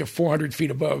limited to 400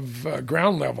 feet above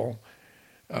ground level.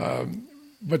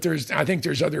 But I think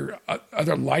there's other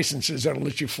licenses that'll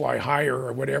let you fly higher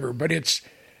or whatever. But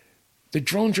the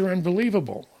drones are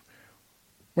unbelievable.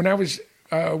 When I was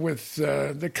with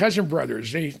the Cousin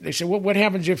brothers, they said, well, what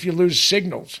happens if you lose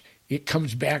signals? It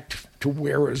comes back to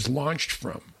where it was launched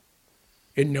from.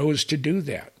 It knows to do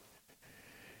that.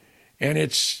 And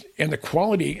the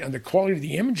quality of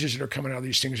the images that are coming out of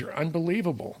these things are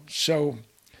unbelievable. So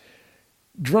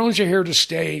drones are here to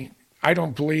stay. I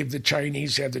don't believe the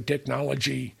Chinese have the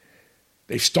technology.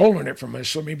 They've stolen it from us,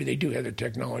 so maybe they do have the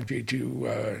technology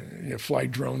to fly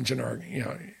drones in our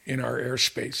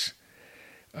airspace.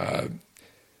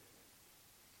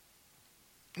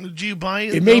 Do you buy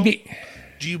it?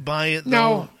 Do you buy it? Though?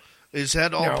 No. Is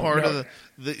that all part of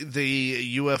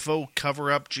the UFO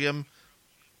cover up, Jim?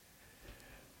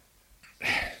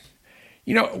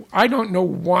 I don't know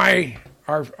why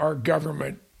our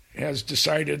government has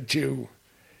decided to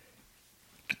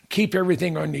keep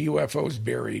everything on the UFOs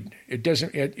buried. It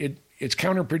doesn't. It's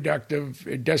counterproductive.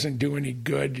 It doesn't do any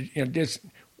good.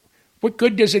 What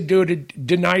good does it do to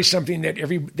deny something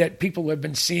that people have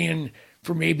been seeing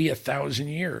for maybe 1,000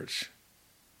 years?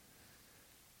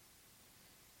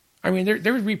 I mean,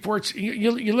 there are reports.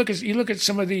 You look at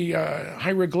some of the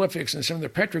hieroglyphics and some of the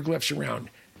petroglyphs around.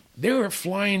 There are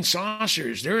flying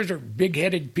saucers. There are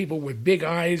big-headed people with big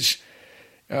eyes.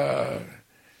 And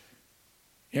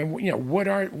what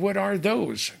are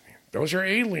those? Those are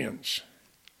aliens.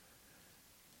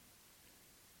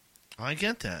 I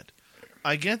get that.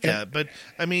 But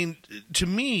I mean, to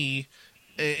me,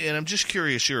 and I'm just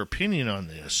curious your opinion on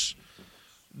this.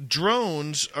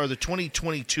 Drones are the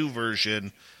 2022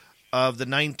 version of the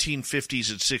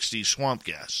 1950s and 60s swamp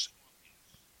gas.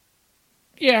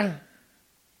 Yeah.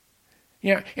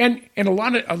 Yeah, and a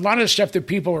lot of stuff that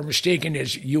people are mistaken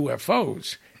as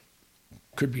UFOs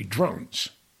could be drones.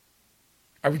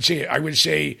 I would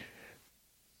say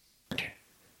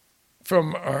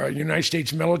from United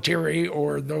States military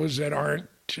or those that aren't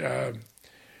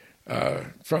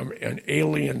from an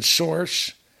alien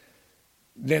source.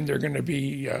 Then they're going to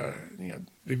be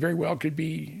they very well could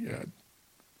be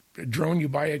a drone you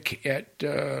buy at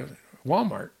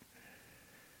Walmart.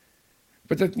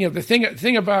 But the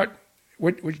thing about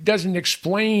what doesn't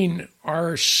explain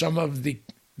are some of the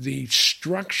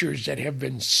structures that have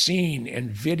been seen and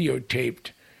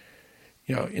videotaped,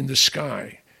 in the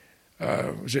sky.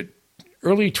 Was it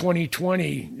early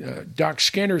 2020? Doc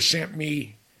Skinner sent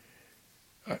me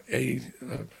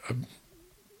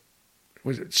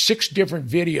was it 6 different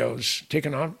videos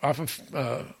taken off of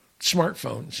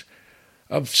smartphones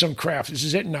of some craft. This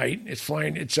is at night. It's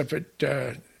flying. It's up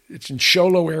at it's in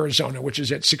Sholo, Arizona, which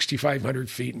is at 6,500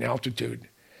 feet in altitude.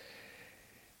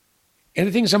 And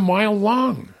the thing's a mile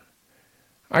long.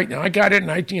 I got it,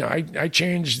 and I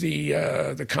changed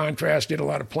the contrast, did a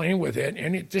lot of playing with it,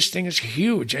 and this thing is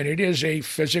huge, and it is a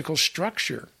physical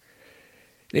structure.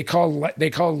 They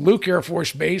called Luke Air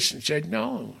Force Base and said,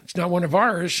 no, it's not one of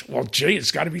ours. Well, gee,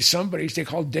 it's got to be somebody's. They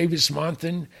called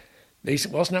Davis-Monthan. They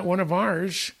said, well, it's not one of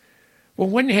ours. Well,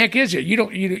 what in the heck is it? You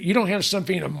don't have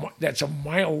something that's a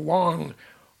mile long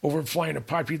over flying a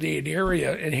populated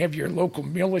area and have your local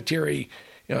military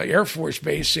Air Force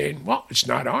Base saying, well, it's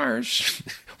not ours.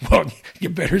 Well, you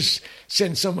better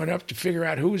send someone up to figure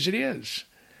out whose it is.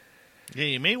 Yeah,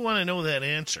 you may want to know that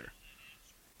answer.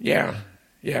 Yeah,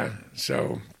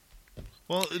 so.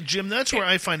 Well, Jim, that's where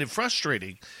I find it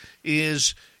frustrating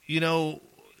is,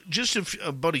 just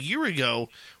about a year ago,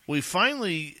 we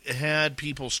finally had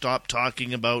people stop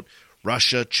talking about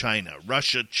Russia, China.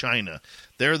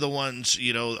 They're the ones,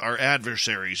 our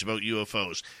adversaries about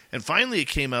UFOs. And finally it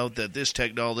came out that this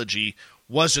technology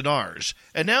wasn't ours.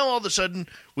 And now all of a sudden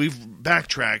we've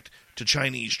backtracked to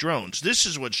Chinese drones. This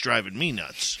is what's driving me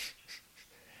nuts.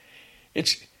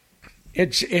 It's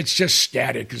just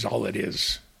static is all it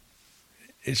is.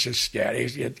 It's just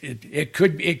static. It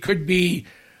could be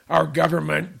our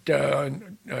government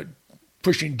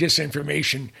pushing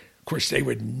disinformation. Of course, they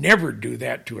would never do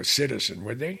that to a citizen,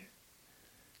 would they?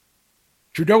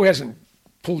 Trudeau hasn't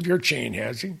pulled your chain,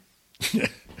 has he?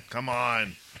 Come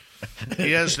on.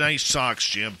 He has nice socks,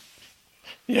 Jim.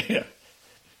 Yeah.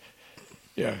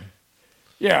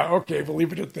 Okay, we'll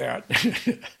leave it at that.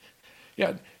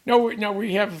 Yeah. No,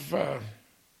 we have. A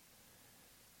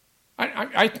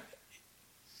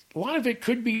lot of it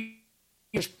could be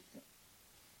just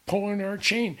pulling our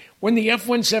chain. When the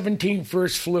F-117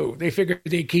 first flew, they figured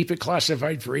they'd keep it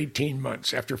classified for 18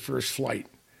 months after first flight.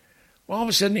 Well, all of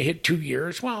a sudden they hit 2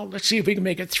 years. Well, let's see if we can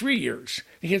make it 3 years.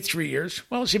 They hit 3 years.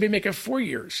 Well, let's see if we make it 4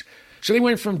 years. So they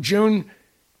went from June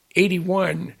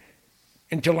 81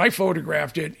 until I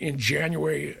photographed it in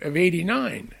January of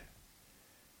 89.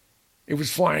 It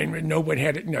was flying, and no one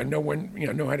had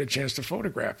a chance to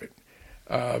photograph it.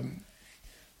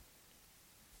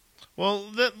 Well,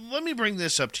 let me bring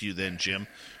this up to you then, Jim.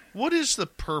 What is the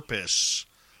purpose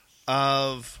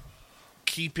of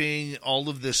keeping all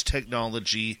of this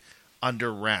technology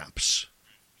under wraps?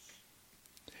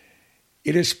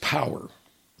 It is power.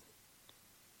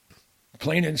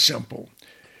 Plain and simple.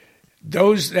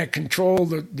 Those that control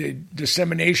the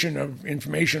dissemination of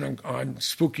information on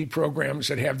spooky programs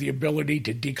that have the ability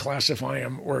to declassify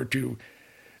them or to...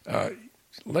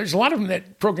 there's a lot of them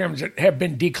that programs that have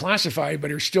been declassified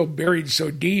but are still buried so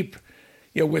deep,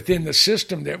 within the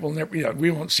system that we'll never,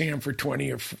 we won't see them for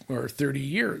 20 or 30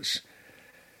 years.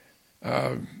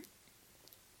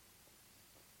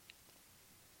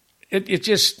 It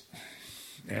just,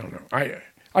 I don't know.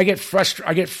 I get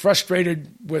frustrated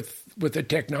with the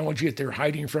technology that they're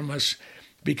hiding from us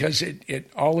because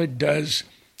all it does,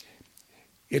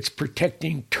 it's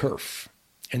protecting turf,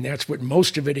 and that's what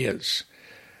most of it is.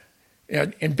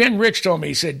 And Ben Rich told me,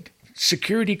 he said,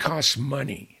 security costs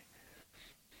money.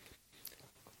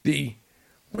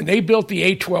 When they built the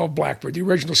A-12 Blackbird, the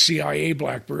original CIA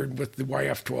Blackbird with the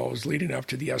YF-12s leading up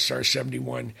to the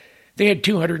SR-71, they had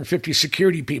 250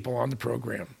 security people on the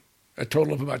program. A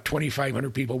total of about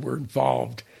 2,500 people were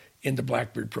involved in the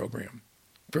Blackbird program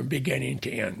from beginning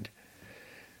to end.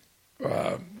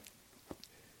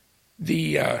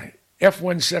 The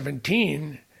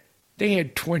F-117, they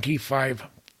had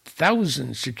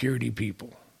 25,000 security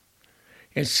people.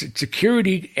 And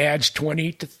security adds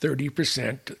 20 to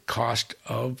 30% to the cost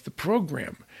of the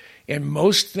program. And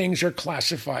most things are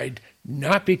classified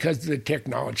not because of the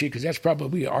technology, because that's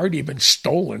probably already been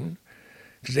stolen.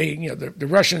 Because the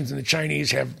Russians and the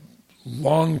Chinese have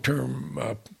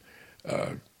long-term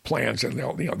plans, and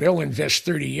they'll invest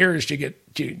 30 years to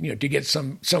get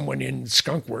someone in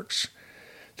Skunk Works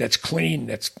that's clean,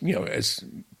 that's as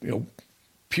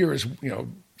pure as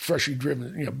freshly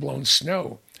driven blown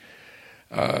snow.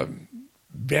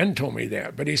 Ben told me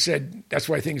that, but he said that's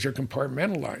why things are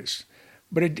compartmentalized.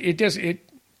 But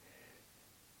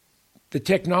the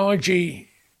technology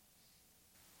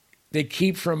they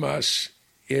keep from us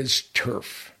is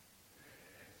turf.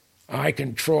 I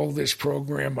control this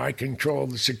program. I control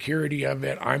the security of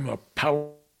it. I'm a power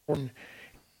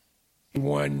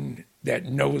one that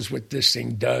knows what this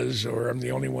thing does, or I'm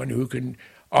the only one who can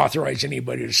authorize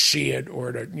anybody to see it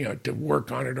or to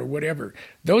work on it or whatever.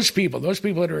 Those people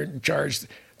that are in charge,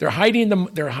 they're hiding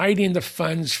the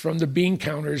funds from the bean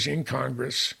counters in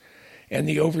Congress, and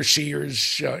the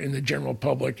overseers in the general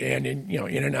public and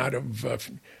in and out of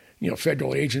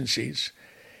federal agencies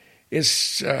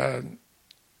is the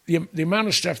amount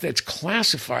of stuff that's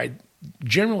classified,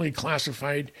 generally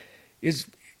classified, is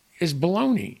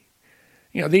baloney.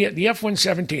 The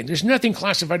F-117. There's nothing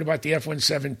classified about the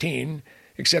F-117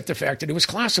 except the fact that it was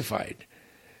classified.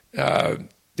 The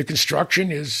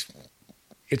construction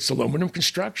it's aluminum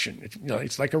construction.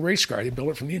 It's like a race car. They build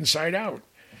it from the inside out.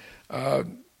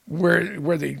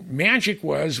 Where the magic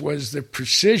was the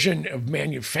precision of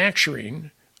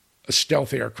manufacturing a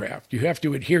stealth aircraft. You have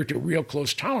to adhere to real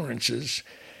close tolerances,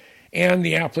 and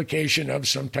the application of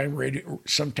some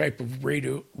type of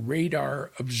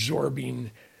radar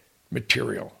absorbing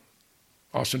material,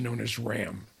 also known as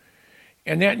RAM.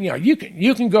 And that you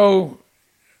can go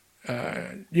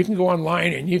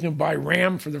online and you can buy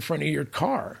RAM for the front of your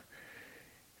car.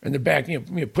 In the back,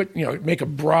 make a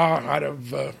bra out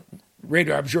of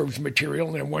radar absorbing material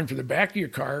and then one for the back of your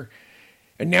car.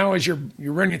 And now as you're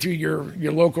running through your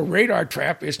local radar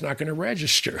trap, it's not going to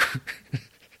register.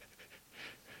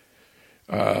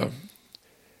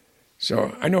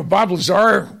 So I know Bob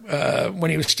Lazar, when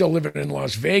he was still living in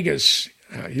Las Vegas,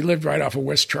 he lived right off of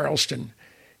West Charleston.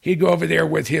 He'd go over there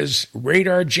with his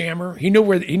radar jammer. He knew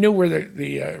where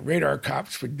the radar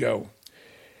cops would go.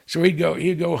 So he'd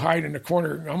go hide in a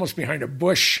corner, almost behind a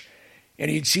bush, and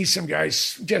he'd see some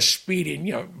guys just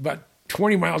speeding, about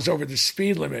 20 miles over the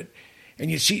speed limit. And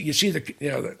you see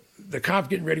the cop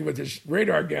getting ready with his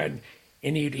radar gun,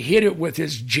 and he'd hit it with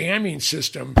his jamming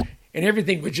system, and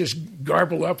everything would just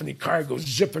garble up, and the car goes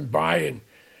zipping by, and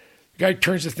the guy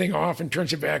turns the thing off and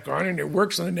turns it back on, and it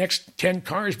works on the next 10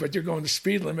 cars, but they're going the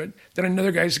speed limit. Then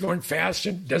another guy's going fast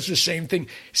and does the same thing.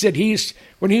 He said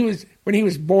when he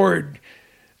was bored,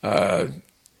 and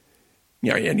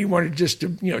he wanted just to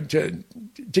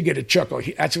get a chuckle.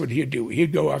 That's what he'd do.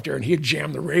 He'd go out there and he'd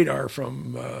jam the radar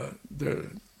from the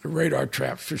radar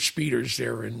trap for speeders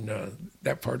there in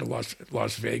that part of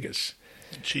Las Vegas.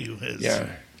 Gee whiz.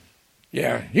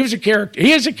 Yeah. He was a character.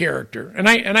 He is a character, and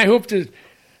I hope to.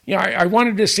 I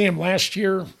wanted to see him last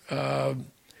year.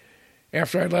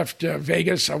 After I left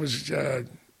Vegas, I was going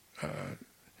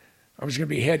to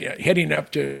be heading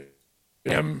up to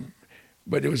him,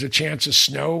 but there was a chance of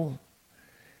snow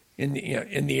in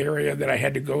the area that I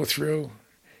had to go through,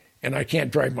 and I can't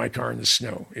drive my car in the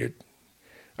snow.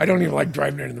 I don't even like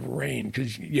driving it in the rain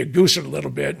because you goose it a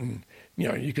little bit, and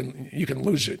you can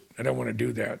lose it. I don't want to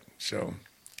do that. So,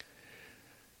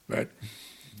 but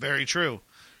very true.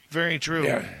 Very true.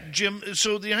 Yeah. Jim,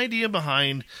 so the idea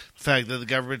behind the fact that the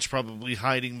government's probably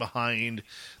hiding behind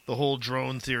the whole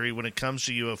drone theory when it comes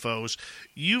to UFOs,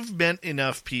 you've met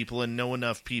enough people and know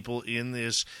enough people in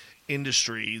this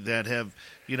industry that have,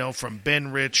 from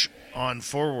Ben Rich on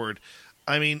forward.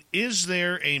 I mean, is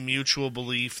there a mutual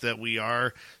belief that we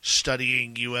are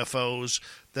studying UFOs,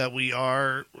 that we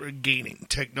are gaining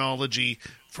technology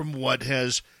from what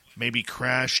has maybe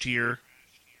crashed here?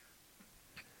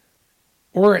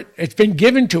 Or it's been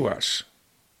given to us.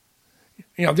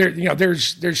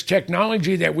 There's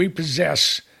technology that we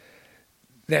possess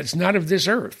that's not of this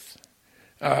earth.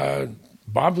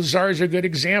 Bob Lazar is a good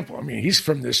example. I mean, he's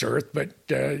from this earth, but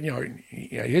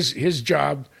his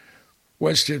job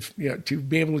was to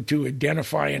be able to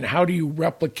identify and how do you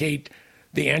replicate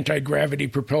the anti-gravity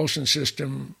propulsion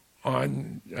system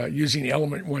on using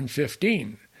element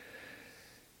 115.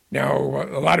 Now,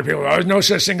 a lot of people, there's no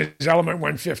such thing as element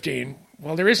 115.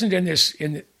 Well, there isn't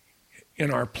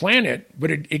in our planet,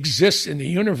 but it exists in the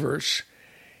universe.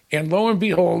 And lo and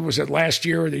behold, was it last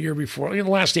year or the year before, in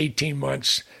the last 18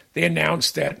 months, they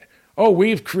announced that,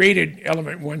 we've created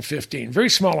element 115. Very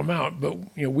small amount, but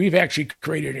we've actually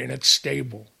created it and it's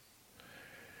stable.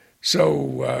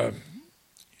 So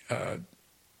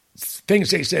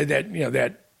things they said that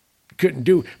that couldn't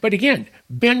do. But again,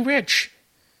 Ben Rich,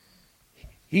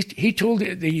 he told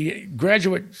the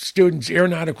graduate students,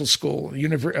 aeronautical school,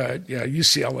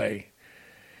 UCLA,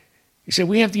 he said,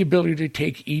 we have the ability to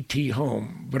take ET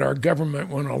home, but our government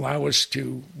won't allow us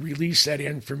to release that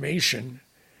information.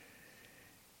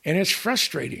 And it's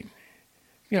frustrating.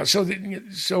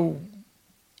 So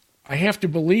I have to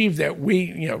believe that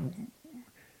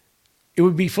it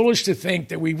would be foolish to think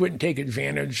that we wouldn't take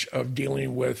advantage of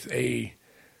dealing with an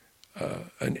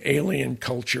alien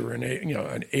culture and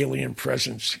an alien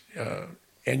presence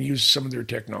and use some of their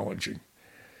technology.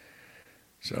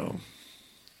 So,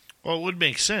 well, it would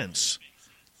make sense.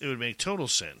 It would make total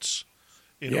sense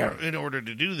in order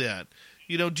to do that.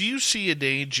 Do you see a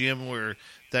day, Jim, where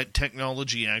that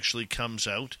technology actually comes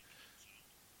out?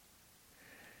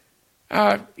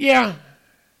 Yeah.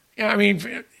 I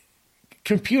mean,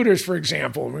 computers, for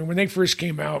example, I mean, when they first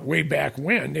came out way back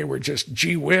when, they were just,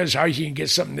 gee whiz, how you can get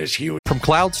something this huge. From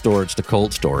cloud storage to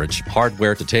cold storage,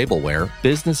 hardware to tableware,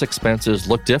 business expenses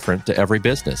look different to every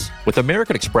business. With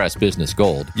American Express Business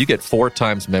Gold, you get 4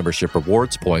 times membership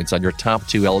rewards points on your top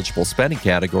 2 eligible spending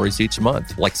categories each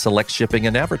month, like select shipping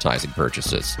and advertising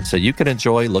purchases, so you can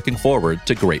enjoy looking forward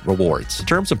to great rewards.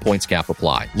 Terms and points cap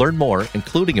apply. Learn more,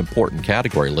 including important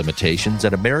category limitations,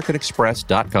 at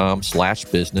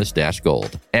americanexpress.com/business-gold.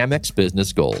 Amex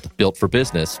Business Gold, built for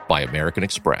business by American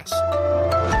Express.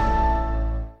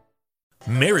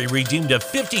 Mary redeemed a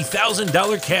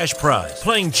 $50,000 cash prize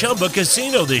playing Chumba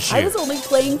Casino this year. I was only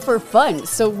playing for fun,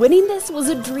 so winning this was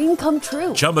a dream come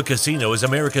true. Chumba Casino is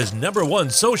America's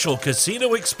 #1 social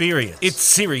casino experience. It's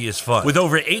serious fun. With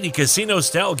over 80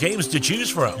 casino-style games to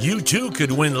choose from, you too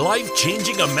could win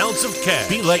life-changing amounts of cash.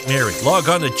 Be like Mary. Log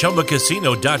on to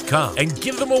ChumbaCasino.com and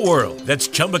give them a whirl. That's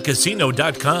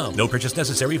ChumbaCasino.com. No purchase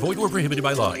necessary. Void where prohibited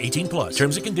by law. 18 plus.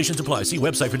 Terms and conditions apply. See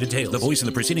website for details. The voice in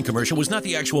the preceding commercial was not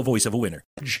the actual voice of a winner.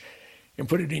 And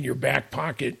put it in your back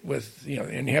pocket with,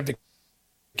 and have the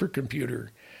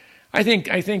computer. I think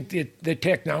that the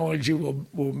technology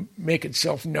will make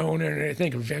itself known, and I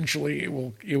think eventually it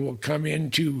will come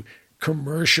into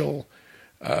commercial,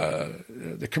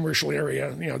 the commercial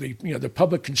area, the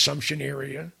public consumption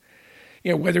area.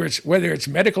 Whether it's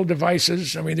medical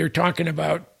devices. I mean, they're talking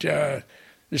about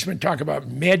there's been talk about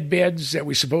med beds that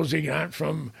we supposedly got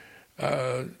from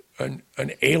an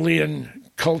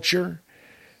alien culture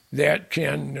that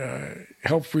can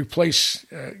help replace,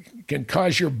 can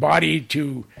cause your body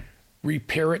to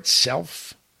repair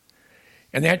itself.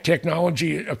 And that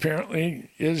technology apparently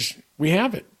we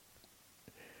have it.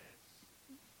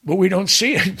 But we don't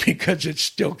see it because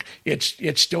it's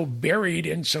still buried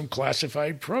in some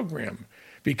classified program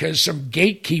because some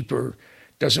gatekeeper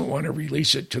doesn't want to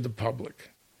release it to the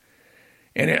public.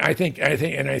 And I think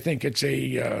it's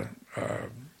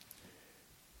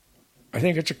I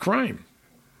think it's a crime,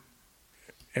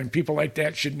 and people like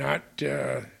that should not be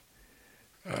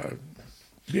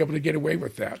able to get away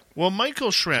with that. Well,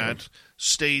 Michael Schratt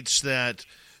states that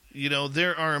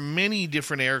there are many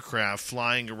different aircraft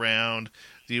flying around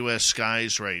the U.S.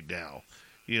 skies right now.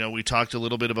 We talked a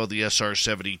little bit about the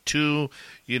SR-72.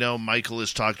 Michael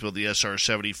has talked about the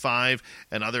SR-75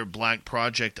 and other Black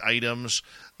Project items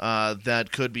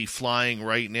that could be flying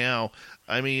right now.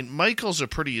 I mean, Michael's a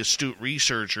pretty astute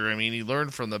researcher. I mean, he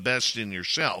learned from the best in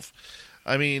yourself.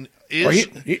 I mean, he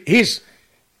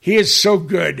is so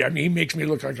good. I mean, he makes me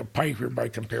look like a piker by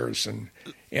comparison,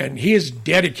 and he is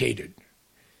dedicated.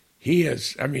 He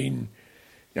is. I mean,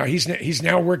 now he's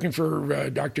now working for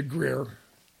Dr. Greer.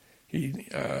 He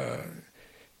had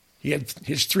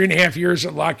his 3.5 years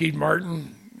at Lockheed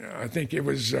Martin. I think it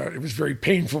was very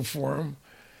painful for him.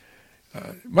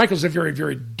 Michael's a very,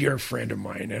 very dear friend of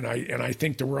mine, and I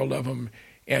think the world of him.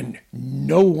 And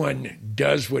no one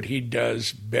does what he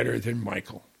does better than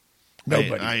Michael.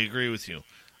 Nobody. I agree with you.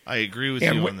 I agree with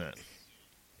you on that.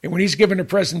 And when he's giving a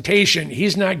presentation,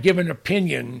 he's not giving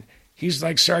opinion. He's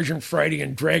like Sergeant Friday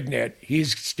in Dragnet.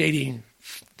 He's stating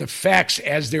the facts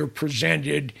as they're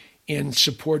presented in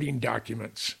supporting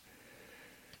documents.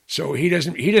 So he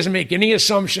doesn't make any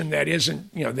assumption that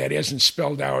isn't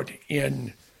spelled out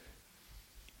in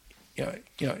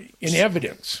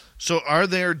evidence. So are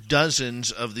there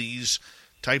dozens of these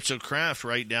types of craft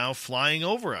right now flying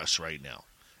over us right now?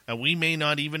 And we may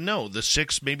not even know. The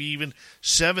 6th, maybe even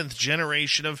 7th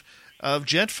generation of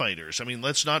jet fighters. I mean,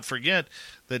 let's not forget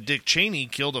that Dick Cheney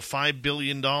killed a $5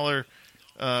 billion fighter.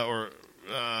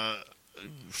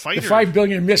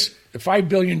 The $5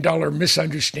 billion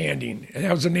misunderstanding. And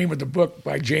that was the name of the book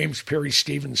by James Perry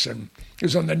Stevenson. It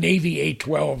was on the Navy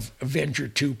A-12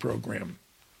 Avenger II program.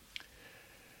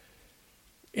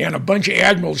 And a bunch of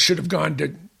admirals should have gone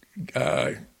to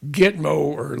Gitmo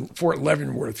or Fort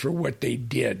Leavenworth for what they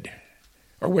did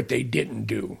or what they didn't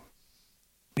do.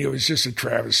 It was just a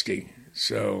travesty.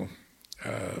 So,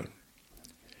 but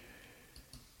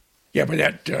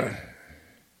that...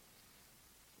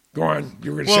 Go on.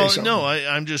 You were going to say something. No,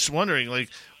 I'm just wondering, like,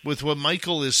 with what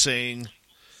Michael is saying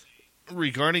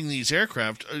regarding these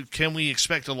aircraft, can we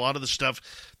expect a lot of the stuff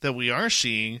that we are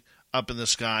seeing up in the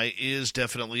sky is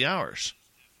definitely ours?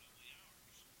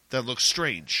 That looks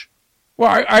strange.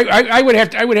 Well, I would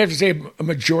have to say a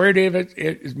majority of it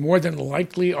is more than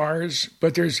likely ours,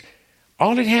 but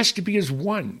all it has to be is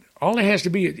one. All it has to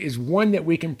be is one that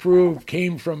we can prove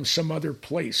came from some other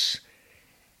place.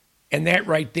 And that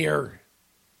right there,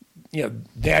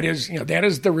 that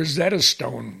is the Rosetta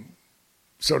Stone,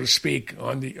 so to speak,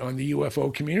 on the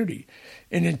UFO community.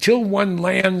 And until one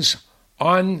lands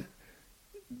on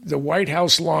the White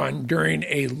House lawn during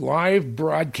a live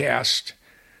broadcast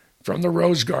from the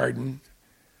Rose Garden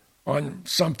on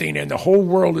something, and the whole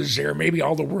world is there. Maybe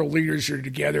all the world leaders are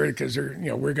together because they're,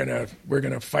 we're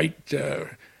gonna fight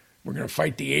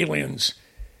the aliens,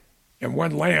 and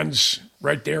one lands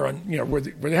right there on where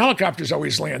the helicopters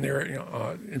always land there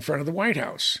in front of the White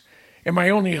House. And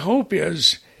my only hope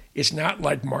is it's not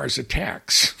like Mars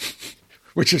Attacks,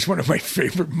 which is one of my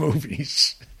favorite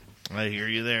movies. I hear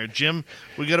you there. Jim,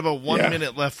 we got about 1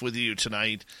 minute left with you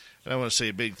tonight. And I want to say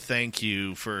a big thank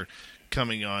you for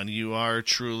coming on. You are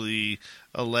truly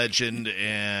a legend,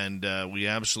 and we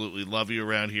absolutely love you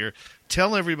around here.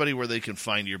 Tell everybody where they can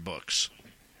find your books.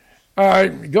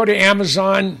 Go to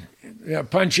Amazon,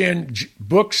 punch in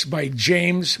books by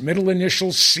James, middle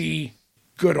initial C,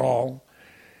 Goodall,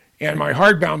 and my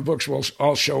hardbound books will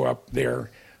all show up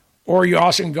there. Or you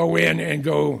also can go in and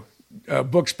go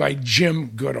books by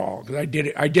Jim Goodall, because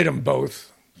I did them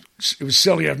both. It was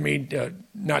silly of me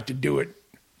not to do it,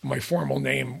 my formal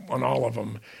name on all of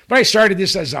them. But I started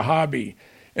this as a hobby,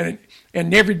 and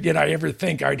never did I ever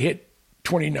think I'd hit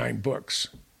 29 books.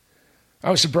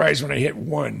 I was surprised when I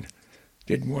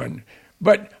did one.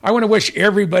 But I want to wish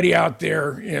everybody out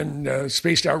there in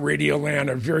Spaced Out Radio Land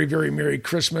a very, very Merry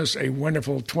Christmas, a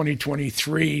wonderful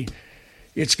 2023.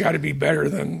 It's got to be better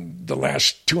than the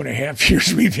last 2.5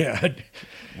 years we've had.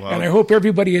 Wow. And I hope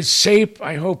everybody is safe.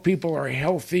 I hope people are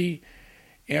healthy.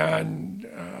 And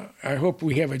I hope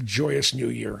we have a joyous New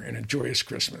Year and a joyous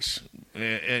Christmas.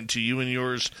 And to you and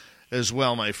yours as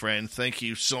well, my friend. Thank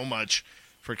you so much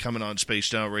for coming on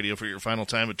Spaced Out Radio for your final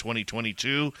time of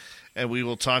 2022. And we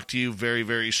will talk to you very,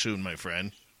 very soon, my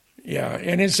friend. Yeah,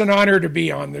 and it's an honor to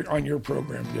be on your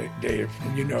program, Dave,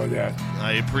 and you know that.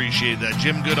 I appreciate that.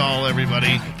 Jim Goodall,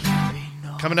 everybody.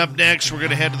 Coming up next, we're going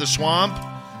to head to the swamp.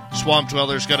 Swamp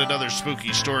Dweller's got another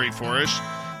spooky story for us.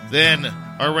 Then,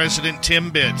 our resident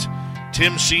Timbit,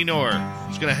 Tim Senor,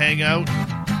 is going to hang out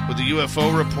with the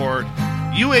UFO report.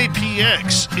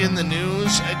 UAPX in the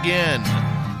news again.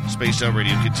 Spaced Out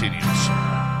Radio continues.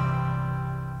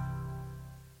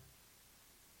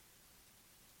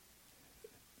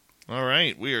 All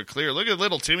right, we are clear. Look at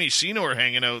little Timmy Senor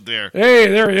hanging out there. Hey,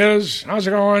 there he is. How's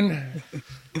it going?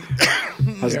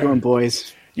 How's it going,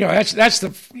 boys?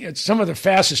 That's some of the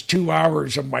fastest 2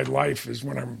 hours of my life is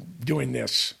when I'm doing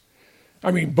this.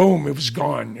 I mean, boom, it was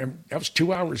gone. And that was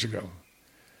 2 hours ago.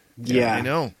 Yeah, I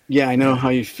know. Yeah, I know how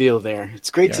you feel there. It's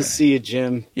great to see you,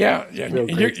 Jim. Yeah. You're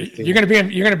going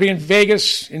to be in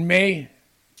Vegas in May.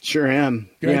 Sure am.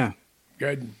 Good. Yeah.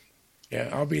 Good. Yeah,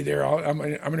 I'll be there. I'm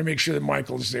going to make sure that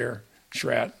Michael's there.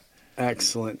 Schratt.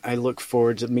 Excellent. I look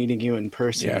forward to meeting you in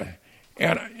person. Yeah.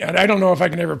 And I don't know if I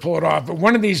can ever pull it off, but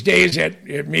one of these days at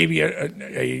maybe a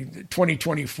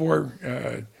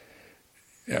 2024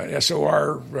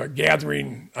 SOR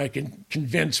gathering, I can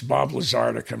convince Bob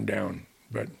Lazar to come down.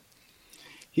 But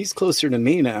he's closer to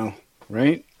me now,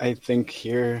 right? I think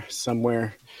here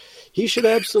somewhere. He should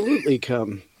absolutely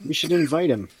come. We should invite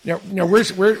him. Yeah. Now,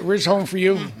 where's home for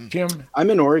you, Tim? I'm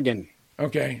in Oregon.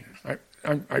 Okay.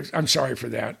 I'm sorry for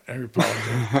that. I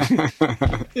apologize.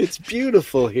 It's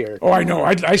beautiful here. Oh, I know.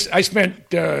 I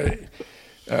spent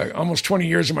almost 20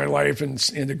 years of my life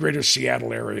in the greater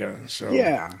Seattle area. So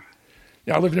yeah,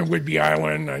 I lived in Whidbey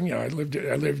Island. I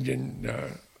lived in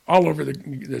all over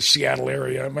the Seattle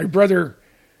area. My brother,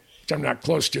 which I'm not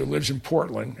close to, lives in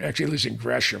Portland. Actually, lives in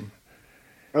Gresham.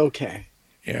 Okay.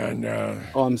 And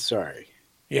I'm sorry.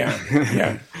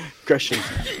 Yeah. Gresham.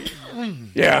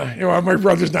 Yeah, my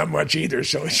brother's not much either,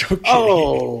 so it's okay.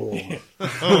 Oh.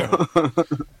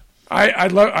 I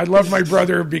love my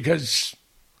brother because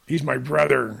he's my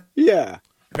brother. Yeah.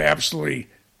 We have absolutely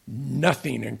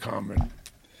nothing in common.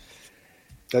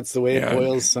 That's the way it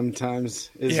boils sometimes,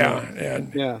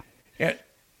 isn't it?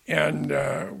 And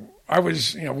I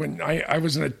was, when I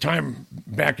was in a time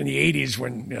back in the 80s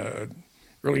when,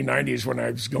 early 90s when I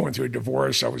was going through a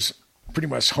divorce, I was pretty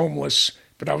much homeless,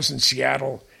 but I was in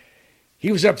Seattle.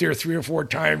 He was up there 3 or 4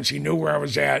 times. He knew where I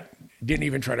was at, didn't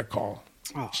even try to call.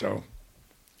 Oh. So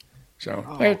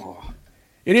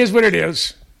it is what it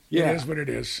is. Yeah. It is what it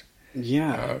is.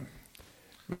 Yeah.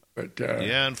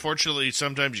 Unfortunately,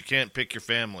 sometimes you can't pick your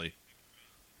family.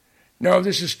 No,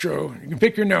 this is true. You can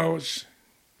pick your nose.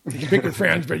 You can pick your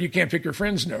friends, but you can't pick your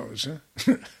friend's nose.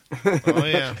 Huh? Oh,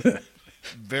 yeah.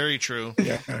 Very true.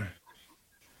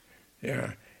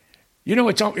 Yeah.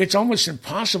 It's almost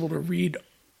impossible to read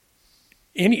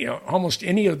almost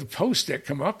any of the posts that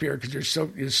come up here because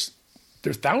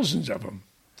there are thousands of them.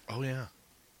 Oh, yeah.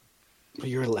 Well,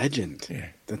 you're a legend. Yeah.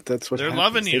 That's what They're happens.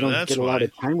 loving you, They don't that's get a lot why.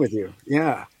 of time with you.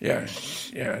 Yeah. Yeah.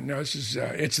 No, this is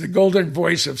it's the golden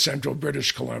voice of Central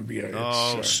British Columbia.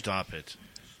 It's, Stop it.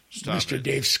 Stop Mr. it.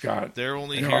 Dave Scott. They're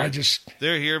only You know, here.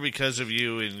 They're here because of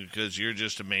you and because you're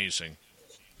just amazing.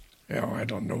 I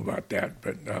don't know about that,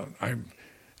 but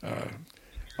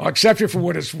I'll accept you for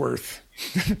what it's worth.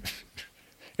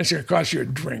 It's going to cost you a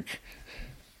drink.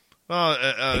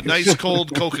 A nice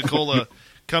cold Coca-Cola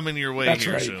coming your way That's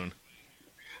here right. soon.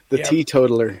 The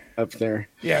teetotaler up there.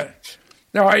 Yeah.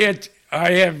 No,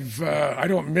 I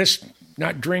don't miss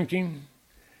not drinking.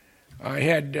 I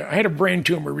had a brain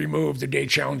tumor removed the day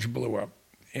Challenge blew up,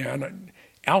 and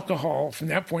alcohol from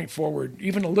that point forward,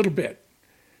 even a little bit,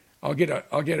 I'll get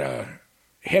a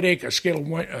headache, a scale of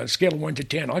 1 to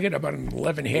 10. I'll get about an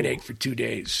 11 headache for 2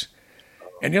 days,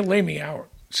 and it'll lay me out.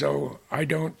 So I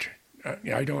don't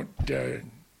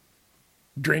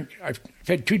drink. I've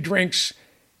had 2 drinks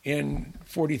in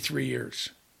 43 years.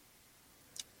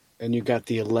 And you got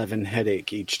the 11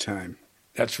 headache each time.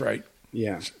 That's right.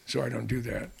 Yeah. So I don't do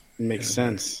that. It makes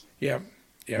sense. Yeah.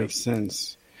 Makes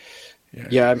sense. Yeah.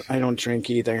 Yeah, I don't drink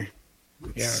either.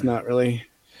 It's not really.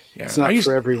 Yeah. It's not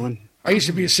for everyone. I used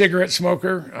to be a cigarette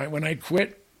smoker. When I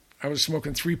quit, I was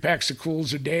smoking 3 packs of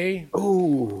Cools a day.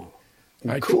 Ooh.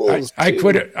 I Cools,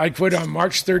 quit. I quit on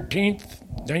March 13th,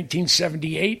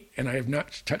 1978, and I have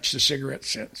not touched a cigarette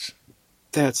since.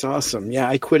 That's awesome. Yeah,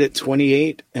 I quit at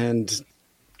 28 and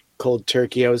cold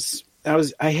turkey.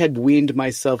 I had weaned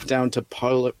myself down to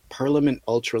Parliament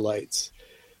Ultralights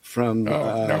from.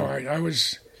 I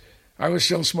was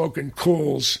still smoking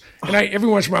Cools, and every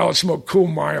once in a while I smoke Cool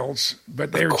Miles,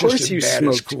 but they're just as bad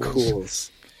as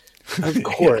Cools. Of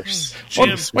course.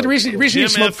 The reason you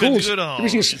smoke Cools,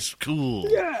 cool.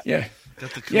 Yeah.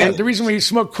 The reason we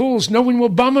smoke Cools, no one will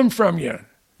bum them from you.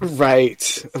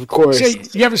 Right, of course. Say,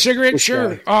 you have a cigarette?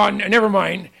 Sure. Oh, never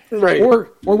mind. Right.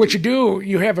 Or what you do,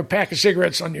 you have a pack of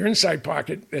cigarettes on your inside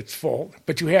pocket that's full,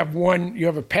 but you have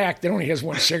a pack that only has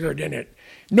 1 cigarette in it.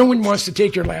 No one wants to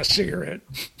take your last cigarette.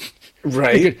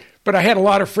 Right. But I had a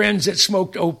lot of friends that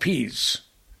smoked OPs.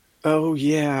 Oh,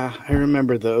 yeah. I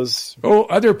remember those. Oh,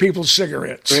 other people's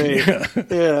cigarettes. Right.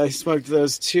 Yeah, I smoked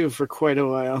those too for quite a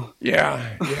while.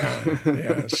 Yeah.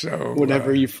 So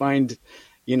whatever you find,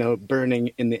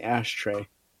 burning in the ashtray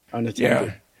unattended.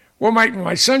 Yeah. Well,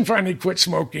 my son finally quit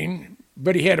smoking,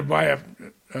 but he had to buy a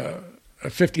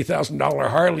 $50,000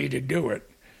 Harley to do it.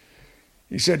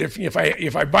 He said, if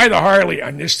I buy the Harley,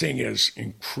 and this thing is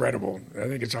incredible. I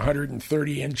think it's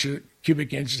 132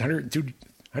 cubic inches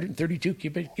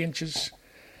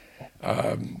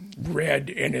red,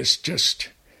 and it's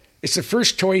the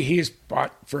first toy he has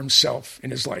bought for himself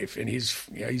in his life, and he's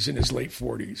in his late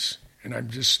 40s. And I'm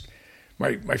just,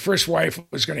 my first wife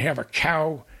was going to have a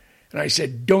cow, and I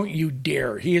said, "Don't you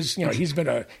dare!" He's been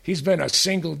a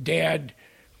single dad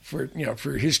for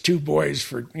his 2 boys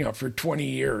for 20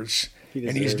 years.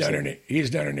 And he's done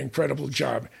an incredible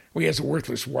job. Well, he has a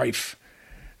worthless wife.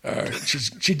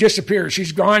 She disappears.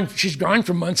 She's gone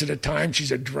for months at a time. She's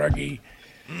a druggie,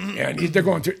 and they're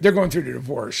going through the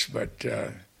divorce. But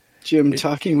Jim,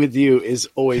 talking with you is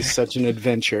always such an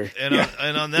adventure. And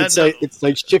on that, it's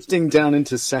like shifting down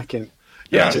into second.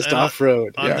 Just off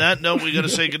road. On that note, we got to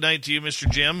say goodnight to you, Mr.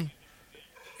 Jim.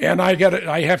 And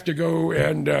I have to go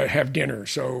and have dinner.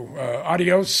 So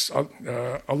adios,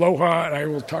 aloha, and I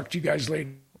will talk to you guys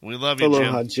later. We love you,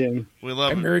 Aloha, Jim. We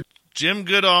love you. Jim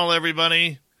Goodall,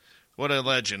 everybody. What a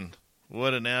legend.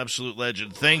 What an absolute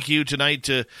legend. Thank you tonight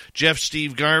to Jeff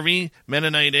Steve Garvey,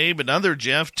 Mennonite Abe, another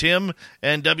Jeff, Tim,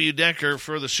 and W. Decker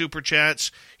for the Super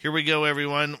Chats. Here we go,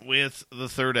 everyone, with the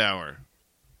 3rd hour.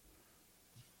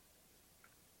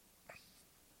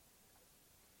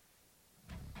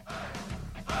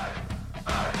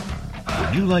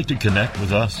 Would you like to connect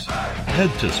with us? Head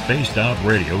to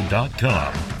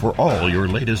spacedoutradio.com for all your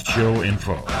latest show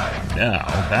info. Now,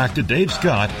 back to Dave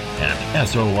Scott and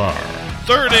SOR.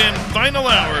 3rd and final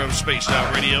hour of Spaced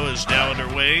Out Radio is now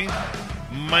underway.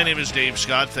 My name is Dave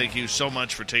Scott. Thank you so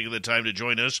much for taking the time to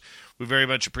join us. We very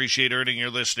much appreciate earning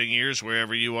your listening ears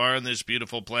wherever you are on this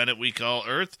beautiful planet we call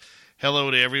Earth.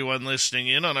 Hello to everyone listening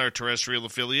in on our terrestrial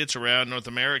affiliates around North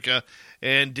America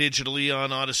and digitally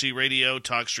on Odyssey Radio,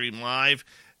 TalkStream Live,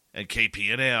 and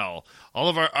KPNL. All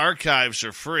of our archives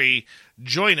are free.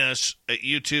 Join us at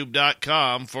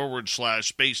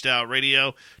youtube.com/Spaced Out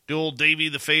Radio. Do old Davey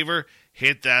the favor,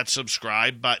 hit that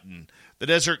subscribe button. The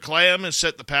Desert Clam has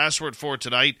set the password for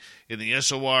tonight in the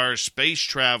SOR Space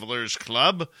Travelers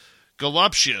Club.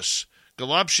 Galuptious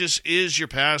Galuptious is your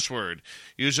password.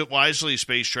 Use it wisely,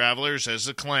 space travelers, as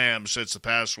the clam sets the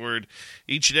password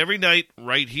each and every night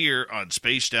right here on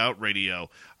Spaced Out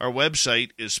Radio. Our website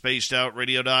is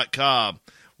spacedoutradio.com.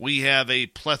 We have a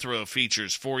plethora of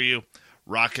features for you.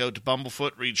 Rock out to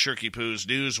Bumblefoot, read Shirky Poo's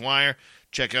Newswire.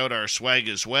 Check out our swag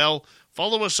as well.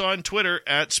 Follow us on Twitter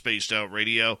at Spaced Out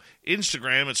Radio,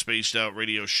 Instagram at Spaced Out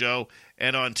Radio Show,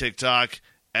 and on TikTok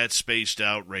at Spaced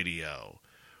Out Radio.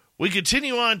 We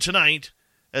continue on tonight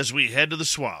as we head to the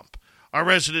swamp. Our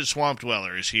resident swamp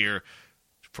dweller is here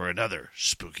for another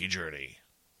spooky journey.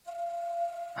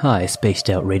 Hi, Spaced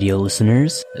Out Radio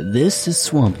listeners. This is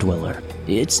Swamp Dweller.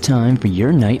 It's time for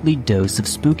your nightly dose of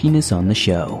spookiness on the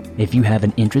show. If you have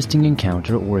an interesting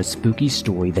encounter or a spooky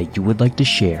story that you would like to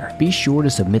share, be sure to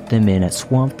submit them in at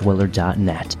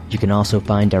swampdweller.net. You can also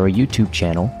find our YouTube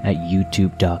channel at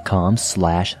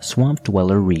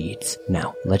youtube.com/swampdwellerreads.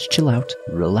 Now, let's chill out,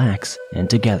 relax, and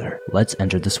together, let's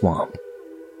enter the swamp.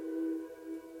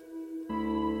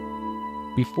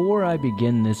 Before I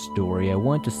begin this story, I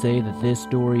want to say that this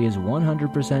story is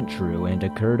 100% true and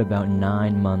occurred about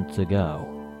 9 months ago.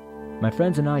 My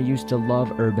friends and I used to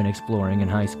love urban exploring in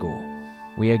high school.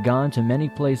 We had gone to many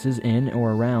places in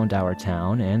or around our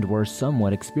town and were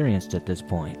somewhat experienced at this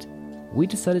point. We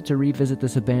decided to revisit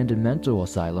this abandoned mental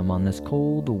asylum on this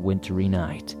cold, wintry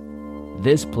night.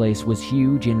 This place was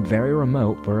huge and very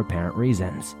remote for apparent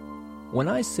reasons. When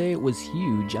I say it was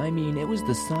huge, I mean it was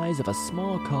the size of a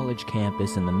small college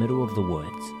campus in the middle of the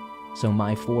woods. So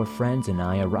my 4 friends and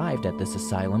I arrived at this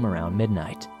asylum around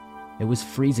midnight. It was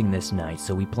freezing this night,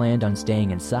 so we planned on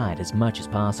staying inside as much as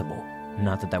possible.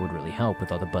 Not that that would really help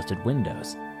with all the busted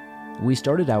windows. We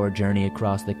started our journey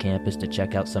across the campus to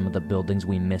check out some of the buildings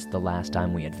we missed the last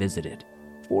time we had visited.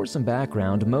 For some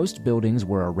background, most buildings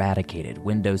were eradicated,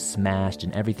 windows smashed,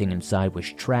 and everything inside was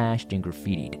trashed and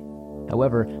graffitied.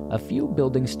 However, a few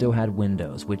buildings still had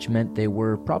windows, which meant they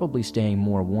were probably staying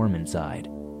more warm inside.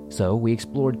 So we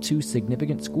explored 2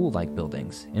 significant school-like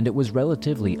buildings, and it was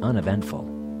relatively uneventful.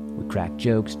 We cracked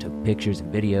jokes, took pictures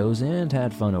and videos, and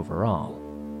had fun overall.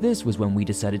 This was when we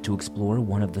decided to explore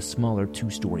one of the smaller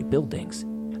 2-story buildings.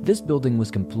 This building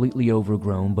was completely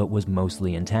overgrown but was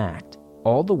mostly intact.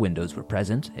 All the windows were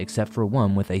present, except for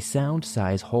one with a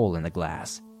sound-size hole in the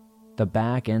glass. The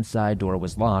back and side door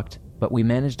was locked, but we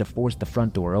managed to force the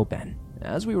front door open.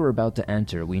 As we were about to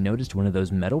enter, we noticed one of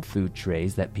those metal food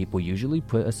trays that people usually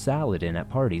put a salad in at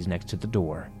parties next to the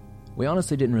door. We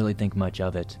honestly didn't really think much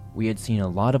of it. We had seen a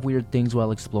lot of weird things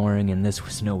while exploring, and this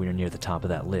was nowhere near the top of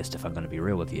that list, if I'm going to be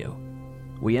real with you.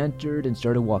 We entered and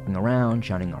started walking around,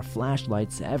 shining our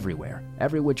flashlights everywhere,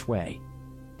 every which way.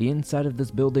 The inside of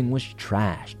this building was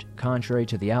trashed. Contrary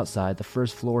to the outside, the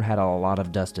first floor had a lot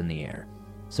of dust in the air.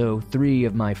 So 3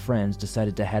 of my friends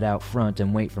decided to head out front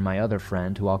and wait for my other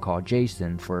friend, who I'll call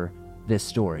Jason, for this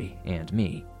story, and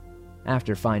me.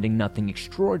 After finding nothing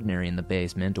extraordinary in the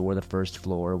basement or the first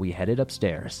floor, we headed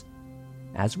upstairs.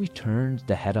 As we turned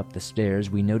to head up the stairs,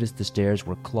 we noticed the stairs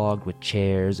were clogged with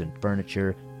chairs and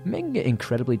furniture, making it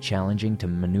incredibly challenging to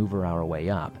maneuver our way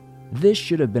up. This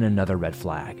should have been another red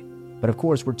flag, but of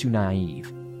course we're too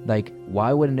naive. Like,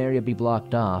 why would an area be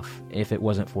blocked off if it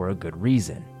wasn't for a good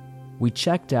reason? We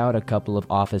checked out a couple of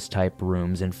office-type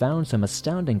rooms and found some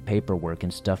astounding paperwork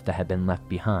and stuff that had been left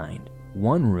behind.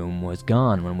 One room was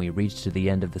gone when we reached to the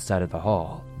end of the side of the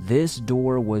hall. This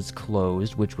door was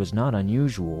closed, which was not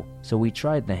unusual, so we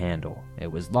tried the handle.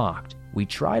 It was locked. We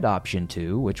tried option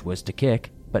 2, which was to kick,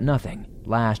 but nothing.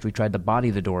 Last, we tried to body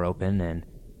the door open, and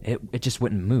it just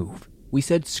wouldn't move. We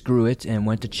said screw it and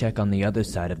went to check on the other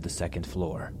side of the second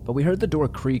floor, but we heard the door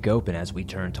creak open as we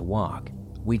turned to walk.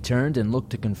 We turned and looked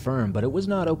to confirm, but it was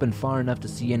not open far enough to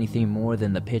see anything more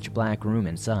than the pitch-black room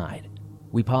inside.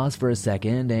 We pause for a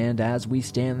second, and as we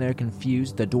stand there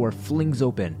confused, the door flings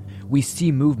open. We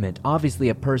see movement, obviously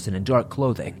a person in dark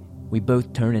clothing. We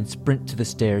both turn and sprint to the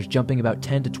stairs, jumping about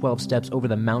 10 to 12 steps over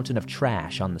the mountain of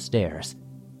trash on the stairs.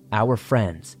 Our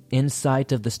friends, in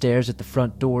sight of the stairs at the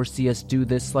front door, see us do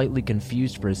this, slightly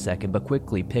confused for a second, but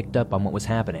quickly picked up on what was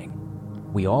happening.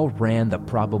 We all ran the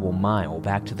probable mile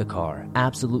back to the car,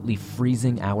 absolutely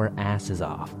freezing our asses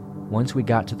off. Once we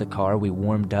got to the car, we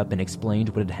warmed up and explained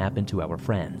what had happened to our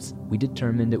friends. We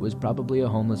determined it was probably a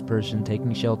homeless person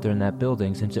taking shelter in that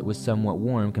building since it was somewhat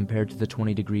warm compared to the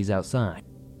 20 degrees outside.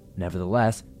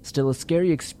 Nevertheless, still a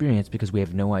scary experience because we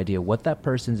have no idea what that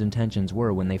person's intentions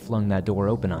were when they flung that door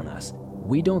open on us.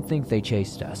 We don't think they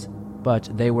chased us, but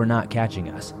they were not catching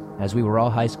us, as we were all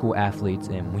high school athletes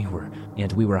and we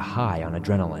were high on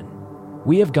adrenaline.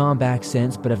 We have gone back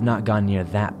since but have not gone near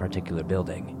that particular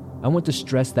building. I want to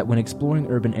stress that when exploring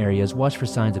urban areas, watch for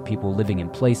signs of people living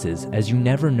in places, as you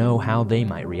never know how they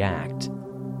might react.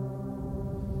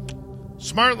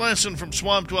 Smart lesson from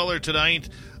Swamp Dweller tonight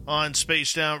on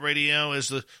Spaced Out Radio as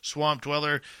the Swamp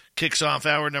Dweller kicks off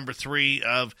hour number 3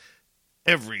 of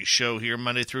every show here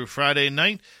Monday through Friday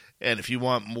night. And if you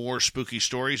want more spooky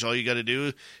stories, all you got to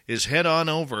do is head on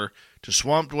over to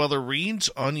Swamp Dweller Reads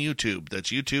on YouTube.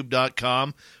 That's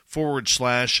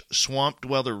youtube.com/Swamp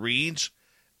Dweller Reads.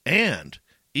 And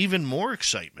even more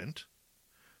excitement,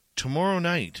 tomorrow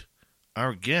night,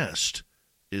 our guest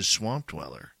is Swamp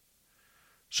Dweller.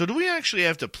 So do we actually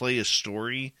have to play a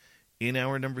story in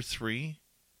hour number 3?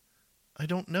 I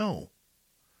don't know.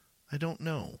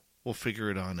 We'll figure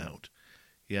it on out.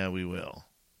 Yeah, we will.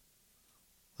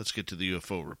 Let's get to the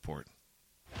UFO report.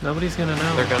 Nobody's going to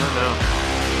know. They're going to know.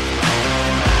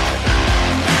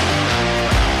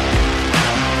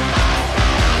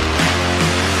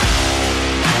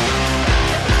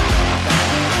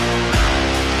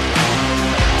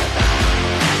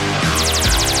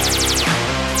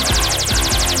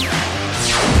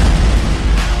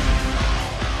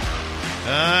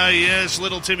 Yes,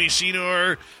 little Timmy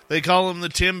Senor. They call him the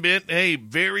Timbit. Hey,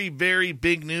 very, very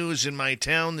big news in my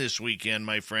town this weekend,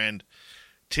 my friend.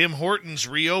 Tim Hortons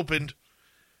reopened.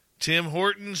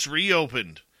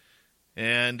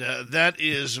 And that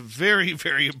is very,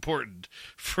 very important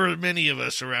for many of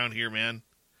us around here, man.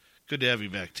 Good to have you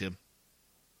back, Tim.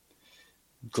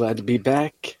 Glad to be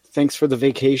back. Thanks for the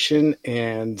vacation,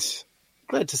 and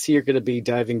glad to see you're going to be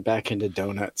diving back into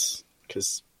donuts,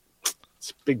 because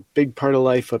it's a big part of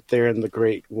life up there in the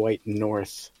great white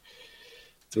north.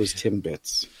 Those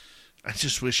Timbits. I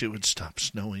just wish it would stop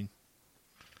snowing.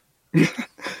 I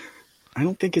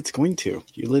don't think it's going to.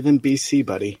 You live in BC,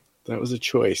 buddy. That was a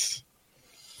choice.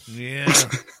 Yeah.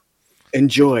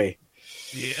 Enjoy.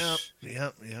 Yep.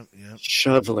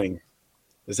 Shoveling.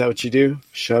 Is that what you do?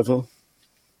 Shovel?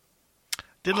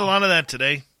 Did a lot of that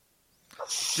today.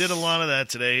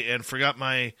 And forgot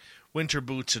my winter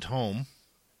boots at home.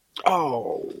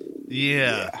 Oh.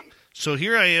 Yeah. So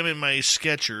here I am in my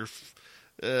Skechers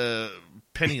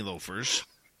penny loafers.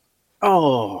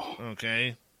 Oh.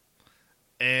 Okay.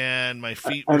 And my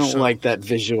feet I were don't like that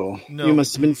visual. No. You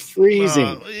must have been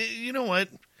freezing. You know what?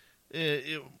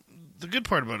 The good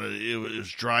part about it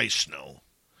was dry snow,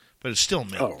 but it still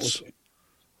melts. Oh, okay.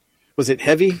 Was it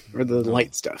heavy or the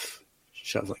light stuff?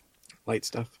 Shoveling. Light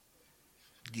stuff?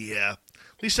 Yeah.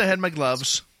 At least I had my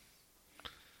gloves.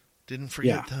 Didn't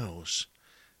forget those.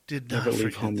 Did not Never leave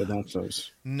forget home those. without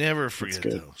those. Never forget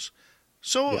those.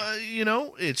 So,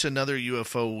 it's another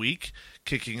UFO week,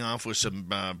 kicking off with some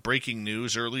breaking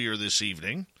news earlier this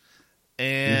evening.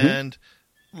 And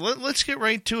let's get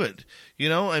right to it.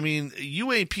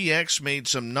 UAPX made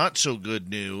some not-so-good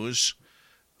news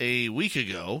a week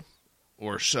ago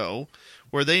or so,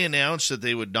 where they announced that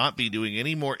they would not be doing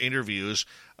any more interviews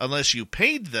unless you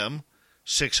paid them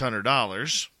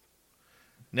 $600.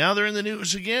 Now they're in the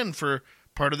news again for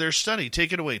part of their study.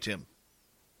 Take it away, Tim.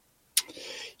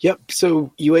 Yep,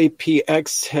 so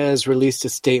UAPX has released a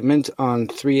statement on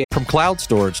 3... From cloud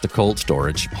storage to cold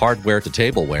storage, hardware to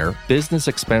tableware, business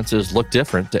expenses look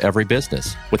different to every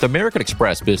business. With American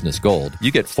Express Business Gold,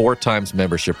 you get 4 times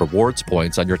membership rewards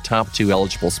points on your top 2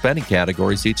 eligible spending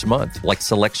categories each month, like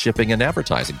select shipping and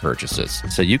advertising purchases,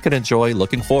 so you can enjoy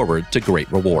looking forward to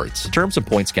great rewards. Terms and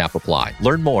points cap apply.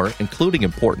 Learn more, including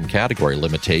important category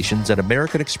limitations, at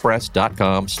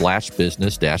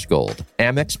americanexpress.com/business-gold.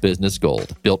 Amex Business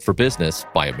Gold. Built for business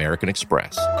by American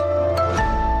Express.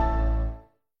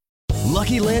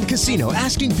 Lucky Land Casino,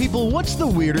 asking people, what's the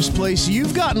weirdest place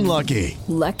you've gotten lucky?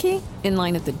 Lucky? In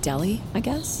line at the deli, I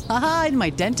guess? Aha, in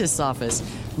my dentist's office.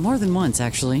 More than once,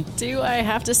 actually. Do I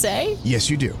have to say? Yes,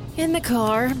 you do. In the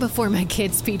car before my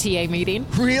kids' PTA meeting.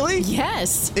 Really?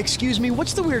 Yes. Excuse me,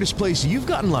 what's the weirdest place you've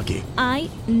gotten lucky? I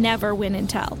never win and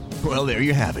tell. Well, there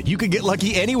you have it. You can get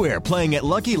lucky anywhere, playing at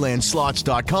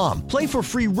LuckyLandSlots.com. Play for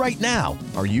free right now.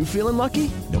 Are you feeling lucky?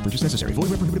 No purchase necessary. Void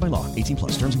where prohibited by law.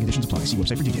 18+. Terms and conditions apply. See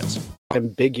website for details.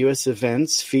 Ambiguous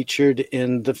events featured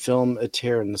in the film A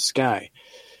Tear in the Sky.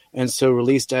 And so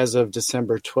released as of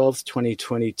December 12th,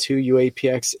 2022,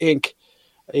 UAPX Inc.,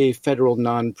 a federal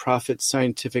nonprofit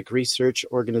scientific research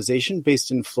organization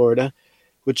based in Florida,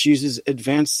 which uses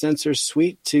Advanced Sensor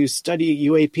Suite to study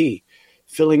UAP,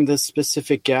 filling the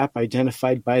specific gap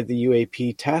identified by the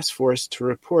UAP Task Force to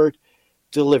report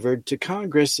delivered to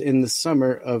Congress in the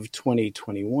summer of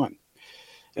 2021.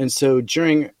 And so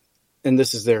and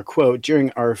this is their quote,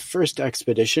 during our first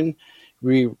expedition,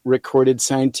 we recorded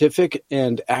scientific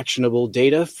and actionable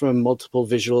data from multiple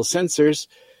visual sensors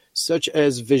such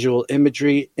as visual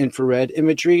imagery, infrared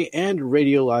imagery, and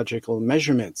radiological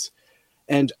measurements,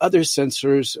 and other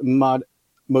sensors,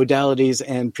 modalities,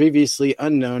 and previously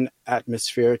unknown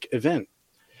atmospheric event.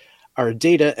 Our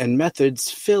data and methods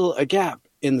fill a gap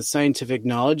in the scientific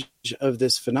knowledge of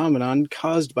this phenomenon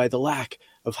caused by the lack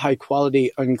of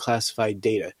high-quality unclassified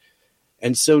data.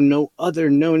 And so no other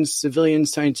known civilian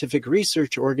scientific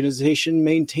research organization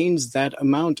maintains that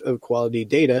amount of quality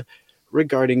data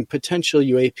regarding potential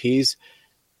UAPs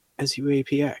as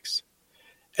UAPX.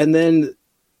 And then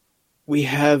we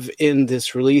have in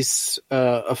this release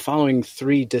a following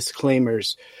 3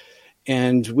 disclaimers.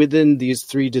 And within these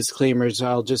 3 disclaimers,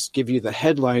 I'll just give you the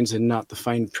headlines and not the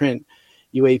fine print.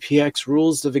 UAPX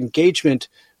rules of engagement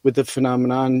with the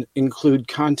phenomenon include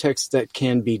contexts that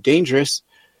can be dangerous.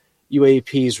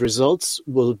 UAP's results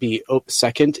will be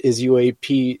second is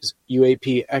UAPX's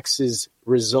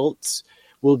results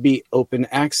will be open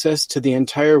access to the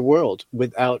entire world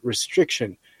without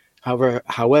restriction.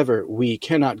 However, we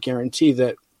cannot guarantee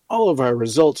that all of our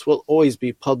results will always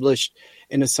be published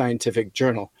in a scientific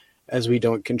journal, as we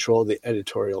don't control the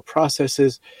editorial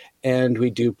processes, and we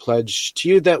do pledge to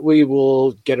you that we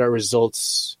will get our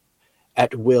results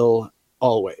at will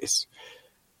always.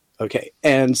 Okay,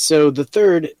 and so the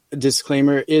third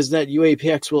disclaimer is that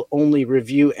UAPX will only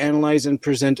review, analyze, and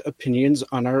present opinions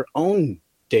on our own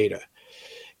data.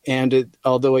 And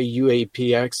although a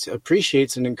UAPX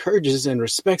appreciates and encourages and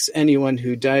respects anyone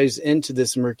who dives into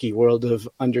this murky world of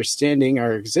understanding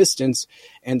our existence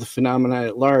and the phenomena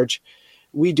at large,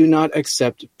 we do not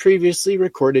accept previously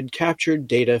recorded captured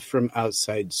data from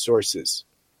outside sources.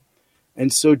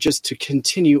 And so just to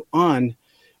continue on,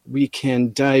 we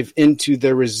can dive into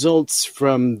the results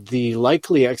from the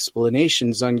likely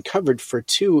explanations uncovered for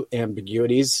 2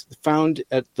 ambiguities found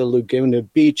at the Laguna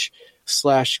Beach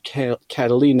 /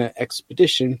 Catalina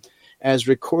expedition, as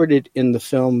recorded in the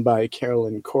film by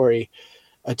Carolyn Corey,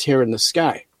 A Tear in the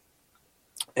Sky.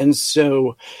 And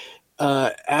so,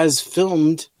 as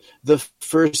filmed, the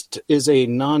first is a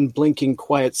non-blinking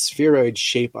quiet spheroid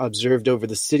shape observed over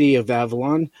the city of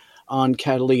Avalon on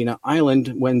Catalina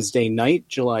Island Wednesday night,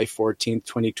 July 14,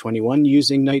 2021,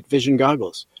 using night vision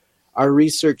goggles. Our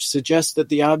research suggests that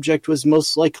the object was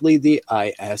most likely the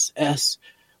ISS,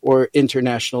 or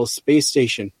International Space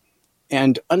Station,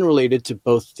 and unrelated to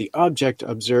both the object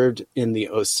observed in the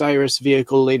OSIRIS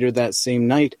vehicle later that same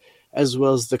night, as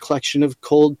well as the collection of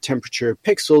cold temperature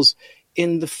pixels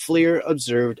in the FLIR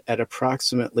observed at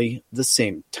approximately the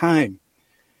same time.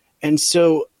 And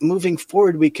so, moving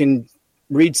forward, we can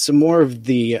read some more of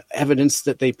the evidence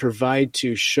that they provide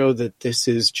to show that this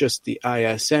is just the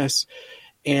ISS,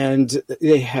 and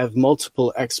they have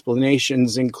multiple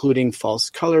explanations, including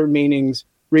false color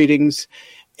readings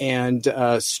and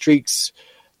streaks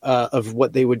of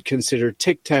what they would consider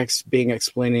tic-tacs being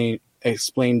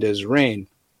explained as rain.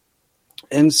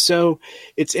 And so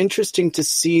it's interesting to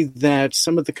see that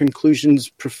some of the conclusions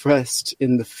professed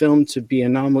in the film to be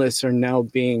anomalous are now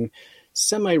being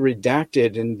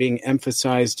semi-redacted and being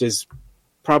emphasized as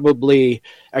probably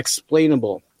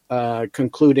explainable,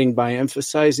 concluding by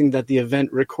emphasizing that the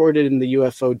event recorded in the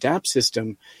UFO DAP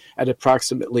system at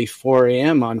approximately 4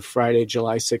 a.m. on Friday,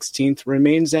 July 16th,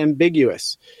 remains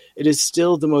ambiguous. It is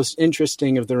still the most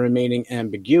interesting of the remaining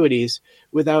ambiguities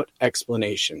without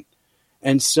explanation.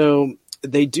 And so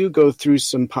they do go through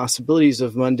some possibilities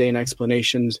of mundane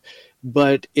explanations,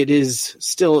 but it is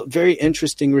still very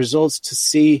interesting results to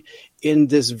see in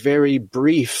this very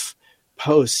brief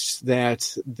post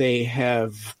that they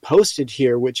have posted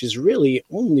here, which is really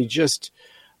only just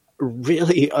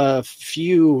really a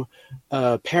few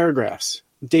paragraphs.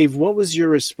 Dave, what was your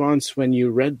response when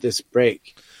you read this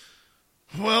break?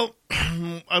 Well,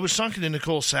 I was talking to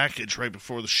Nicole Sackage right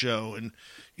before the show, and,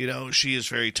 you know, she is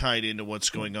very tied into what's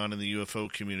going on in the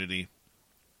UFO community.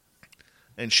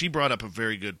 And she brought up a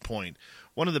very good point.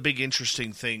 One of the big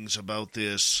interesting things about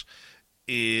this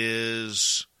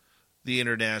is the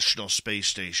International Space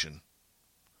Station.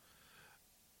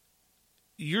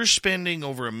 You're spending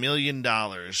over $1 million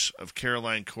of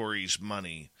Caroline Corey's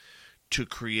money to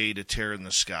create A Tear in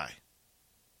the Sky.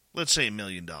 Let's say $1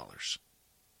 million.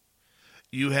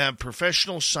 You have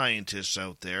professional scientists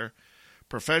out there,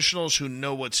 professionals who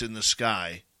know what's in the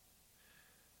sky.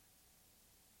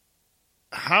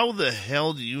 How the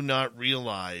hell do you not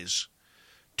realize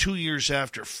 2 years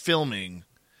after filming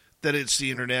that it's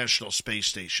the International Space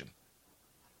Station?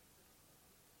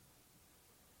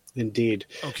 Indeed.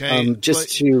 Okay.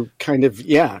 To kind of,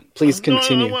 please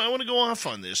continue. No, I want to go off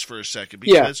on this for a second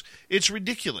because it's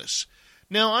ridiculous.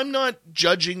 Now, I'm not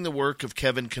judging the work of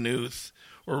Kevin Knuth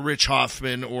or Rich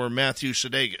Hoffman or Matthew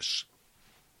Sudeikis.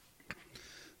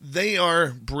 They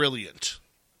are brilliant.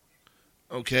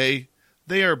 Okay?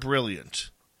 They are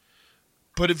brilliant.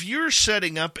 But if you're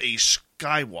setting up a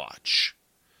Skywatch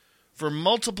for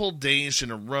multiple days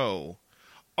in a row,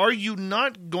 are you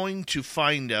not going to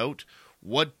find out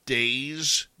what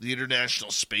days the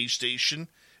International Space Station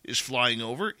is flying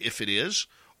over, if it is,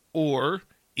 or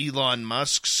Elon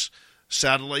Musk's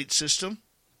satellite system?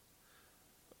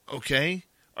 Okay?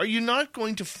 Are you not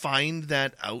going to find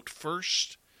that out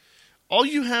first? All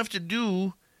you have to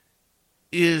do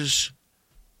is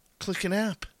click an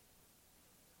app.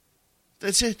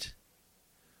 That's it.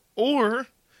 Or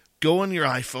go on your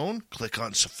iPhone, click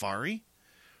on Safari.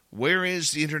 Where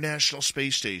is the International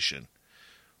Space Station?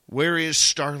 Where is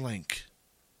Starlink?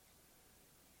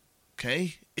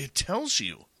 Okay? It tells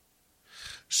you.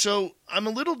 So I'm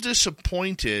a little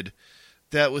disappointed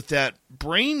that with that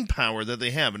brain power that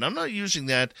they have, and I'm not using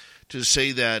that to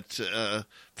say that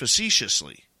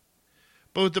facetiously,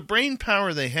 but with the brain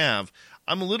power they have,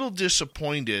 I'm a little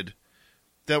disappointed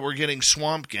that we're getting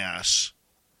swamp gas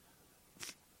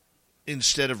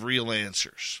instead of real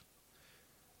answers.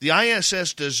 The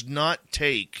ISS does not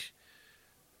take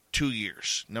 2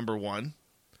 years, number one.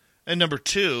 And number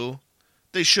two,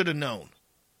 they should have known.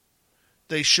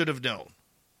 They should have known.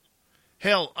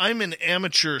 Hell, I'm an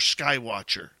amateur sky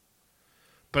watcher.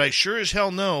 But I sure as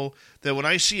hell know that when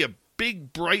I see a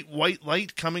big, bright white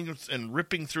light coming and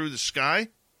ripping through the sky,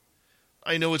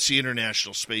 I know it's the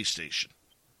International Space Station.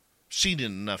 Seen it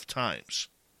enough times.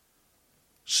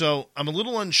 So I'm a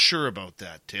little unsure about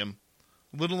that, Tim.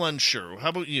 A little unsure. How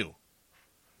about you?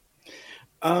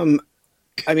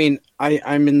 I mean,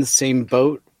 I'm in the same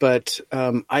boat, but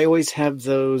I always have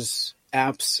those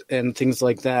apps and things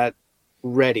like that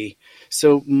ready.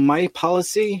 So my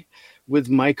policy with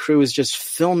my crew is just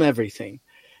film everything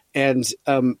and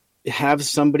have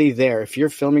somebody there. If you're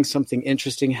filming something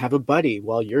interesting, have a buddy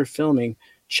while you're filming,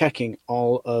 checking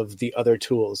all of the other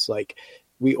tools. Like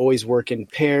we always work in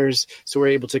pairs, so we're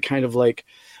able to kind of like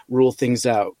rule things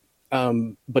out.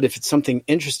 But if it's something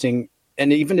interesting,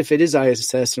 and even if it is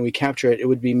ISS and we capture it, it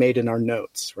would be made in our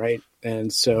notes, right?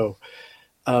 And so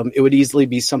it would easily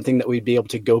be something that we'd be able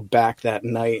to go back that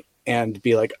night and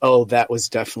be like, oh, that was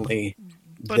definitely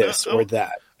this or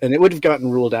that. And it would have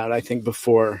gotten ruled out, I think,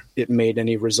 before it made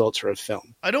any results for a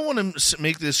film. I don't want to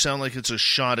make this sound like it's a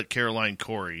shot at Caroline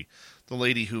Corey, the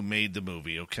lady who made the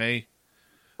movie, okay?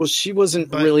 Well, she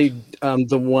wasn't really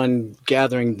the one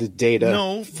gathering the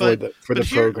data for the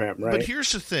program, right? But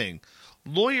here's the thing.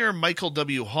 Lawyer Michael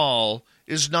W. Hall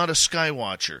is not a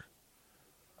Skywatcher.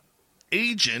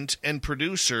 Agent and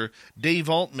producer Dave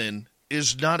Altman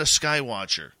is not a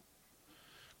Skywatcher.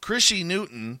 Chrissy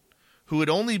Newton, who had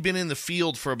only been in the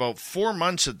field for about 4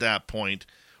 months at that point,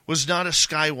 was not a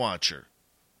Skywatcher.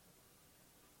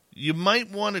 You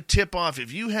might want to tip off,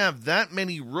 if you have that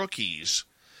many rookies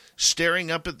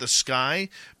staring up at the sky,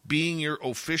 being your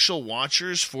official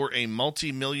watchers for a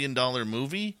multi-million-dollar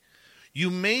movie,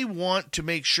 you may want to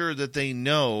make sure that they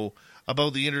know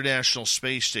about the International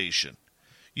Space Station.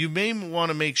 You may want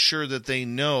to make sure that they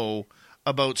know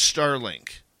about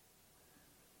Starlink.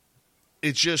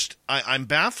 It's just, I'm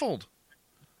baffled.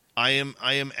 I am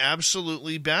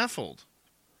absolutely baffled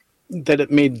that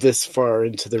it made this far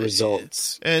into the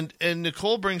results. And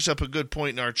Nicole brings up a good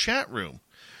point in our chat room.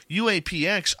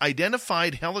 UAPX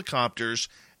identified helicopters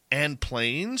and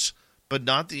planes, but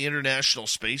not the International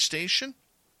Space Station?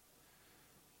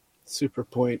 Super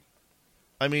point.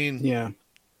 I mean... Yeah.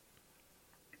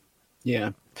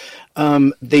 Yeah.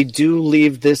 They do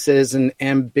leave this as an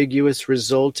ambiguous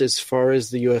result as far as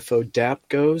the UFO DAP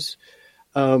goes,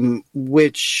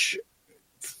 which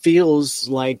feels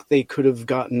like they could have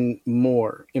gotten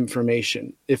more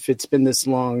information. If it's been this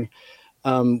long,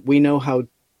 we know how,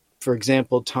 for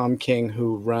example, Tom King,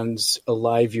 who runs a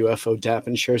live UFO DAP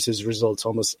and shares his results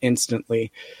almost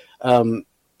instantly, I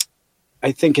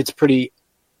think it's pretty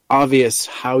obvious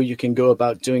how you can go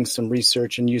about doing some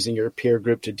research and using your peer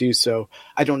group to do so.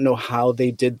 I don't know how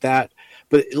they did that,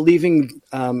 but leaving,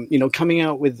 coming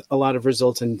out with a lot of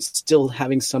results and still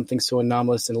having something so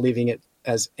anomalous and leaving it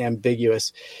as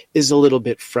ambiguous is a little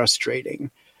bit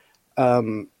frustrating.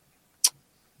 But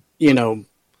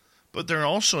they're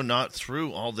also not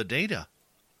through all the data.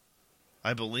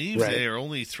 I believe they are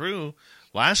only through,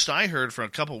 last I heard from a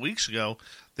couple weeks ago,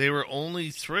 they were only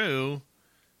through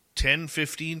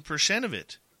 10-15% of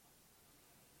it.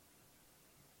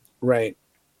 Right.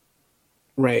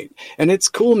 And it's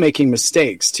cool making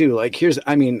mistakes too. Like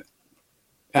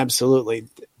absolutely,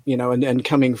 and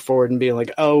coming forward and being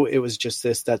like, oh, it was just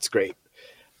this. That's great.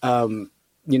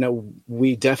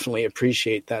 we definitely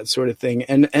appreciate that sort of thing,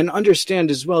 and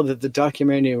understand as well that the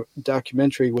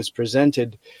documentary was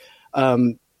presented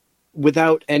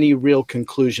without any real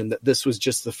conclusion, that this was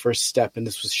just the first step, and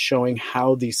this was showing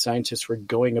how these scientists were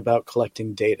going about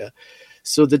collecting data.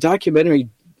 So the documentary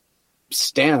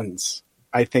stands,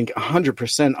 I think,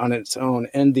 100% on its own,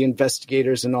 and the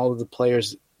investigators and all of the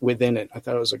players within it. I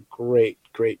thought it was a great,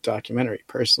 great documentary,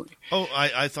 personally. Oh,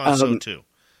 I thought so too.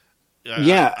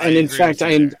 And in fact,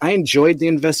 I enjoyed the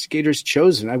investigators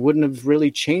chosen. I wouldn't have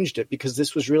really changed it, because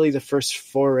this was really the first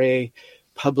foray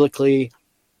publicly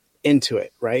into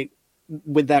it, right?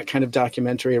 With that kind of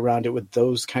documentary around it, with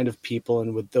those kind of people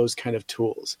and with those kind of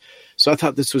tools. So I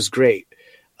thought this was great.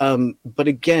 But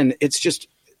again,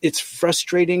 it's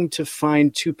frustrating to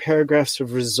find 2 paragraphs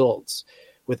of results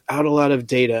without a lot of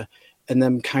data, and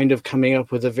them kind of coming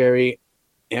up with a very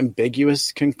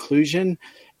ambiguous conclusion,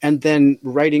 and then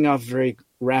writing off very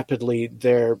rapidly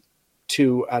their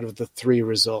 2 out of the 3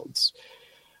 results.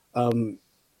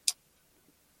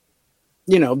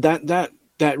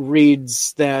 That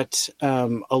reads that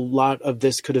a lot of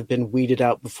this could have been weeded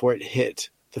out before it hit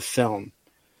the film.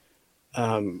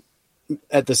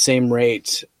 At the same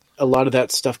rate, a lot of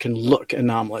that stuff can look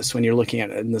anomalous when you're looking at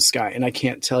it in the sky. And I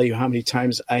can't tell you how many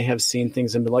times I have seen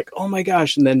things and been like, oh my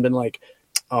gosh, and then been like,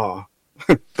 oh.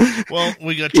 Well,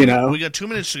 we got 2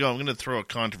 minutes to go. I'm going to throw a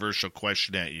controversial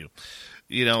question at you.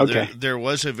 Okay. There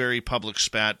was a very public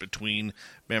spat between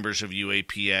members of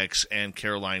UAPX and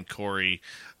Caroline Corey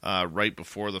right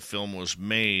before the film was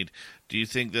made. Do you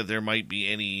think that there might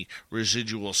be any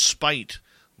residual spite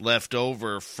left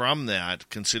over from that,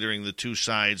 considering the 2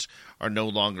 sides are no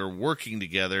longer working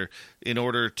together, in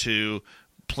order to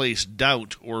place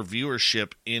doubt or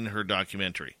viewership in her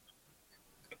documentary?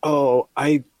 Oh,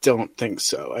 I don't think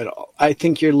so at all. I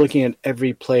think you're looking at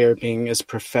every player being as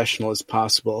professional as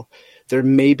possible. There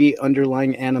may be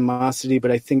underlying animosity,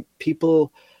 but I think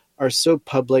people are so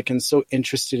public and so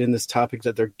interested in this topic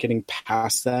that they're getting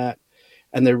past that,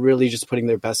 and they're really just putting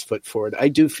their best foot forward. I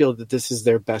do feel that this is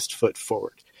their best foot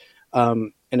forward.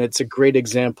 And it's a great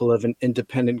example of an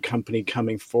independent company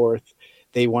coming forth.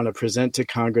 They want to present to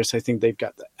Congress. I think they've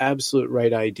got the absolute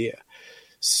right idea.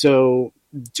 So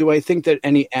do I think that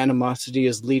any animosity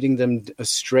is leading them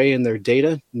astray in their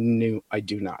data? No, I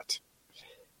do not.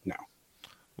 No.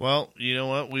 Well, you know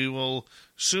what? We will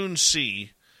soon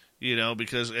see,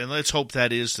 because let's hope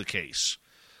that is the case.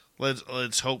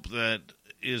 Let's hope that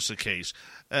is the case.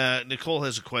 Nicole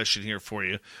has a question here for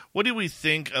you. What do we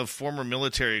think of former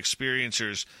military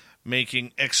experiencers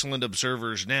making excellent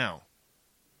observers now?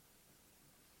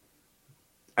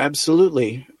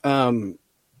 Absolutely.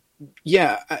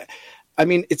 Yeah. I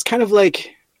mean, it's kind of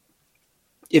like,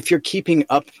 if you're keeping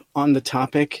up on the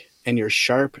topic and you're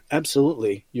sharp,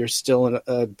 absolutely, you're still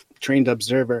a trained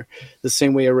observer. The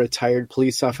same way a retired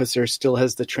police officer still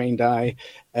has the trained eye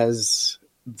as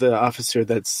the officer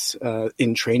that's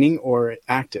in training or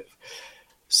active.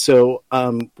 So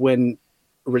when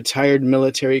retired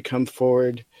military come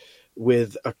forward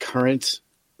with a current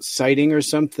sighting or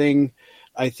something,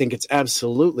 I think it's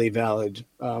absolutely valid.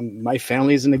 My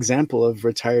family is an example of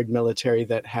retired military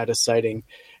that had a sighting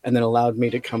and then allowed me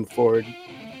to come forward.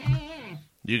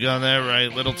 You got that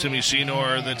right. Little Timmy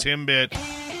Senor, the Timbit,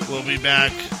 will be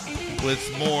back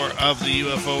with more of the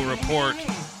UFO Report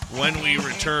when we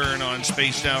return on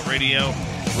Spaced Out Radio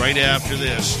right after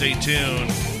this. Stay tuned.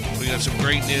 We got some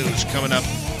great news coming up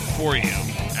for you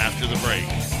after the break.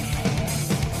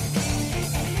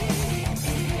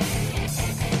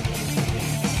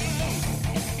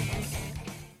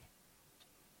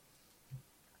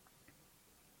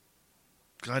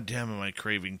 God damn, am I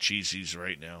craving cheesies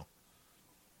right now.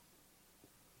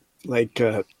 Like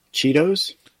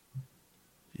Cheetos?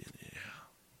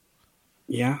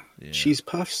 Yeah. Cheese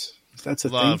puffs? That's a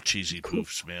thing? Love cheesy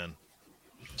poofs, man.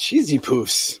 Cheesy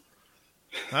poofs.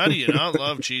 How do you not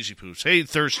love cheesy poofs? Hey,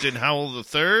 Thurston Howell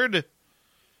III.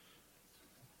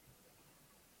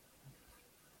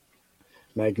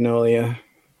 Magnolia,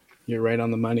 you're right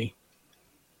on the money.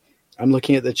 I'm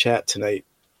looking at the chat tonight,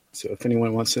 so if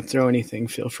anyone wants to throw anything,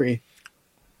 feel free.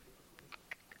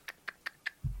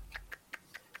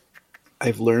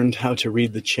 I've learned how to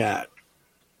read the chat.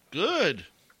 Good.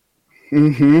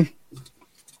 Mm-hmm.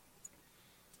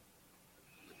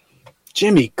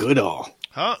 Jimmy Goodall.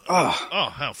 Huh? Oh,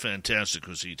 how fantastic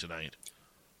was he tonight?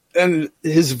 And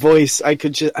his voice, I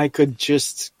could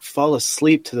just fall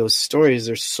asleep to those stories.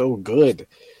 They're so good.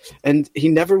 And he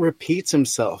never repeats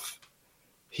himself.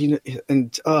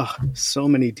 So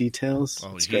many details.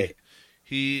 Oh, it's great.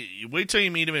 Wait till you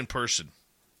meet him in person.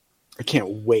 I can't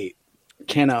wait.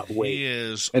 Cannot wait. He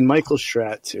is. And Michael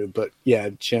Schratt, too. But, yeah,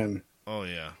 Jim. Oh,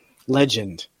 yeah.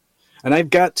 Legend. And I've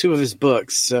got 2 of his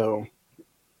books, so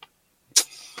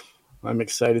I'm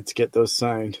excited to get those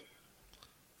signed.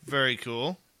 Very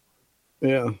cool.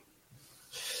 Yeah.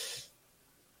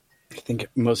 I think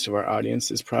most of our audience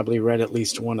has probably read at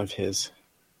least one of his.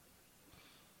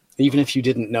 Even if you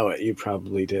didn't know it, you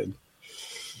probably did.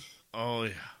 Oh,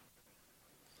 yeah.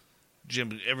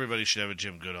 Jim. Everybody should have a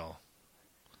Jim Goodall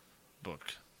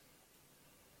book.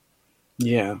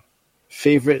 Yeah.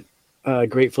 Favorite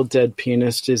Grateful Dead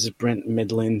pianist is Brent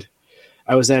Midland.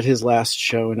 I was at his last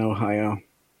show in Ohio.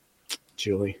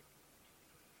 Julie.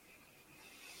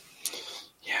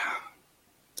 Yeah.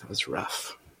 That was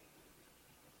rough.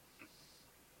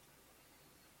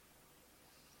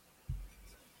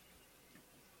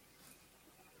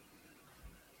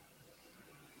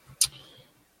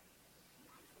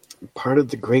 Part of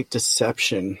the Great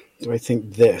Deception. Do I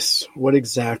think this? What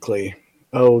exactly?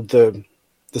 Oh, the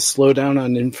slowdown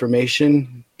on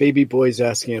information? Baby Boy's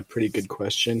asking a pretty good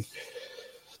question.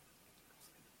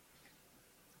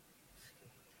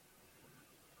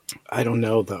 I don't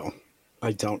know, though.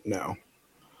 I don't know.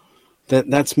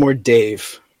 That's more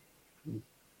Dave.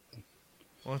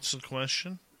 What's the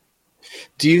question?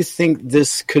 Do you think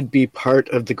this could be part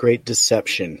of the Great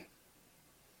Deception?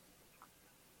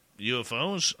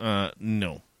 UFOs?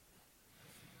 No.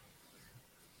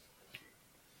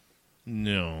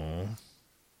 No.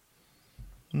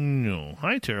 No.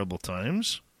 Hi, Terrible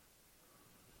Times.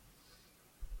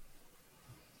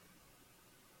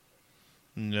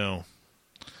 No.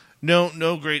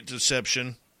 No Great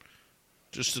Deception.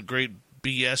 Just a great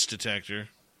BS detector.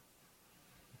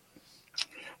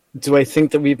 Do I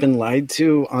think that we've been lied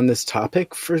to on this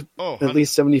topic for at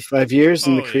least 75 years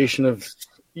in the creation of...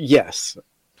 Yes.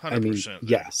 100%. I mean,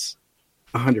 yes.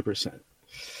 100%.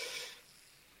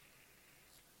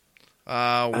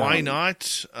 Why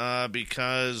not?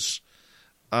 Because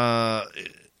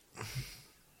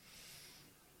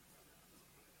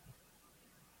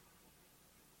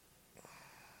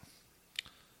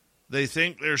they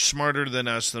think they're smarter than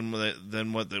us and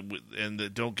they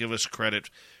don't give us credit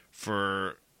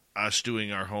for us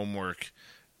doing our homework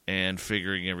and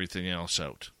figuring everything else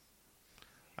out.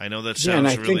 I know that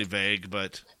sounds really vague,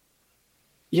 but...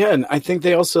 Yeah, and I think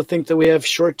they also think that we have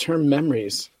short-term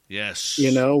memories. Yes.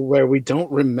 You know, where we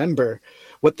don't remember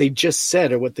what they just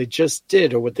said or what they just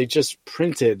did or what they just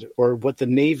printed or what the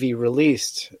Navy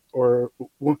released or,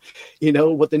 you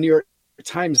know, what the New York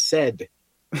Times said.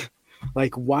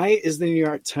 Like, why is the New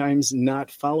York Times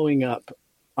not following up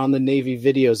on the Navy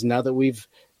videos now that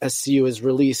SCU has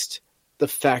released the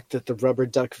fact that the rubber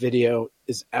duck video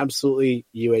is absolutely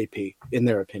UAP, in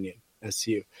their opinion,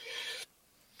 SCU?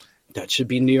 That should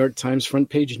be New York Times front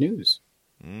page news,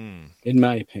 in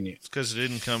my opinion. It's because it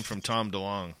didn't come from Tom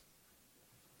DeLonge.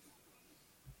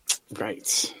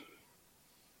 Right.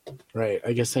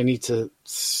 I guess I need to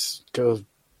go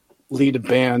lead a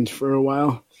band for a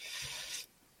while.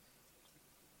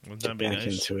 Wouldn't that be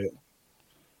nice?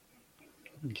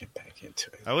 Get back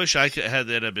into it. I wish I had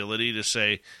that ability to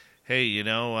say, hey, you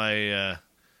know, I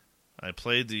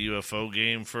played the UFO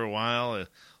game for a while, I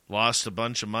lost a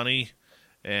bunch of money,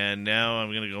 and now I'm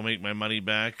going to go make my money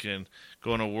back and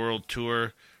go on a world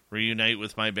tour, reunite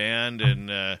with my band,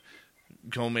 and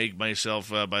go make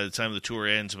myself, by the time the tour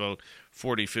ends, about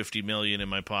 $40-50 million in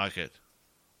my pocket.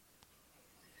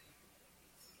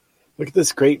 Look at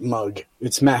this great mug.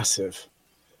 It's massive.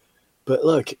 But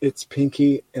look, it's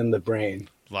Pinky and the Brain.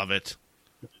 Love it.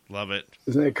 Love it.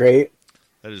 Isn't it great?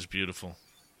 That is beautiful.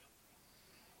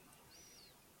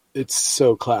 It's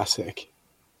so classic.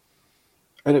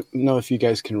 I don't know if you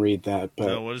guys can read that, but...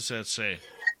 No, what does that say?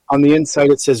 On the inside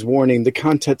it says, warning, the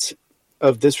contents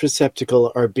of this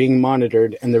receptacle are being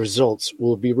monitored and the results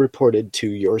will be reported to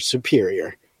your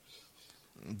superior.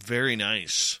 Very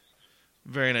nice.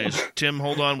 Very nice. Tim,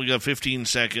 hold on. We got 15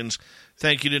 seconds.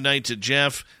 Thank you tonight to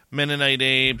Jeff, Mennonite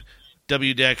Abe,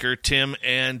 W. Decker, Tim,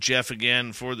 and Jeff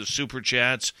again for the Super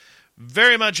Chats.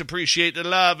 Very much appreciate the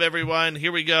love, everyone.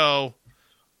 Here we go.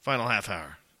 Final half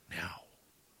hour now.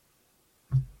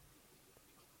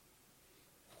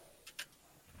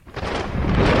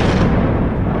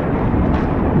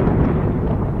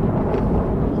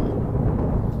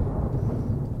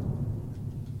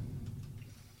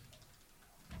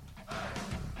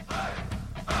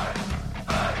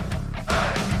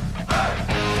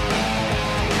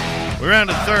 We're on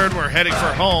to third. We're heading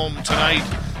for home tonight.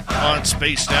 on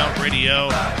Spaced Out Radio.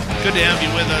 Good to have you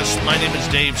with us. My name is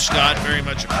Dave Scott. Very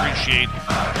much appreciate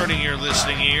earning your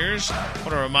listening ears. I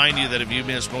want to remind you that if you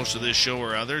missed most of this show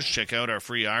or others, check out our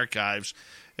free archives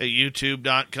at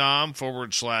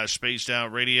youtube.com/Spaced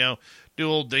Out Radio. Do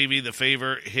old Davey the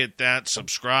favor, hit that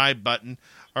subscribe button.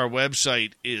 Our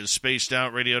website is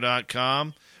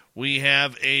spacedoutradio.com. We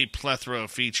have a plethora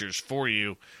of features for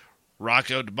you.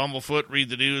 Rock out to Bumblefoot, read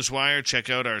the Newswire,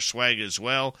 check out our swag as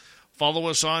well. Follow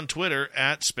us on Twitter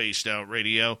at Spaced Out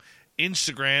Radio,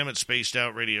 Instagram at Spaced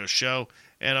Out Radio Show,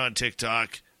 and on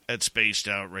TikTok at Spaced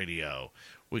Out Radio.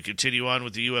 We continue on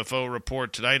with the UFO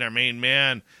report tonight. Our main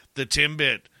man, the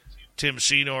Timbit, Tim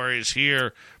Senor, is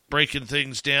here breaking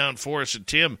things down for us. And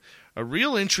Tim, a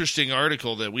real interesting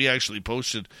article that we actually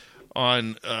posted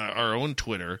on our own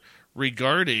Twitter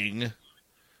regarding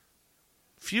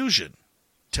fusion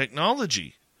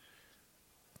technology.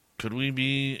 Could we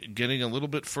be getting a little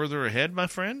bit further ahead, my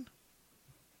friend?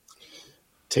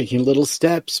 Taking little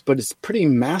steps, but it's pretty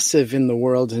massive in the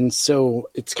world. And so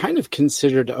it's kind of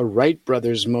considered a Wright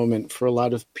brothers moment for a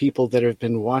lot of people that have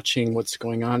been watching what's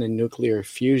going on in nuclear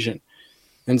fusion.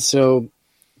 And so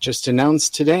just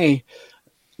announced today,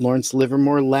 Lawrence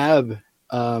Livermore Lab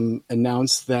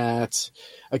announced that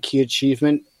a key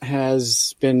achievement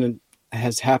has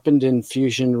happened in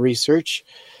fusion research,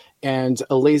 and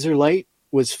a laser light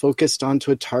was focused onto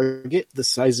a target the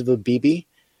size of a BB,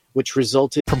 which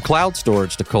resulted... From cloud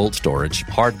storage to cold storage,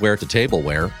 hardware to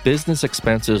tableware, business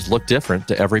expenses look different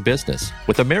to every business.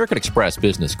 With American Express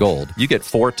Business Gold, you get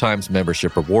 4 times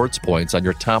membership rewards points on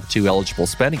your top 2 eligible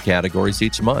spending categories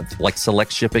each month, like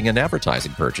select shipping and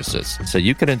advertising purchases, so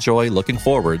you can enjoy looking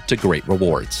forward to great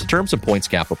rewards. Terms and points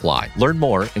cap apply. Learn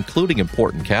more, including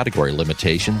important category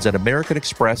limitations, at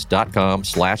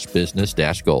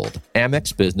americanexpress.com/business-gold.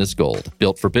 Amex Business Gold,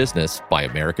 built for business by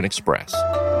American Express.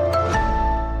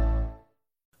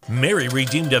 Mary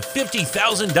redeemed a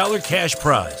 $50,000 cash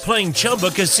prize playing Chumba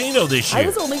Casino this year. I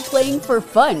was only playing for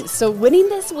fun, so winning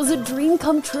this was a dream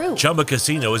come true. Chumba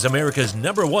Casino is America's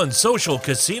 #1 social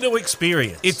casino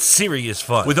experience. It's serious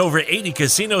fun. With over 80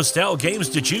 casino-style games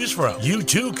to choose from, you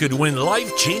too could win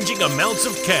life-changing amounts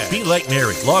of cash. Be like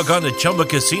Mary. Log on to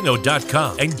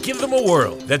ChumbaCasino.com and give them a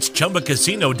whirl. That's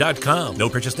ChumbaCasino.com. No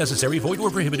purchase necessary. Void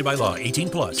where prohibited by law.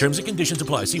 18+. Terms and conditions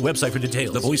apply. See website for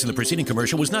details. The voice in the preceding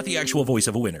commercial was not the actual voice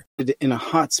of a winner. In a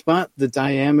hot spot the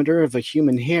diameter of a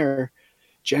human hair,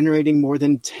 generating more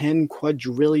than 10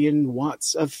 quadrillion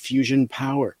watts of fusion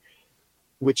power,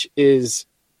 which is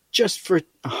just for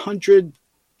 100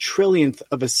 trillionth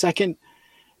of a second.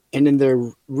 And in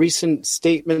their recent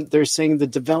statement, they're saying the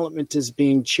development is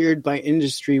being cheered by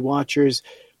industry watchers,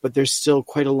 but there's still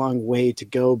quite a long way to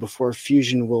go before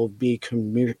fusion will be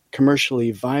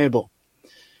commercially viable.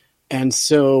 And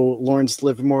so Lawrence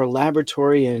Livermore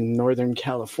Laboratory in Northern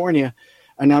California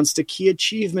announced a key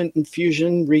achievement in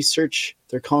fusion research.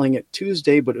 They're calling it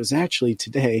Tuesday, but it was actually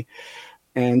today.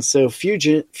 And so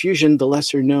fusion, the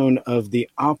lesser known of the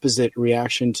opposite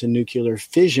reaction to nuclear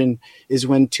fission, is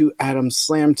when 2 atoms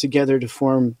slam together to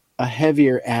form a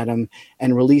heavier atom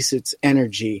and release its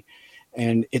energy.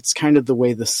 And it's kind of the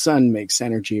way the sun makes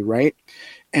energy, right?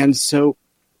 And so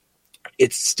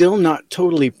it's still not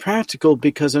totally practical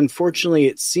because, unfortunately,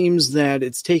 it seems that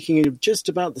it's taking just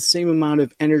about the same amount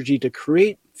of energy to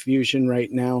create fusion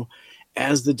right now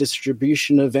as the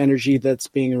distribution of energy that's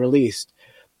being released.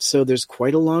 So there's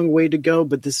quite a long way to go,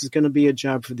 but this is going to be a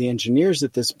job for the engineers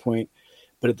at this point.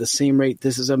 But at the same rate,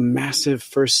 this is a massive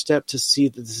first step to see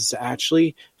that this has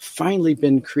actually finally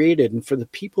been created. And for the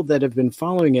people that have been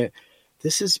following it,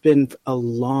 this has been a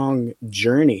long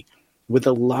journey with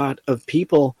a lot of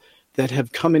people that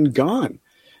have come and gone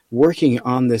working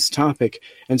on this topic.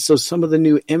 And so some of the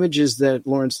new images that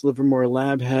Lawrence Livermore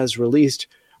Lab has released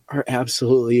are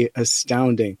absolutely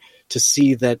astounding to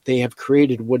see that they have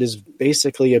created what is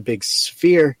basically a big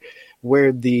sphere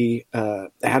where the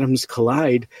atoms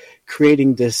collide,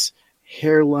 creating this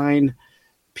hairline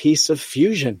piece of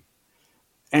fusion.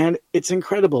 And it's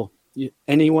incredible.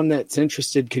 Anyone that's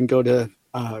interested can go to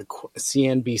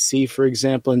CNBC, for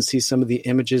example, and see some of the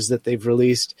images that they've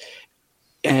released.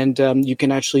 And you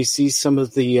can actually see some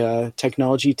of the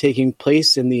technology taking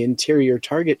place in the interior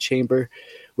target chamber,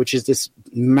 which is this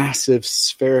massive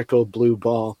spherical blue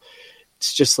ball.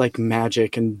 It's just like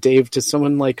magic. And Dave, to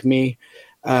someone like me,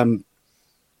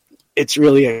 it's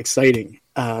really exciting.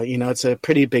 It's a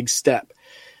pretty big step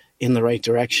in the right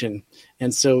direction.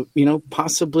 And so,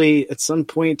 possibly at some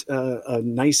point, a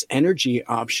nice energy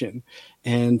option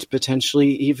and potentially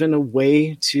even a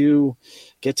way to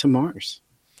get to Mars.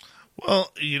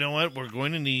 Well, you know what? We're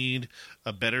going to need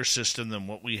a better system than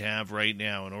what we have right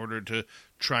now in order to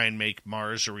try and make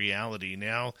Mars a reality.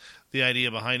 Now, the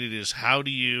idea behind it is, how do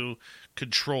you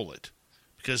control it?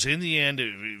 Because in the end,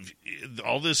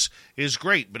 all this is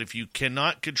great, but if you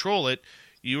cannot control it,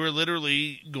 you are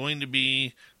literally going to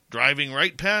be driving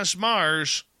right past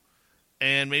Mars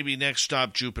and maybe next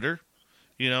stop Jupiter,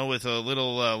 with a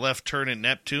little left turn at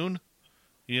Neptune.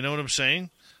 You know what I'm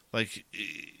saying? Like,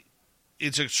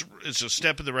 it's a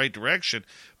step in the right direction,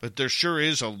 but there sure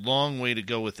is a long way to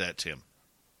go with that, Tim.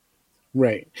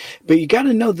 Right. But you got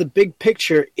to know the big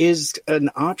picture is an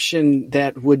option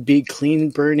that would be clean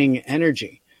burning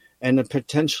energy and a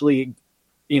potentially,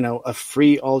 a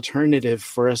free alternative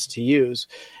for us to use.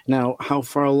 Now, how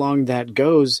far along that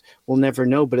goes, we'll never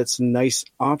know, but it's a nice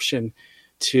option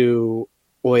to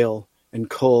oil and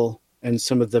coal and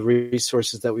some of the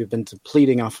resources that we've been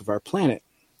depleting off of our planet.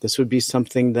 This would be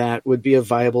something that would be a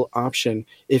viable option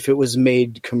if it was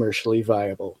made commercially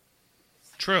viable.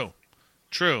 True.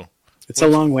 It's a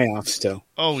long way off still.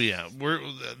 Oh, yeah.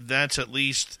 That's at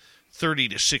least 30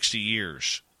 to 60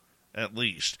 years, at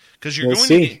least. Because you're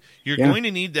going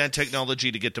to need that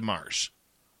technology to get to Mars.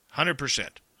 100%.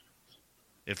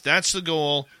 If that's the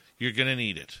goal, you're going to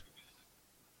need it.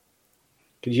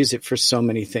 Could use it for so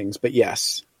many things, but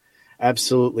yes,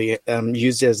 absolutely.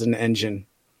 Used as an engine.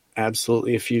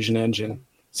 Absolutely a fusion engine.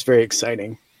 It's very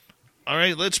exciting. All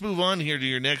right, let's move on here to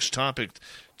your next topic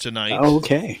tonight.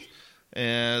 Okay.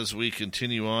 As we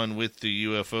continue on with the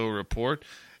UFO report.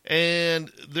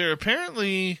 And there are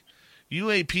apparently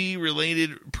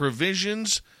UAP-related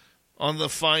provisions on the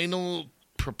final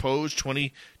proposed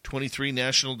 2023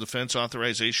 National Defense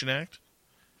Authorization Act.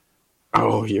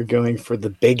 Oh, you're going for the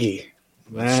biggie.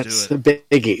 That's the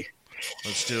biggie.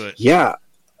 Let's do it. Yeah.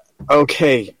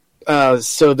 Okay.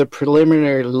 So the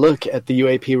preliminary look at the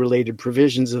UAP-related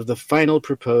provisions of the final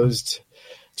proposed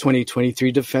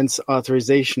 2023 Defense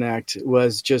Authorization Act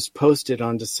was just posted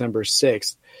on December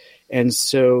 6th. And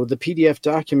so the PDF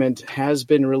document has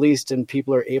been released and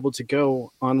people are able to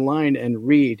go online and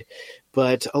read.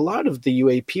 But a lot of the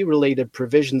UAP-related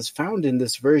provisions found in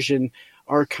this version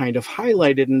are kind of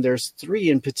highlighted, and there's 3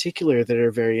 in particular that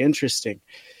are very interesting.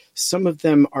 Some of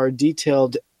them are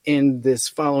detailed in this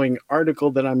following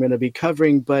article that I'm going to be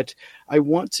covering, but I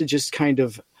want to just kind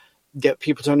of get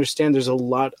people to understand there's a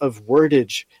lot of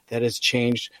wordage that has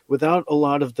changed without a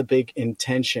lot of the big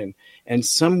intention. And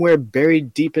somewhere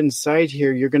buried deep inside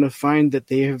here, you're going to find that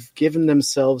they have given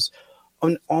themselves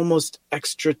an almost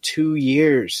extra 2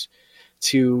 years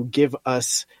to give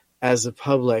us as a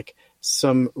public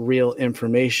some real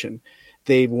information.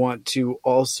 They want to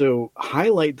also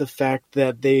highlight the fact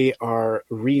that they are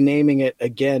renaming it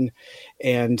again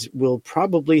and will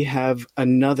probably have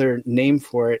another name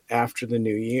for it after the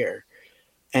new year.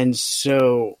 And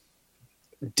so,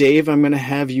 Dave, I'm going to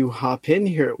have you hop in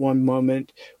here at one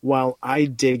moment while I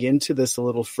dig into this a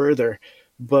little further.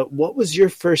 But what was your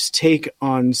first take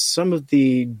on some of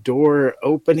the door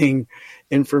opening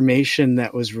information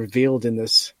that was revealed in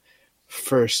this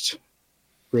first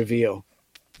reveal?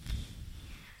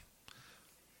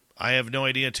 I have no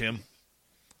idea, Tim.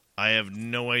 I have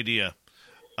no idea.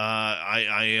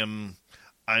 I'm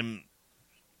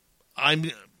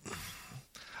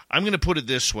going to put it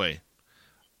this way.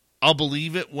 I'll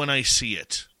believe it when I see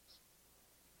it.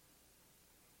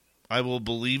 I will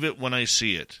believe it when I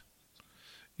see it.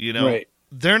 Right.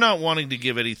 They're not wanting to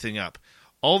give anything up.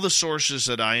 All the sources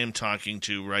that I am talking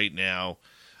to right now,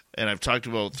 and I've talked to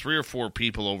about 3 or 4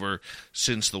 people over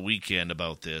since the weekend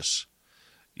about this,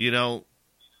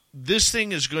 this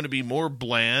thing is going to be more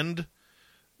bland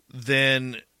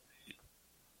than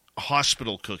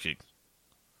hospital cooking.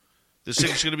 This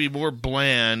thing's going to be more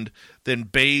bland than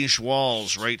beige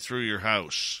walls right through your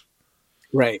house.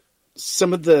 Right.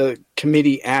 Some of the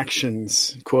committee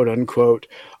actions, quote unquote,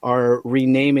 are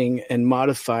renaming and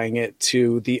modifying it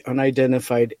to the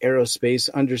Unidentified Aerospace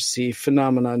Undersea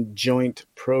Phenomenon Joint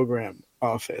Program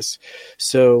Office.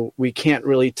 So we can't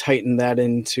really tighten that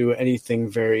into anything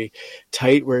very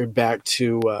tight. We're back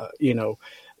to,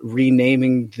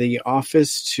 renaming the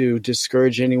office to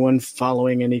discourage anyone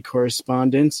following any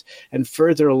correspondence. And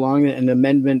further along, an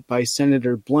amendment by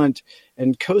Senator Blunt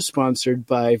and co-sponsored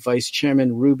by Vice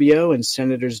Chairman Rubio and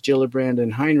Senators Gillibrand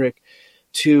and Heinrich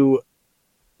to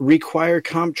require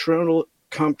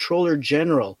Comptroller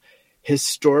General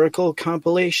historical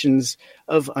compilations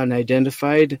of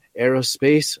unidentified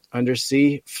aerospace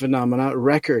undersea phenomena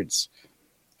records.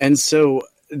 And so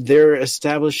they're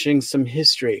establishing some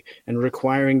history and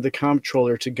requiring the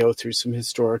comptroller to go through some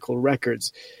historical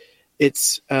records.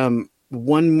 It's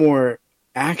one more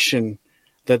action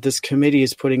that this committee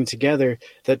is putting together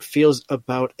that feels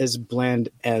about as bland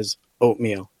as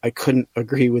oatmeal. I couldn't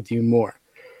agree with you more.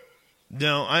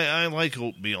 No, I like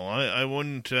oatmeal. I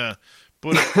wouldn't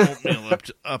put oatmeal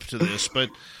up to this. But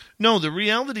no, the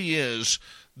reality is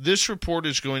this report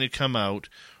is going to come out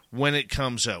when it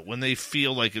comes out, when they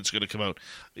feel like it's going to come out.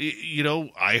 You know,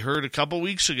 I heard a couple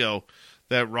weeks ago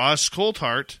that Ross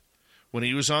Coulthart, when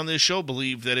he was on this show,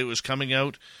 believed that it was coming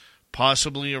out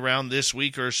possibly around this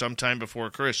week or sometime before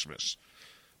Christmas.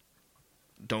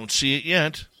 Don't see it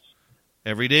yet.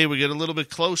 Every day we get a little bit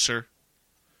closer.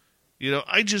 You know,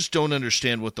 I just don't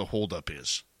understand what the holdup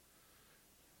is.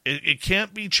 It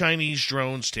can't be Chinese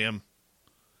drones, Tim.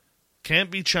 Can't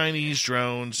be Chinese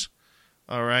drones.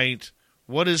 All right.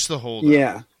 What is the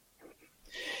holdup?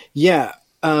 Yeah.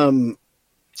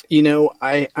 You know,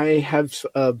 I have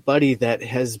a buddy that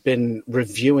has been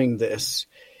reviewing this,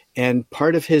 and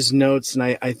part of his notes, and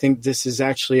I think this is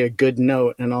actually a good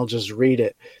note, and I'll just read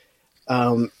it,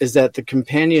 is that the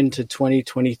companion to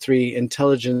 2023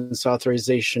 Intelligence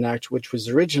Authorization Act, which was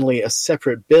originally a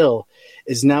separate bill,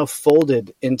 is now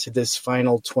folded into this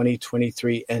final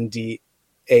 2023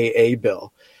 NDAA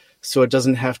bill, so it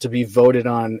doesn't have to be voted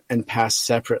on and passed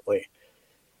separately.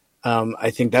 I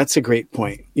think that's a great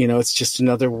point. You know, it's just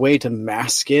another way to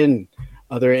mask in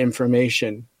other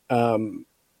information.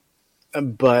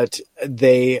 But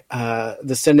the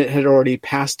Senate had already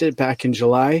passed it back in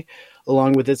July,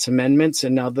 along with its amendments,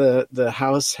 and now the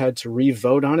House had to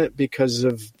re-vote on it because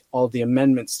of all the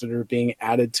amendments that are being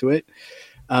added to it.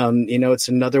 You know, it's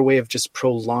another way of just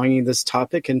prolonging this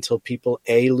topic until people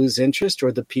lose interest,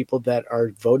 or the people that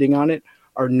are voting on it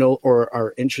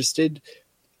are interested.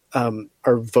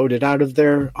 Are voted out of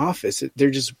their office. They're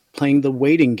just playing the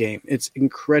waiting game. It's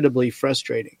incredibly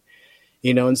frustrating,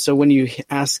 you know. And so when you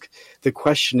ask the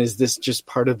question, is this just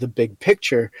part of the big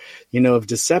picture, you know, of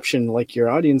deception, like your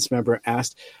audience member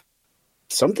asked,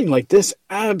 something like this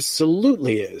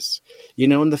absolutely is, you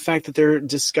know. And the fact that they're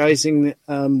disguising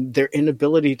their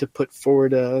inability to put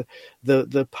forward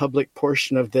the public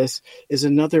portion of this is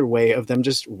another way of them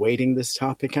just waiting this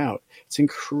topic out. It's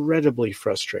incredibly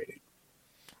frustrating.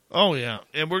 Oh, yeah.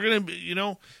 And we're going to, you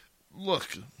know, look,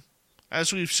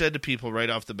 as we've said to people right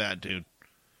off the bat, dude,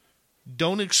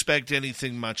 don't expect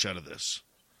anything much out of this.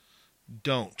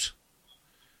 Don't.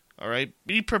 All right?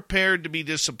 Be prepared to be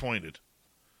disappointed.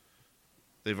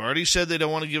 They've already said they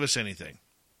don't want to give us anything.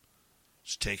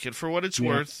 Just take it for what it's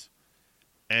worth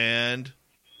and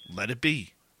let it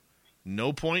be.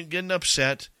 No point getting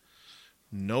upset.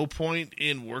 No point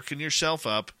in working yourself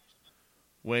up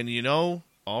when you know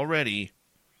already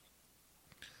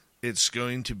it's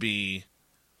going to be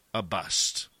a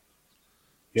bust.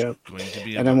 Yeah.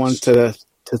 And I want to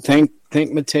thank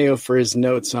Mateo for his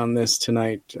notes on this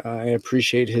tonight. I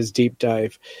appreciate his deep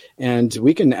dive. And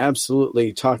we can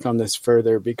absolutely talk on this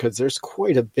further because there's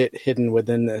quite a bit hidden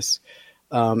within this.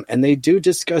 And they do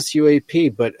discuss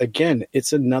UAP, but again,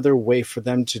 it's another way for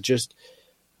them to just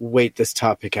wait this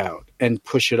topic out and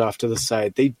push it off to the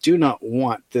side. They do not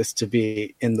want this to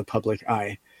be in the public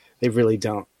eye. They really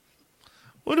don't.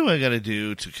 What do I got to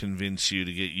do to convince you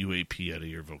to get UAP out of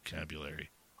your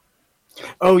vocabulary?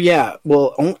 Oh, yeah.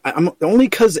 Well, I'm only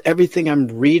because everything I'm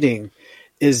reading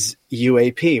is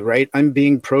UAP, right? I'm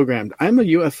being programmed. I'm a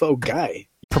UFO guy.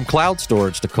 From cloud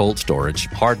storage to cold storage,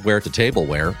 hardware to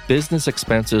tableware, business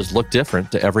expenses look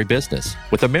different to every business.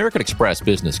 With American Express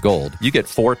Business Gold, you get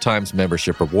 4 times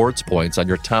membership rewards points on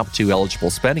your top 2 eligible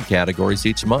spending categories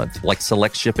each month, like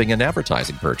select shipping and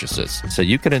advertising purchases, so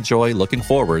you can enjoy looking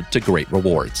forward to great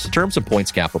rewards. Terms and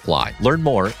points cap apply. Learn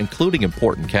more, including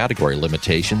important category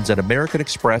limitations, at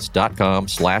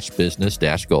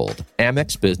americanexpress.com/business-gold.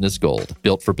 Amex Business Gold,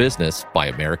 built for business by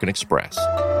American Express.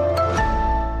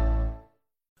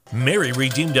 Mary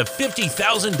redeemed a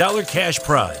 $50,000 cash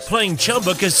prize playing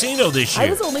Chumba Casino this year. I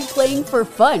was only playing for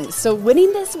fun, so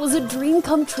winning this was a dream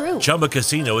come true. Chumba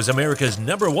Casino is America's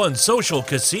 #1 social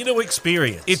casino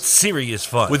experience. It's serious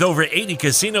fun. With over 80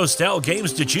 casino-style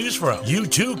games to choose from, you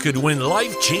too could win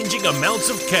life-changing amounts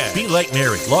of cash. Be like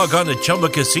Mary. Log on to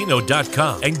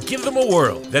ChumbaCasino.com and give them a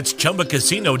whirl. That's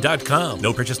ChumbaCasino.com.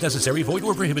 No purchase necessary. Void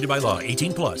where prohibited by law.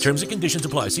 18+. Terms and conditions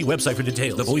apply. See website for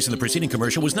details. The voice in the preceding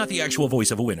commercial was not the actual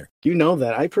voice of a winner. You know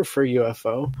that. I prefer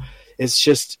UFO. It's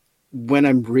just when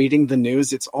I'm reading the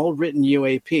news, it's all written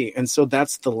UAP. And so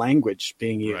that's the language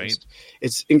being used. Right.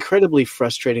 It's incredibly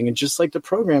frustrating. And just like the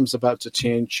program's about to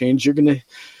change, you're going to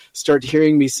start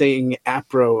hearing me saying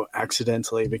APRO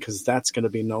accidentally because that's going to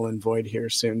be null and void here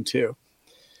soon too.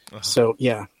 Uh-huh. So,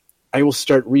 yeah, I will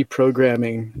start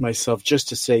reprogramming myself just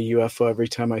to say UFO every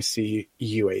time I see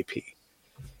UAP.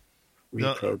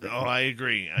 reprogram. I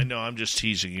agree. I know. I'm just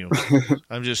teasing you.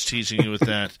 I'm just teasing you with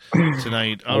that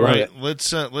tonight. All right,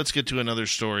 let's get to another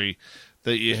story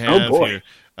that you have here.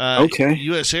 Okay.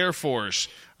 U.S. Air Force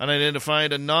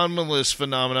unidentified anomalous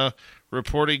phenomena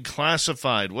reporting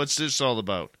classified. What's this all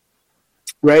about?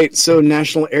 Right. So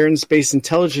National Air and Space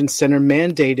Intelligence Center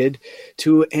mandated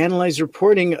to analyze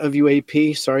reporting of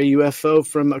UFO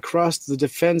from across the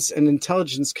defense and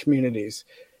intelligence communities.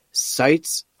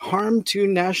 Cites harm to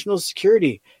national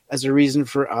security as a reason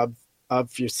for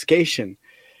obfuscation.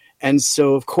 And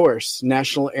so, of course,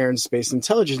 National Air and Space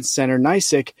Intelligence Center,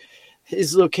 NISIC,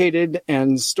 is located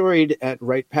and storied at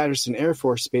Wright-Patterson Air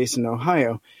Force Base in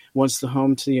Ohio, once the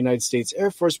home to the United States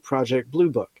Air Force Project Blue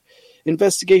Book.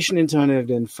 Investigation into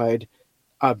unidentified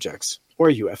objects, or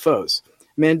UFOs,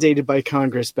 mandated by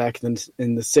Congress back in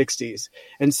the 60s.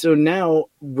 And so now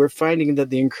we're finding that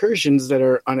the incursions that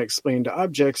are unexplained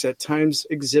objects at times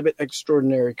exhibit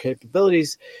extraordinary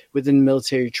capabilities within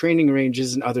military training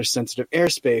ranges and other sensitive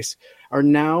airspace, are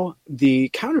now the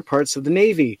counterparts of the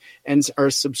Navy and are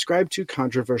subscribed to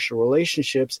controversial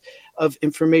relationships of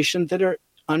information that are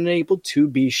unable to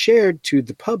be shared to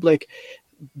the public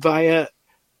via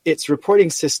its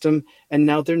reporting system, and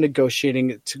now they're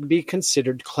negotiating it to be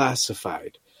considered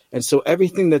classified. And so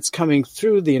everything that's coming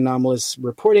through the anomalous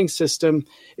reporting system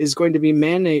is going to be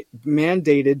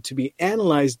mandated to be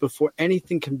analyzed before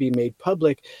anything can be made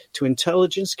public to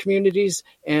intelligence communities,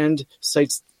 and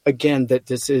cites again that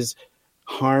this is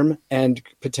harm and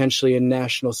potentially a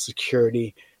national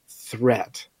security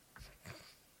threat.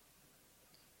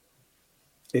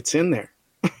 It's in there.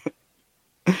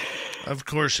 Of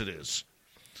course it is.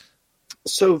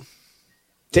 So,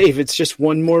 Dave, it's just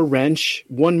one more wrench,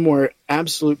 one more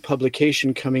absolute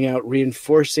publication coming out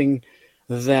reinforcing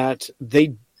that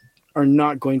they are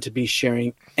not going to be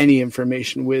sharing any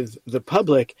information with the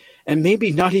public, and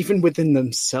maybe not even within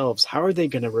themselves. How are they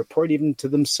going to report even to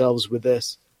themselves with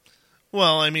this?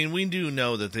 Well, I mean, we do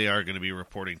know that they are going to be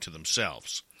reporting to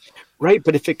themselves. Right,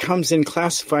 but if it comes in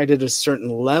classified at a certain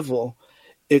level,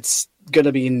 it's going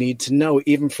to be a need to know,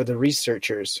 even for the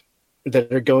researchers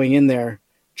that are going in there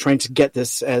trying to get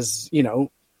this as, you know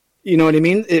what I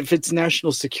mean? If it's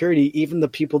national security, even the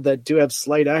people that do have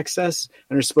slight access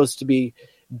and are supposed to be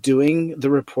doing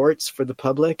the reports for the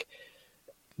public,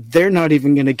 they're not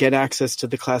even going to get access to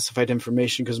the classified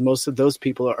information because most of those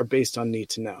people are based on need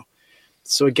to know.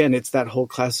 So again, it's that whole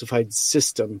classification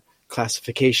system,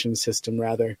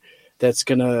 that's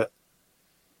going to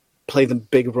play the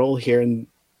big role here in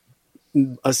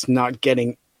us not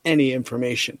getting any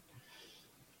information.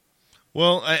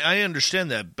 Well, I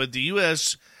understand that, but the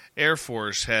U.S. Air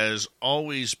Force has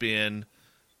always been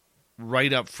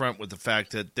right up front with the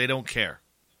fact that they don't care.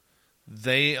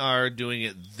 They are doing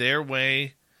it their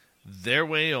way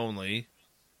only,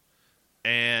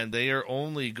 and they are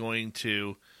only going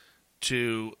to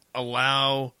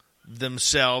allow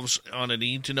themselves on a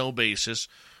need-to-know basis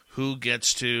who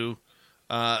gets to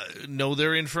know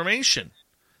their information.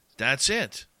 That's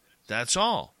it. That's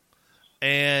all.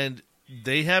 And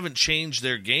they haven't changed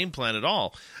their game plan at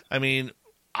all. I mean,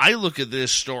 I look at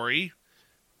this story,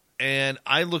 and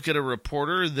I look at a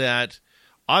reporter that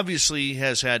obviously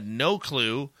has had no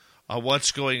clue of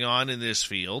what's going on in this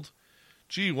field.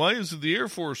 Gee, why isn't the Air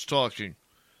Force talking?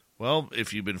 Well,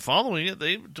 if you've been following it,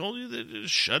 they told you to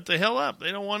shut the hell up.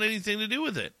 They don't want anything to do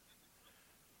with it.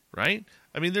 Right?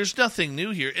 I mean, there's nothing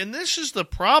new here. And this is the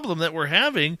problem that we're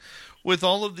having with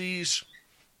all of these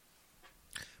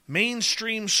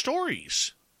mainstream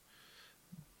stories.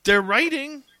 They're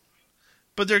writing,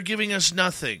 but they're giving us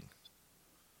nothing.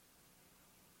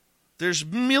 There's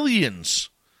millions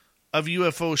of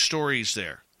UFO stories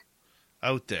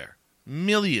out there.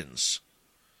 Millions.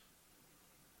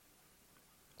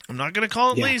 I'm not going to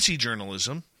call it lazy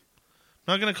journalism.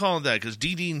 I'm not going to call it that because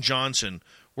D. Dean Johnson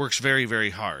works very,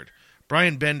 very hard.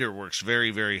 Brian Bender works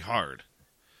very, very hard.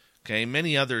 Okay,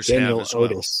 many others have as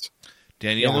well.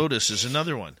 Daniel Otis is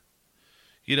another one.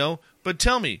 But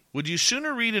tell me, would you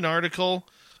sooner read an article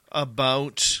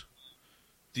about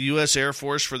the U.S. Air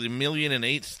Force for the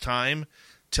 1,008th time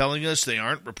telling us they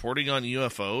aren't reporting on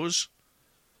UFOs?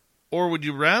 Or would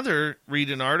you rather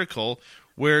read an article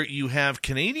where you have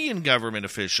Canadian government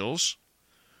officials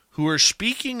who are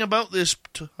speaking about this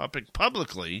topic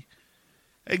publicly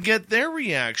and get their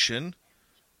reaction,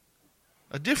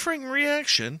 a differing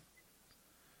reaction,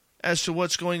 as to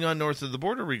what's going on north of the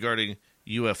border regarding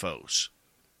UFOs?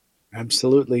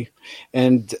 Absolutely.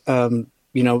 And,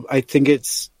 I think it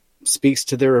speaks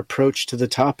to their approach to the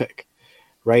topic,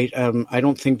 right? I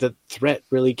don't think that threat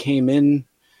really came into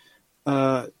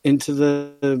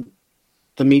the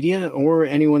the media or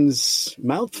anyone's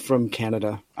mouth from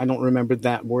Canada. I don't remember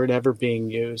that word ever being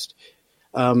used.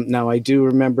 Now, I do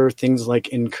remember things like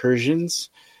incursions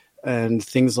and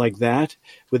things like that,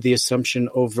 with the assumption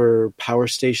over power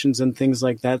stations and things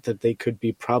like that they could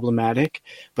be problematic.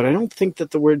 But I don't think that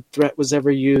the word threat was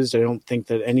ever used. I don't think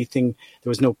that there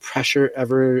was no pressure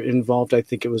ever involved. I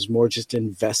think it was more just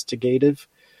investigative.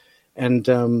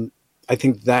 And I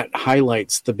think that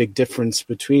highlights the big difference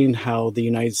between how the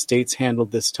United States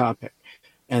handled this topic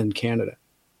and Canada.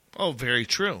 Oh, very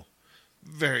true.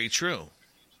 Very true.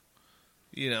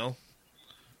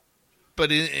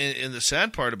 But in the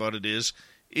sad part about it is,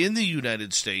 in the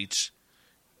United States,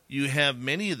 you have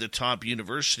many of the top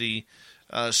university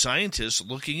scientists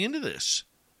looking into this.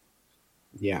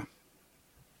 Yeah.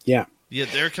 Yet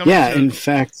they're coming. Yeah, in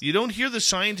fact, you don't hear the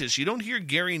scientists. You don't hear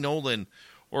Gary Nolan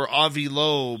or Avi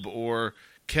Loeb or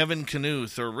Kevin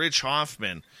Knuth or Rich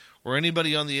Hoffman or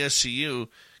anybody on the SCU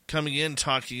coming in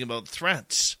talking about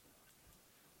threats.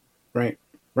 Right.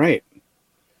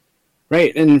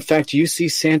 And in fact,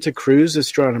 UC Santa Cruz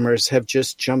astronomers have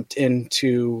just jumped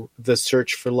into the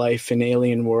search for life in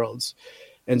alien worlds.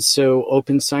 And so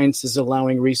Open Science is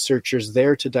allowing researchers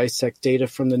there to dissect data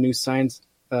from the new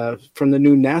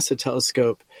NASA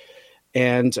telescope.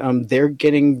 And they're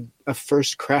getting a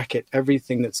first crack at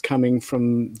everything that's coming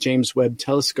from James Webb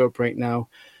Telescope right now.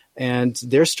 And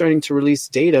they're starting to release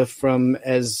data from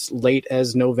as late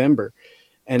as November.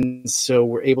 And so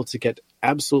we're able to get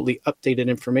absolutely updated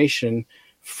information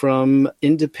from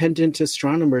independent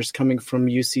astronomers coming from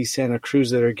UC Santa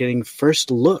Cruz that are getting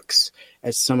first looks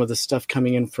at some of the stuff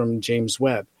coming in from James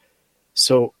Webb.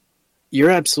 So you're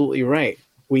absolutely right.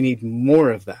 We need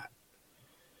more of that.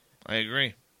 I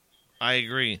agree.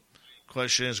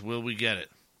 Question is, will we get it?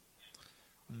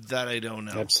 That I don't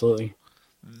know. Absolutely.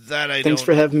 Thanks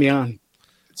for having me on.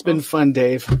 It's been fun,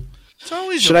 Dave. It's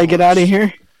always. Should I get out of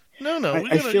here? No.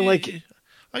 I feel like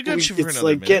I got you for it's another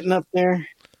like minute. Getting up there.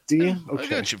 Do you? Okay. I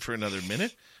got you for another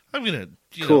minute. I'm gonna.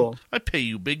 Cool. I pay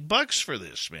you big bucks for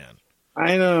this, man.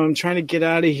 I know. I'm trying to get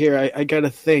out of here. I got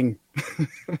a thing.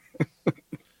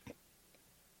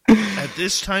 At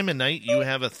this time of night, you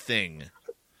have a thing.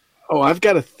 Oh, I've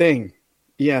got a thing.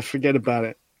 Yeah, forget about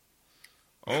it.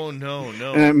 Oh, no.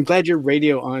 And I'm glad your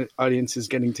radio audience is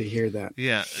getting to hear that.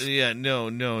 Yeah, no.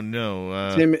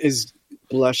 Tim is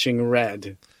blushing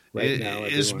red right now.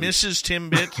 Is Mrs.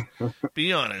 Timbit,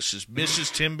 be honest, is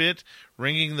Mrs. Timbit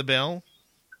ringing the bell?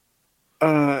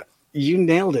 You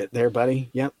nailed it there, buddy.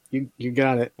 Yep, you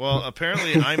got it. Well,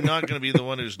 apparently I'm not going to be the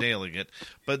one who's nailing it,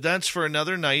 but that's for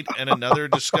another night and another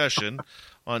discussion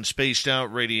on Spaced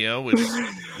Out Radio with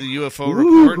the UFO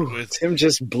Report with Tim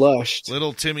just blushed.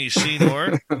 Little Timmy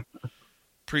Seymour.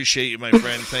 Appreciate you, my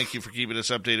friend. Thank you for keeping us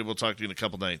updated. We'll talk to you in a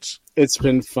couple nights. It's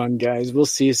been fun, guys. We'll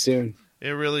see you soon.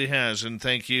 It really has, and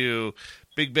thank you,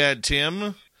 Big Bad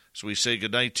Tim. So we say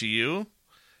goodnight to you.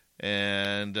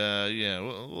 And,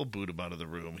 we'll boot him out of the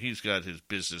room. He's got his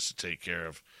business to take care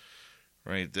of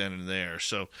right then and there.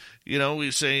 So,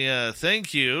 we say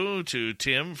thank you to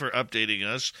Tim for updating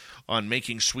us on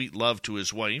making sweet love to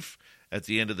his wife at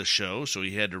the end of the show, so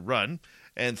he had to run.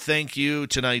 And thank you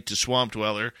tonight to Swamp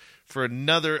Dweller for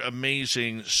another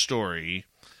amazing story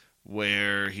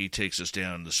where he takes us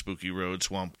down the spooky road.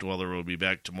 Swamp Dweller will be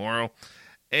back tomorrow.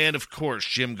 And, of course,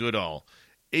 Jim Goodall,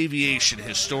 aviation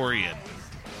historian,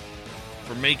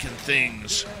 for making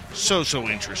things so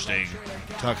interesting,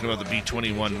 talking about the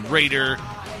B-21 Raider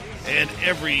and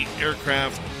every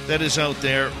aircraft that is out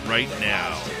there right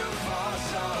now.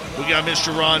 We got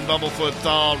Mr. Ron Bumblefoot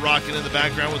Thal rocking in the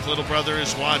background with Little Brother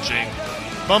is Watching.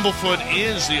 Bumblefoot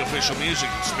is the official music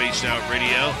of Spaced Out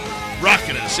Radio,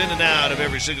 rocking us in and out of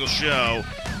every single show.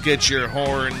 Get your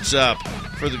horns up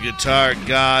for the guitar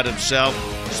god himself.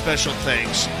 Special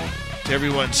thanks to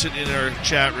everyone sitting in our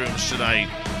chat rooms tonight,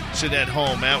 sitting at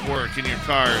home, at work, in your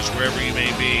cars, wherever you may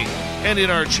be, and in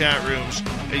our chat rooms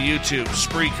at YouTube,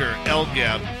 Spreaker,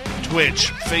 LGAP,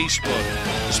 Twitch, Facebook,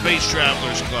 the Space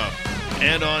Travelers Club,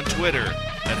 and on Twitter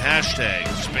at hashtag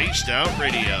Spaced Out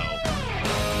Radio.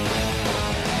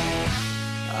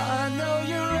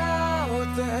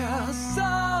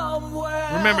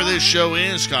 Remember, this show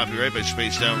is copyright by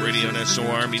Spaced Out Radio and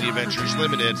SOR Media Ventures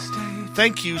Limited.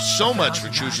 Thank you so much for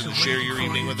choosing to share your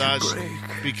evening with us,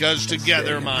 because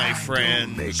together, my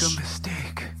friends,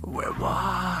 we're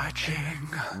watching.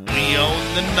 We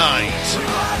own the night.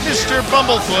 Mr.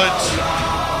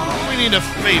 Bumblefoot, we need a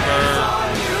favor.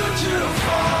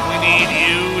 We need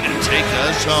you to take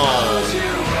us home.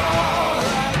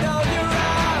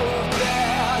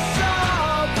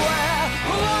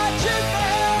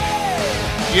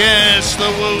 Yes, the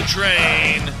Woo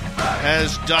Train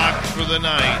has docked for the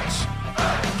night.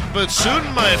 But soon,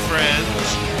 my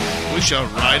friends, we shall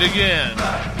ride again.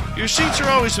 Your seats are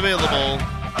always available.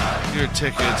 Your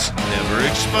tickets never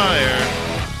expire.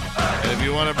 And if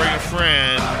you want to bring a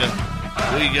friend,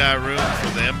 we got room for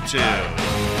them too.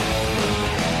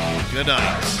 Good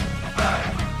night.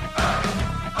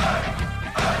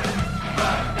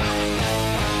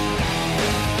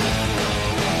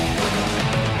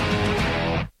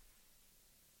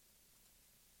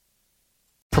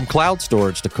 From cloud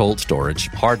storage to cold storage,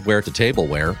 hardware to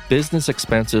tableware, business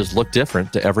expenses look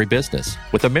different to every business.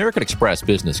 With American Express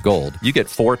Business Gold, you get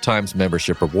 4 times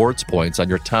membership rewards points on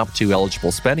your top 2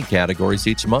 eligible spending categories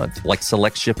each month, like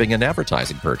select shipping and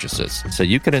advertising purchases, so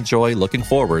you can enjoy looking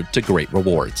forward to great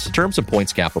rewards. Terms and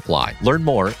points cap apply. Learn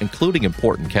more, including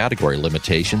important category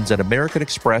limitations, at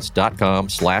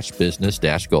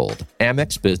americanexpress.com/business-gold.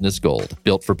 Amex Business Gold,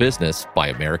 built for business by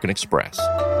American Express.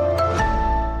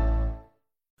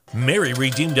 Mary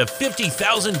redeemed a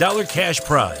 $50,000 cash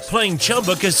prize playing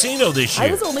Chumba Casino this year.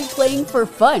 I was only playing for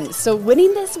fun, so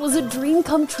winning this was a dream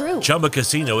come true. Chumba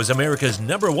Casino is America's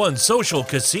 #1 social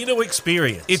casino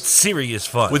experience. It's serious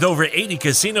fun. With over 80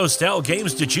 casino-style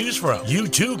games to choose from, you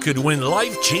too could win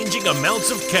life-changing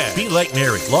amounts of cash. Be like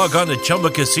Mary. Log on to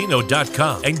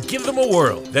ChumbaCasino.com and give them a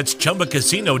whirl. That's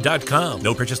ChumbaCasino.com.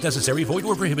 No purchase necessary. Void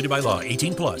where prohibited by law.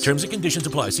 18+. Terms and conditions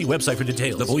apply. See website for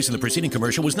details. The voice in the preceding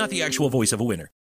commercial was not the actual voice of a winner.